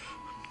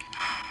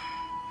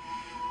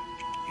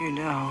 You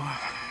know,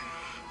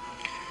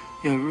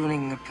 you're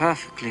ruining a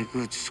perfectly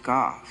good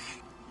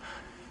scarf.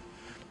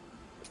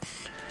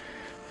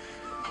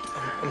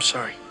 I'm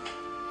sorry.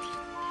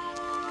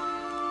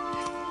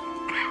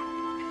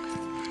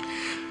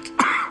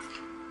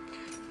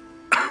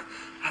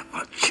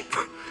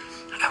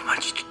 I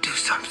want you to do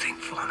something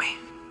for me.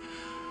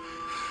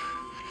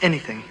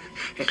 Anything.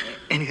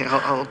 Anything.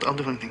 I'll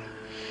do anything.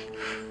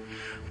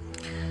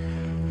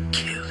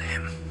 Kill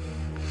him.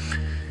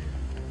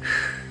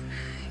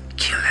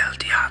 Kill El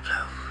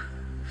Diablo.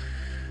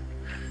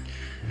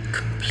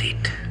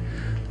 Complete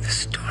the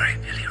story,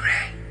 Billy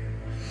Ray.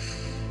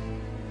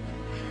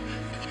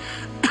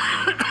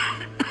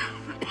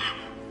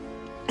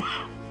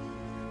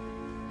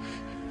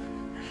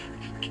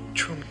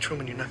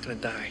 Truman, you're not gonna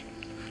die.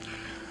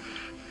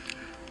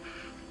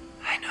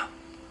 I know.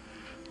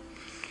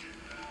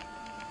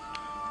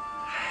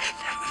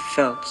 I've never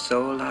felt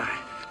so alive.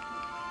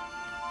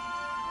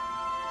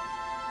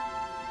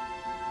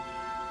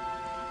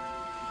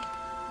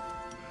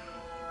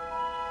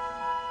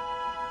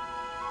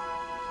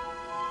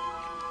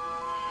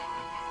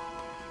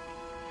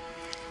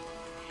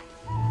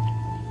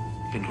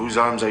 In whose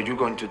arms are you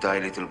going to die,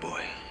 little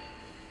boy?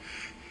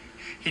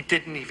 He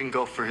didn't even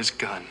go for his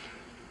gun.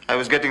 I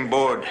was getting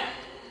bored.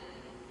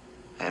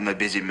 I am a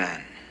busy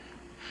man.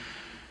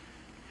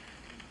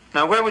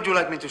 Now, where would you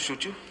like me to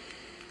shoot you?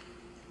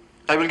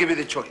 I will give you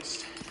the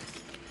choice.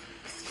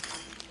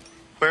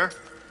 Where?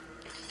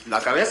 La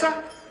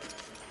cabeza?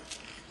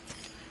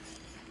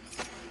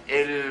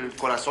 El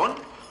corazón?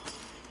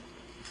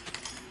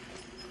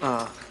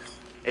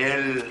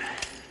 El...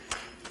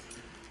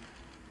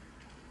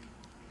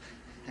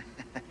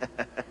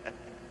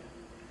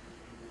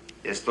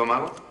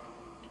 estómago?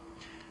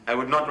 I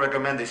would not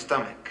recommend the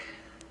stomach.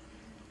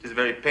 It is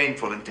very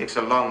painful and takes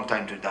a long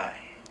time to die.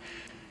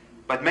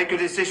 But make your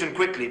decision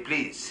quickly,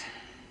 please.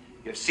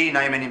 You have seen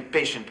I am an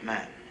impatient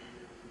man.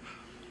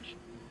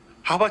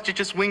 How about you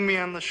just wing me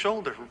on the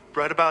shoulder,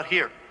 right about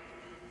here?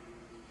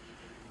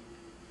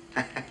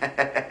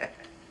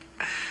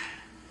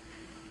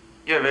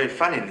 You're very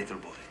funny, little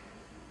boy.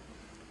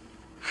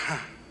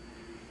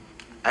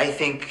 I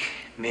think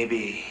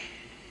maybe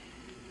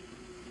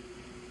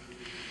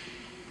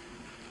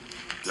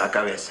la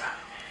cabeza.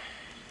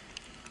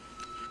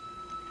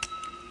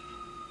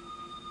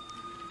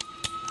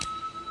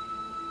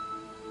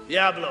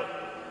 Diablo.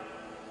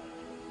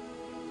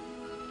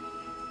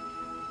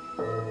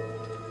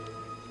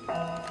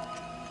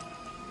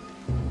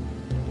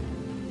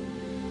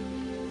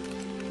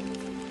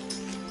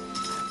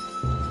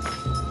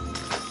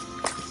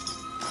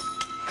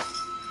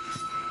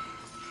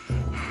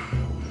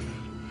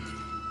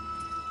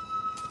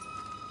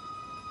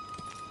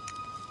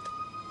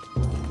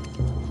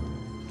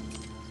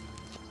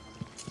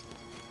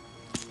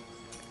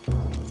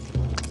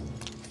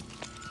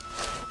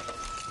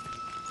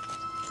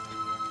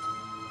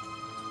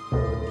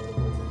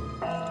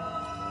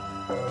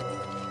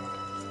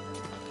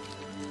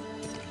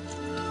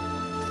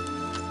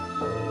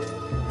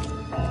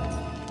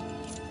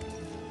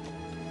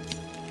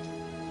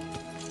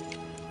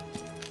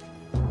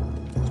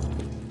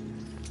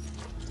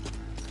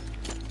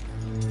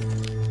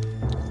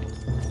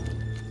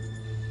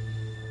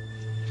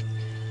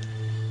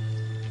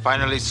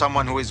 Finally,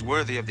 someone who is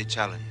worthy of the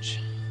challenge.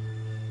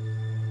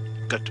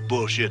 Cut the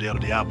bullshit, El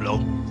Diablo.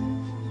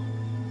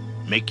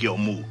 Make your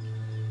move.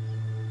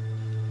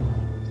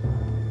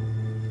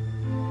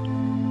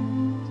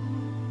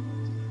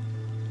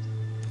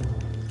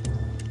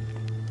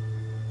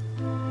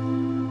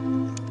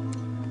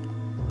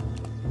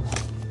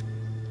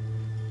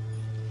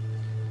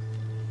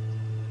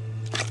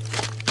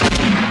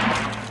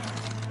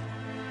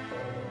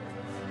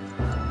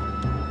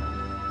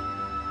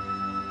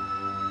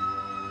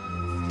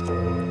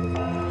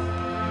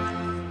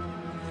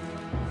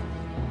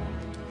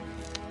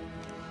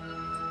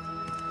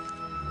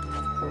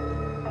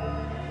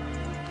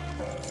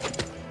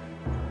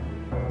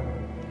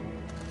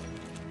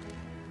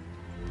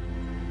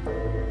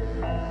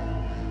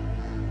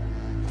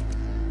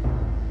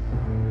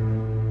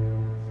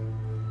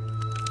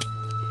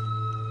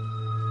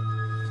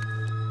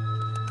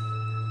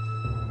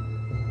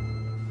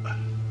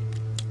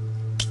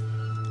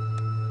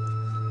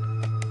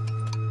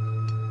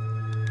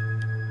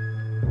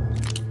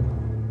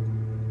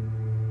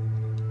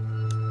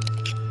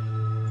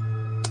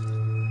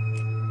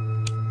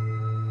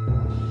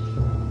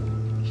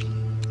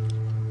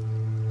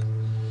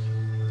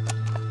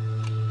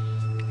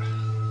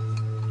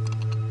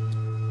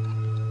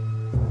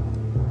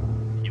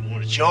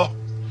 Sure.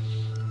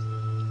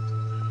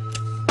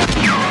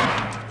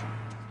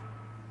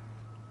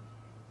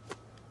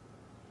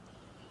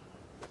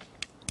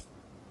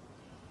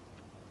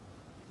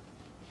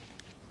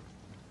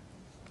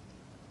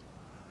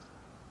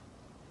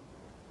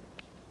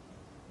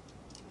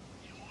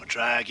 You want to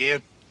try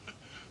again?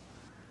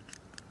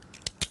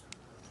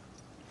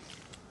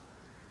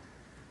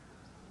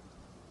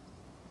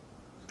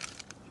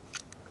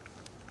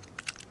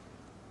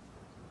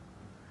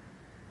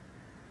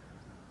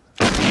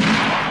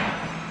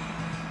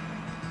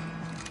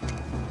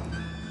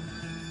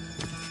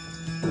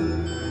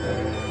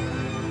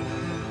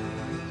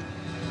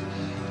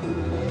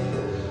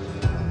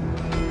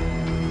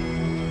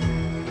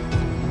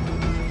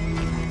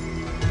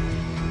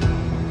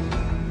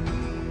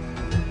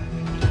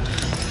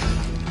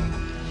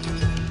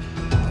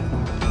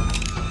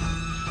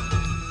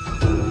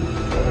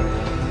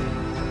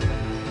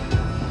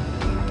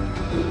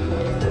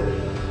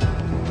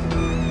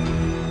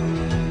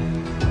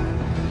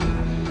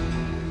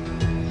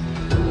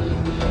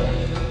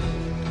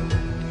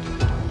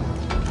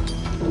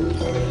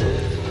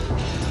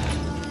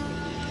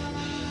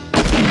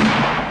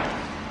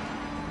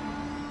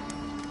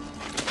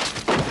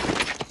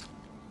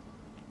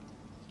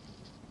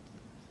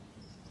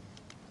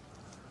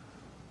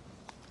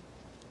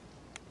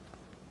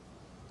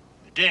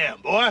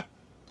 Damn, boy.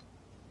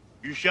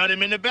 You shot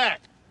him in the back.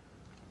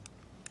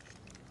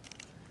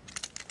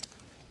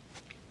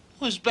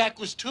 His back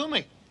was to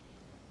me.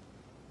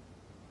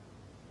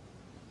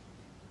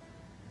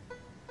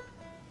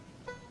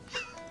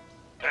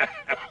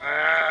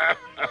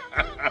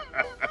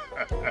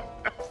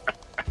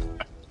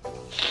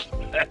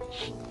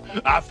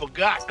 I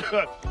forgot.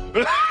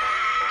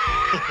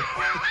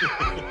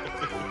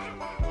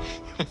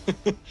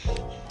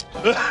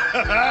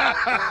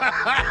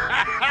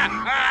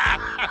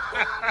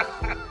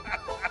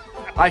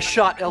 I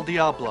shot El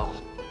Diablo.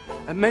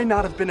 It may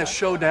not have been a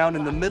showdown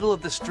in the middle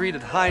of the street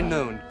at high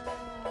noon,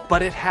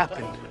 but it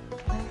happened.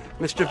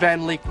 Mr.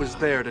 Van Leek was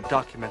there to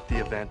document the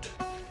event.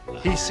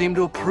 He seemed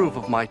to approve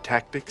of my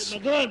tactics.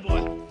 Good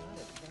boy.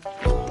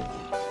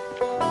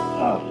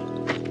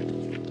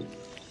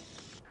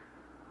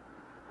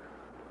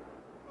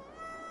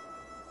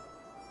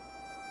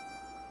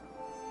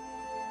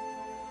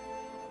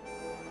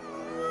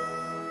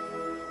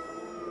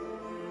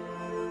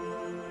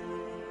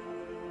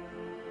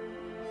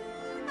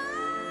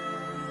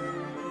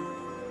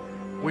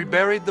 We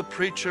buried the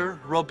preacher,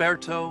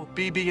 Roberto,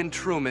 Beebe, and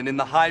Truman in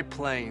the high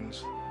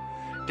plains.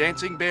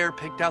 Dancing Bear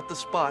picked out the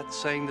spot,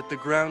 saying that the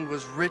ground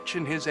was rich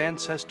in his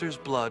ancestors'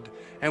 blood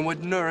and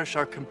would nourish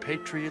our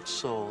compatriots'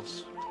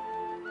 souls.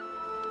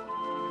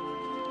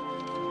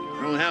 I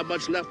don't have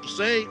much left to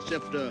say,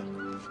 except I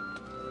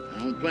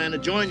don't plan to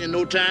join you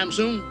no time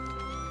soon.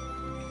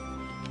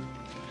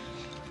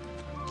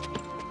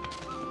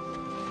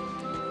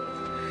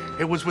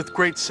 It was with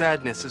great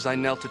sadness as I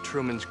knelt at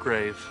Truman's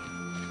grave.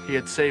 He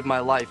had saved my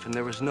life, and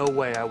there was no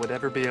way I would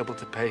ever be able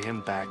to pay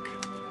him back.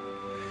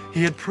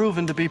 He had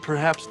proven to be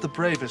perhaps the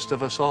bravest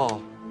of us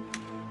all.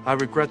 I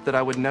regret that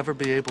I would never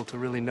be able to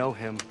really know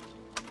him.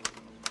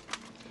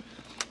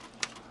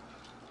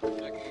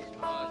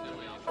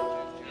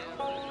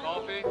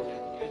 Coffee?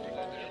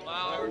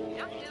 Flowers?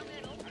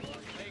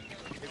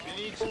 If you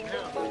need some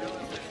help,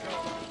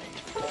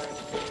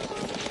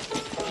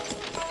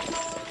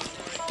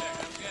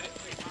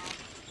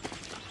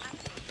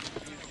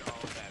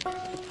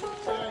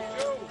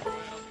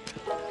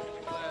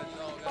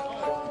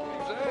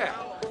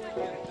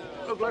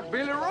 Look like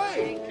Billy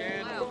Ray.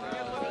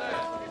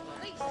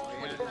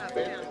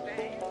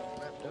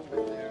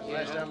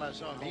 Last time I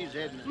saw him, he's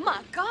heading.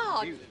 My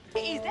God!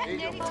 Is that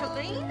Nettie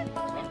Tulane?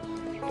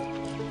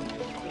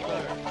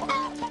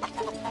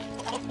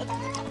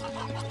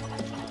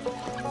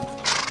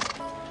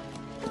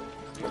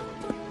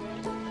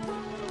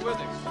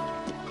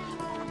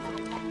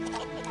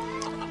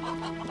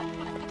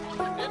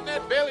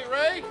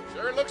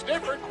 looks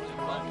different.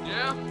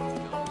 Yeah?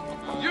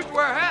 Used to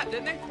wear a hat,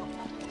 didn't he?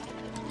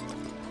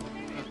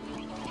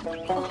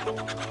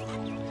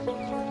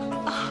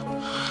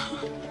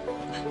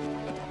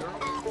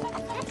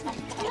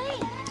 Hey,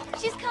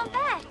 she's come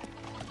back.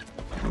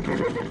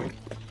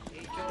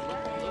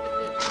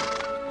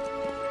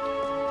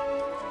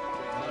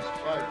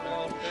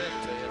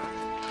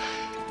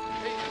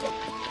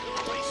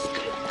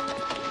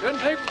 Couldn't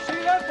take to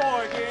see that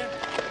boy again.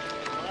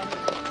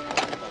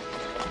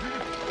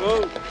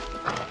 Whoa.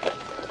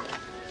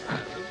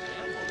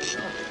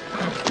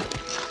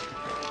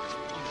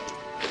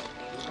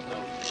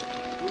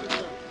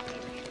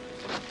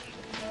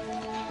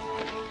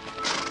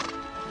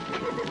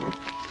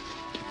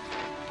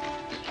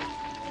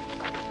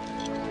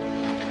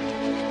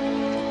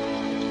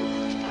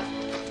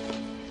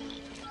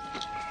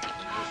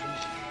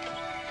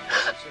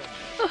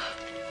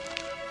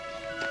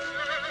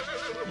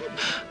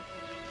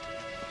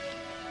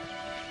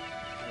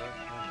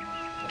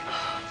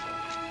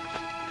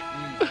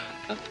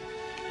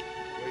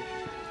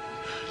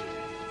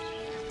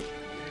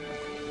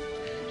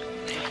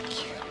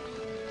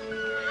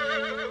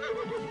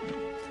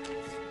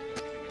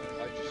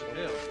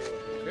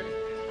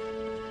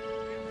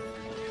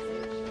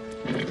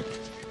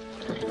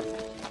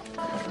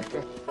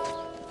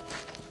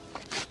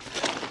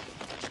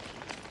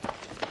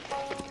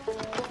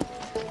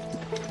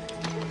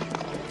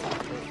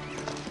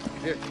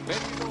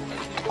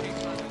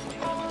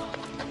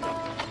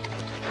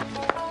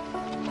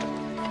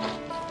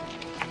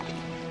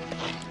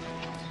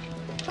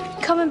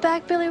 Coming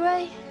back, Billy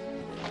Ray?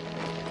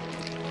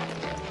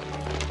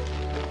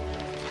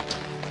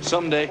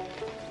 Someday.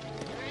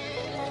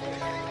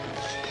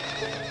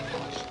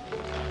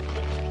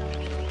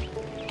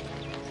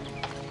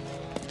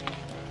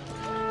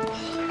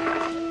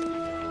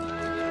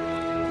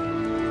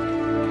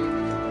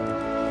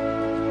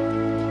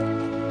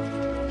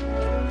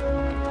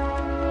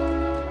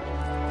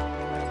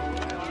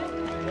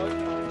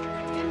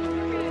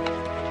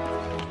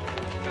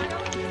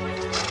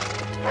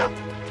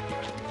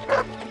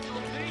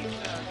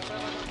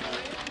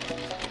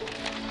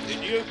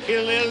 Did you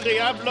kill El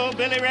Diablo,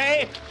 Billy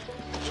Ray?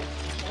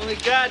 Only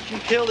God can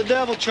kill the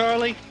devil,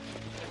 Charlie.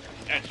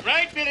 That's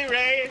right, Billy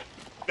Ray.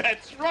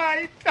 That's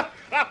right.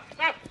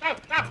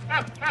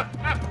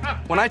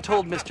 When I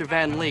told Mr.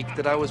 Van Leek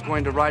that I was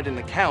going to write an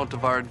account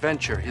of our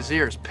adventure, his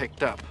ears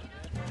picked up.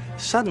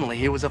 Suddenly,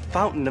 he was a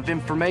fountain of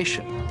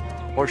information.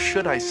 Or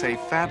should I say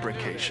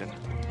fabrication.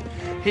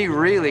 He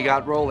really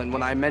got rolling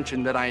when I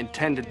mentioned that I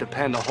intended to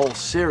pen a whole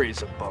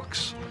series of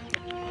books.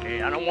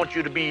 Hey, I don't want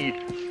you to be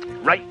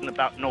writing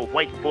about no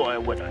white boy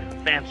with a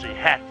fancy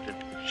hat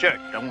and shirt.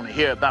 I want to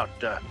hear about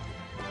the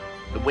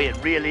way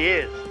it really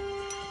is.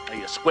 Now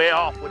you square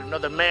off with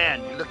another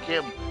man, you look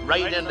him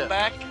right in the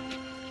back.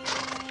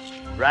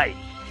 Right.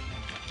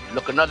 You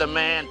look another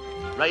man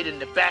right in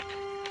the back,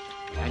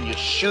 and you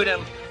shoot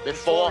him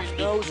before he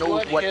knows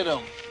what hit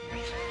him.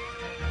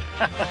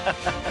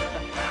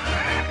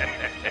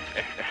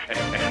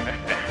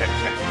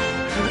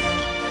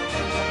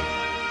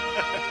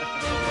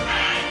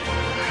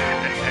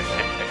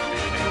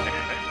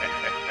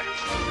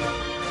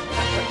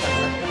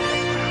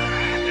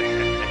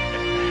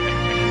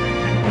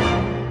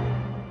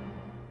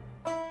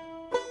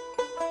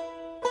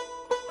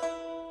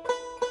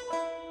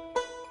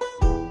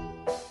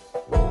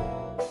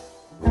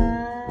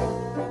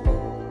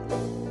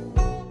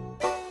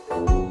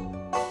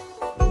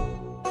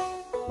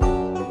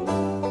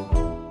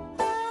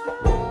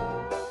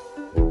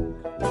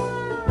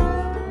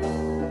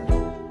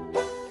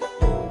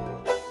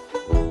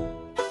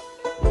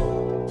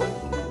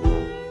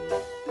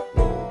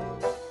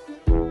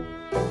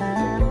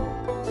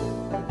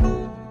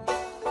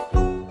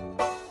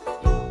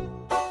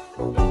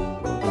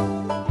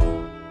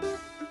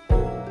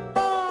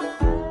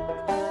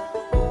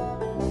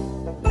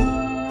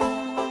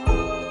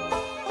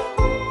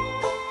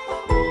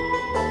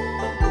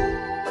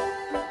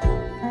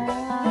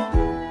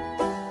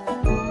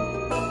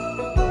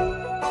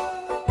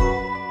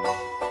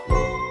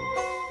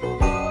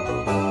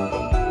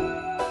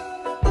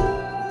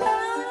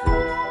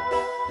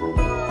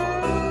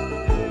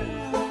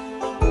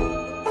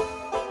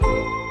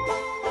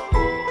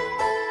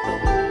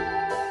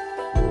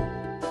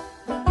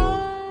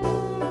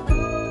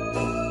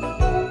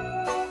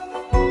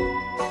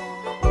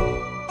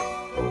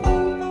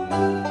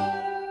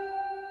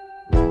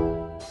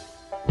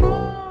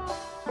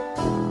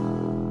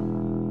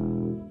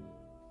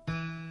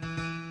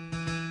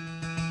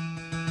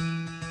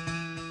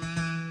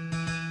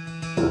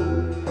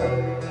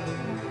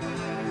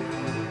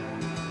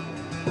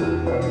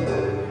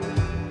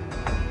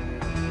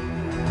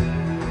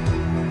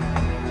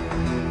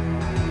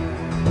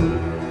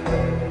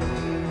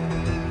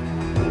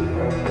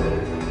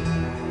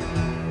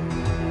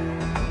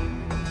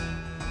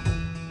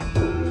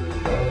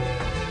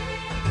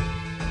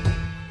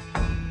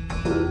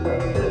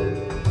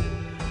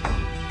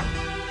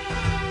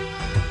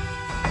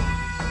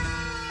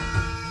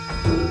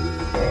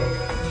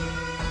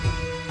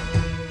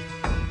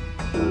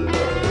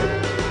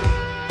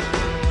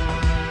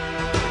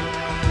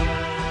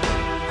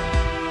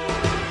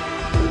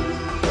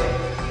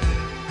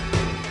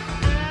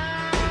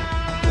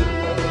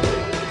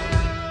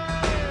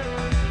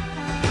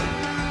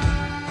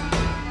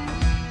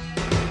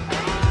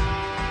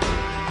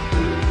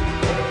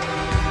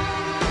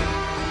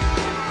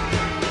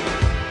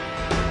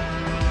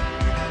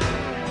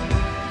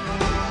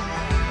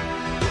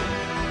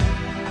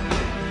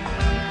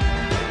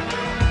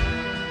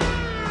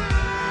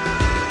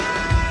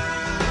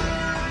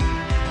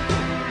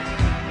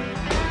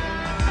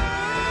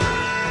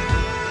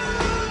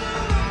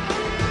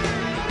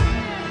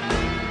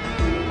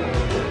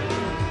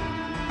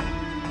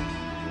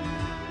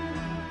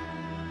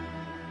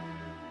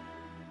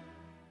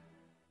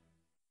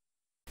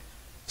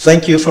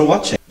 Thank you for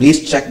watching.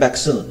 Please check back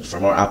soon for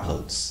more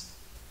uploads.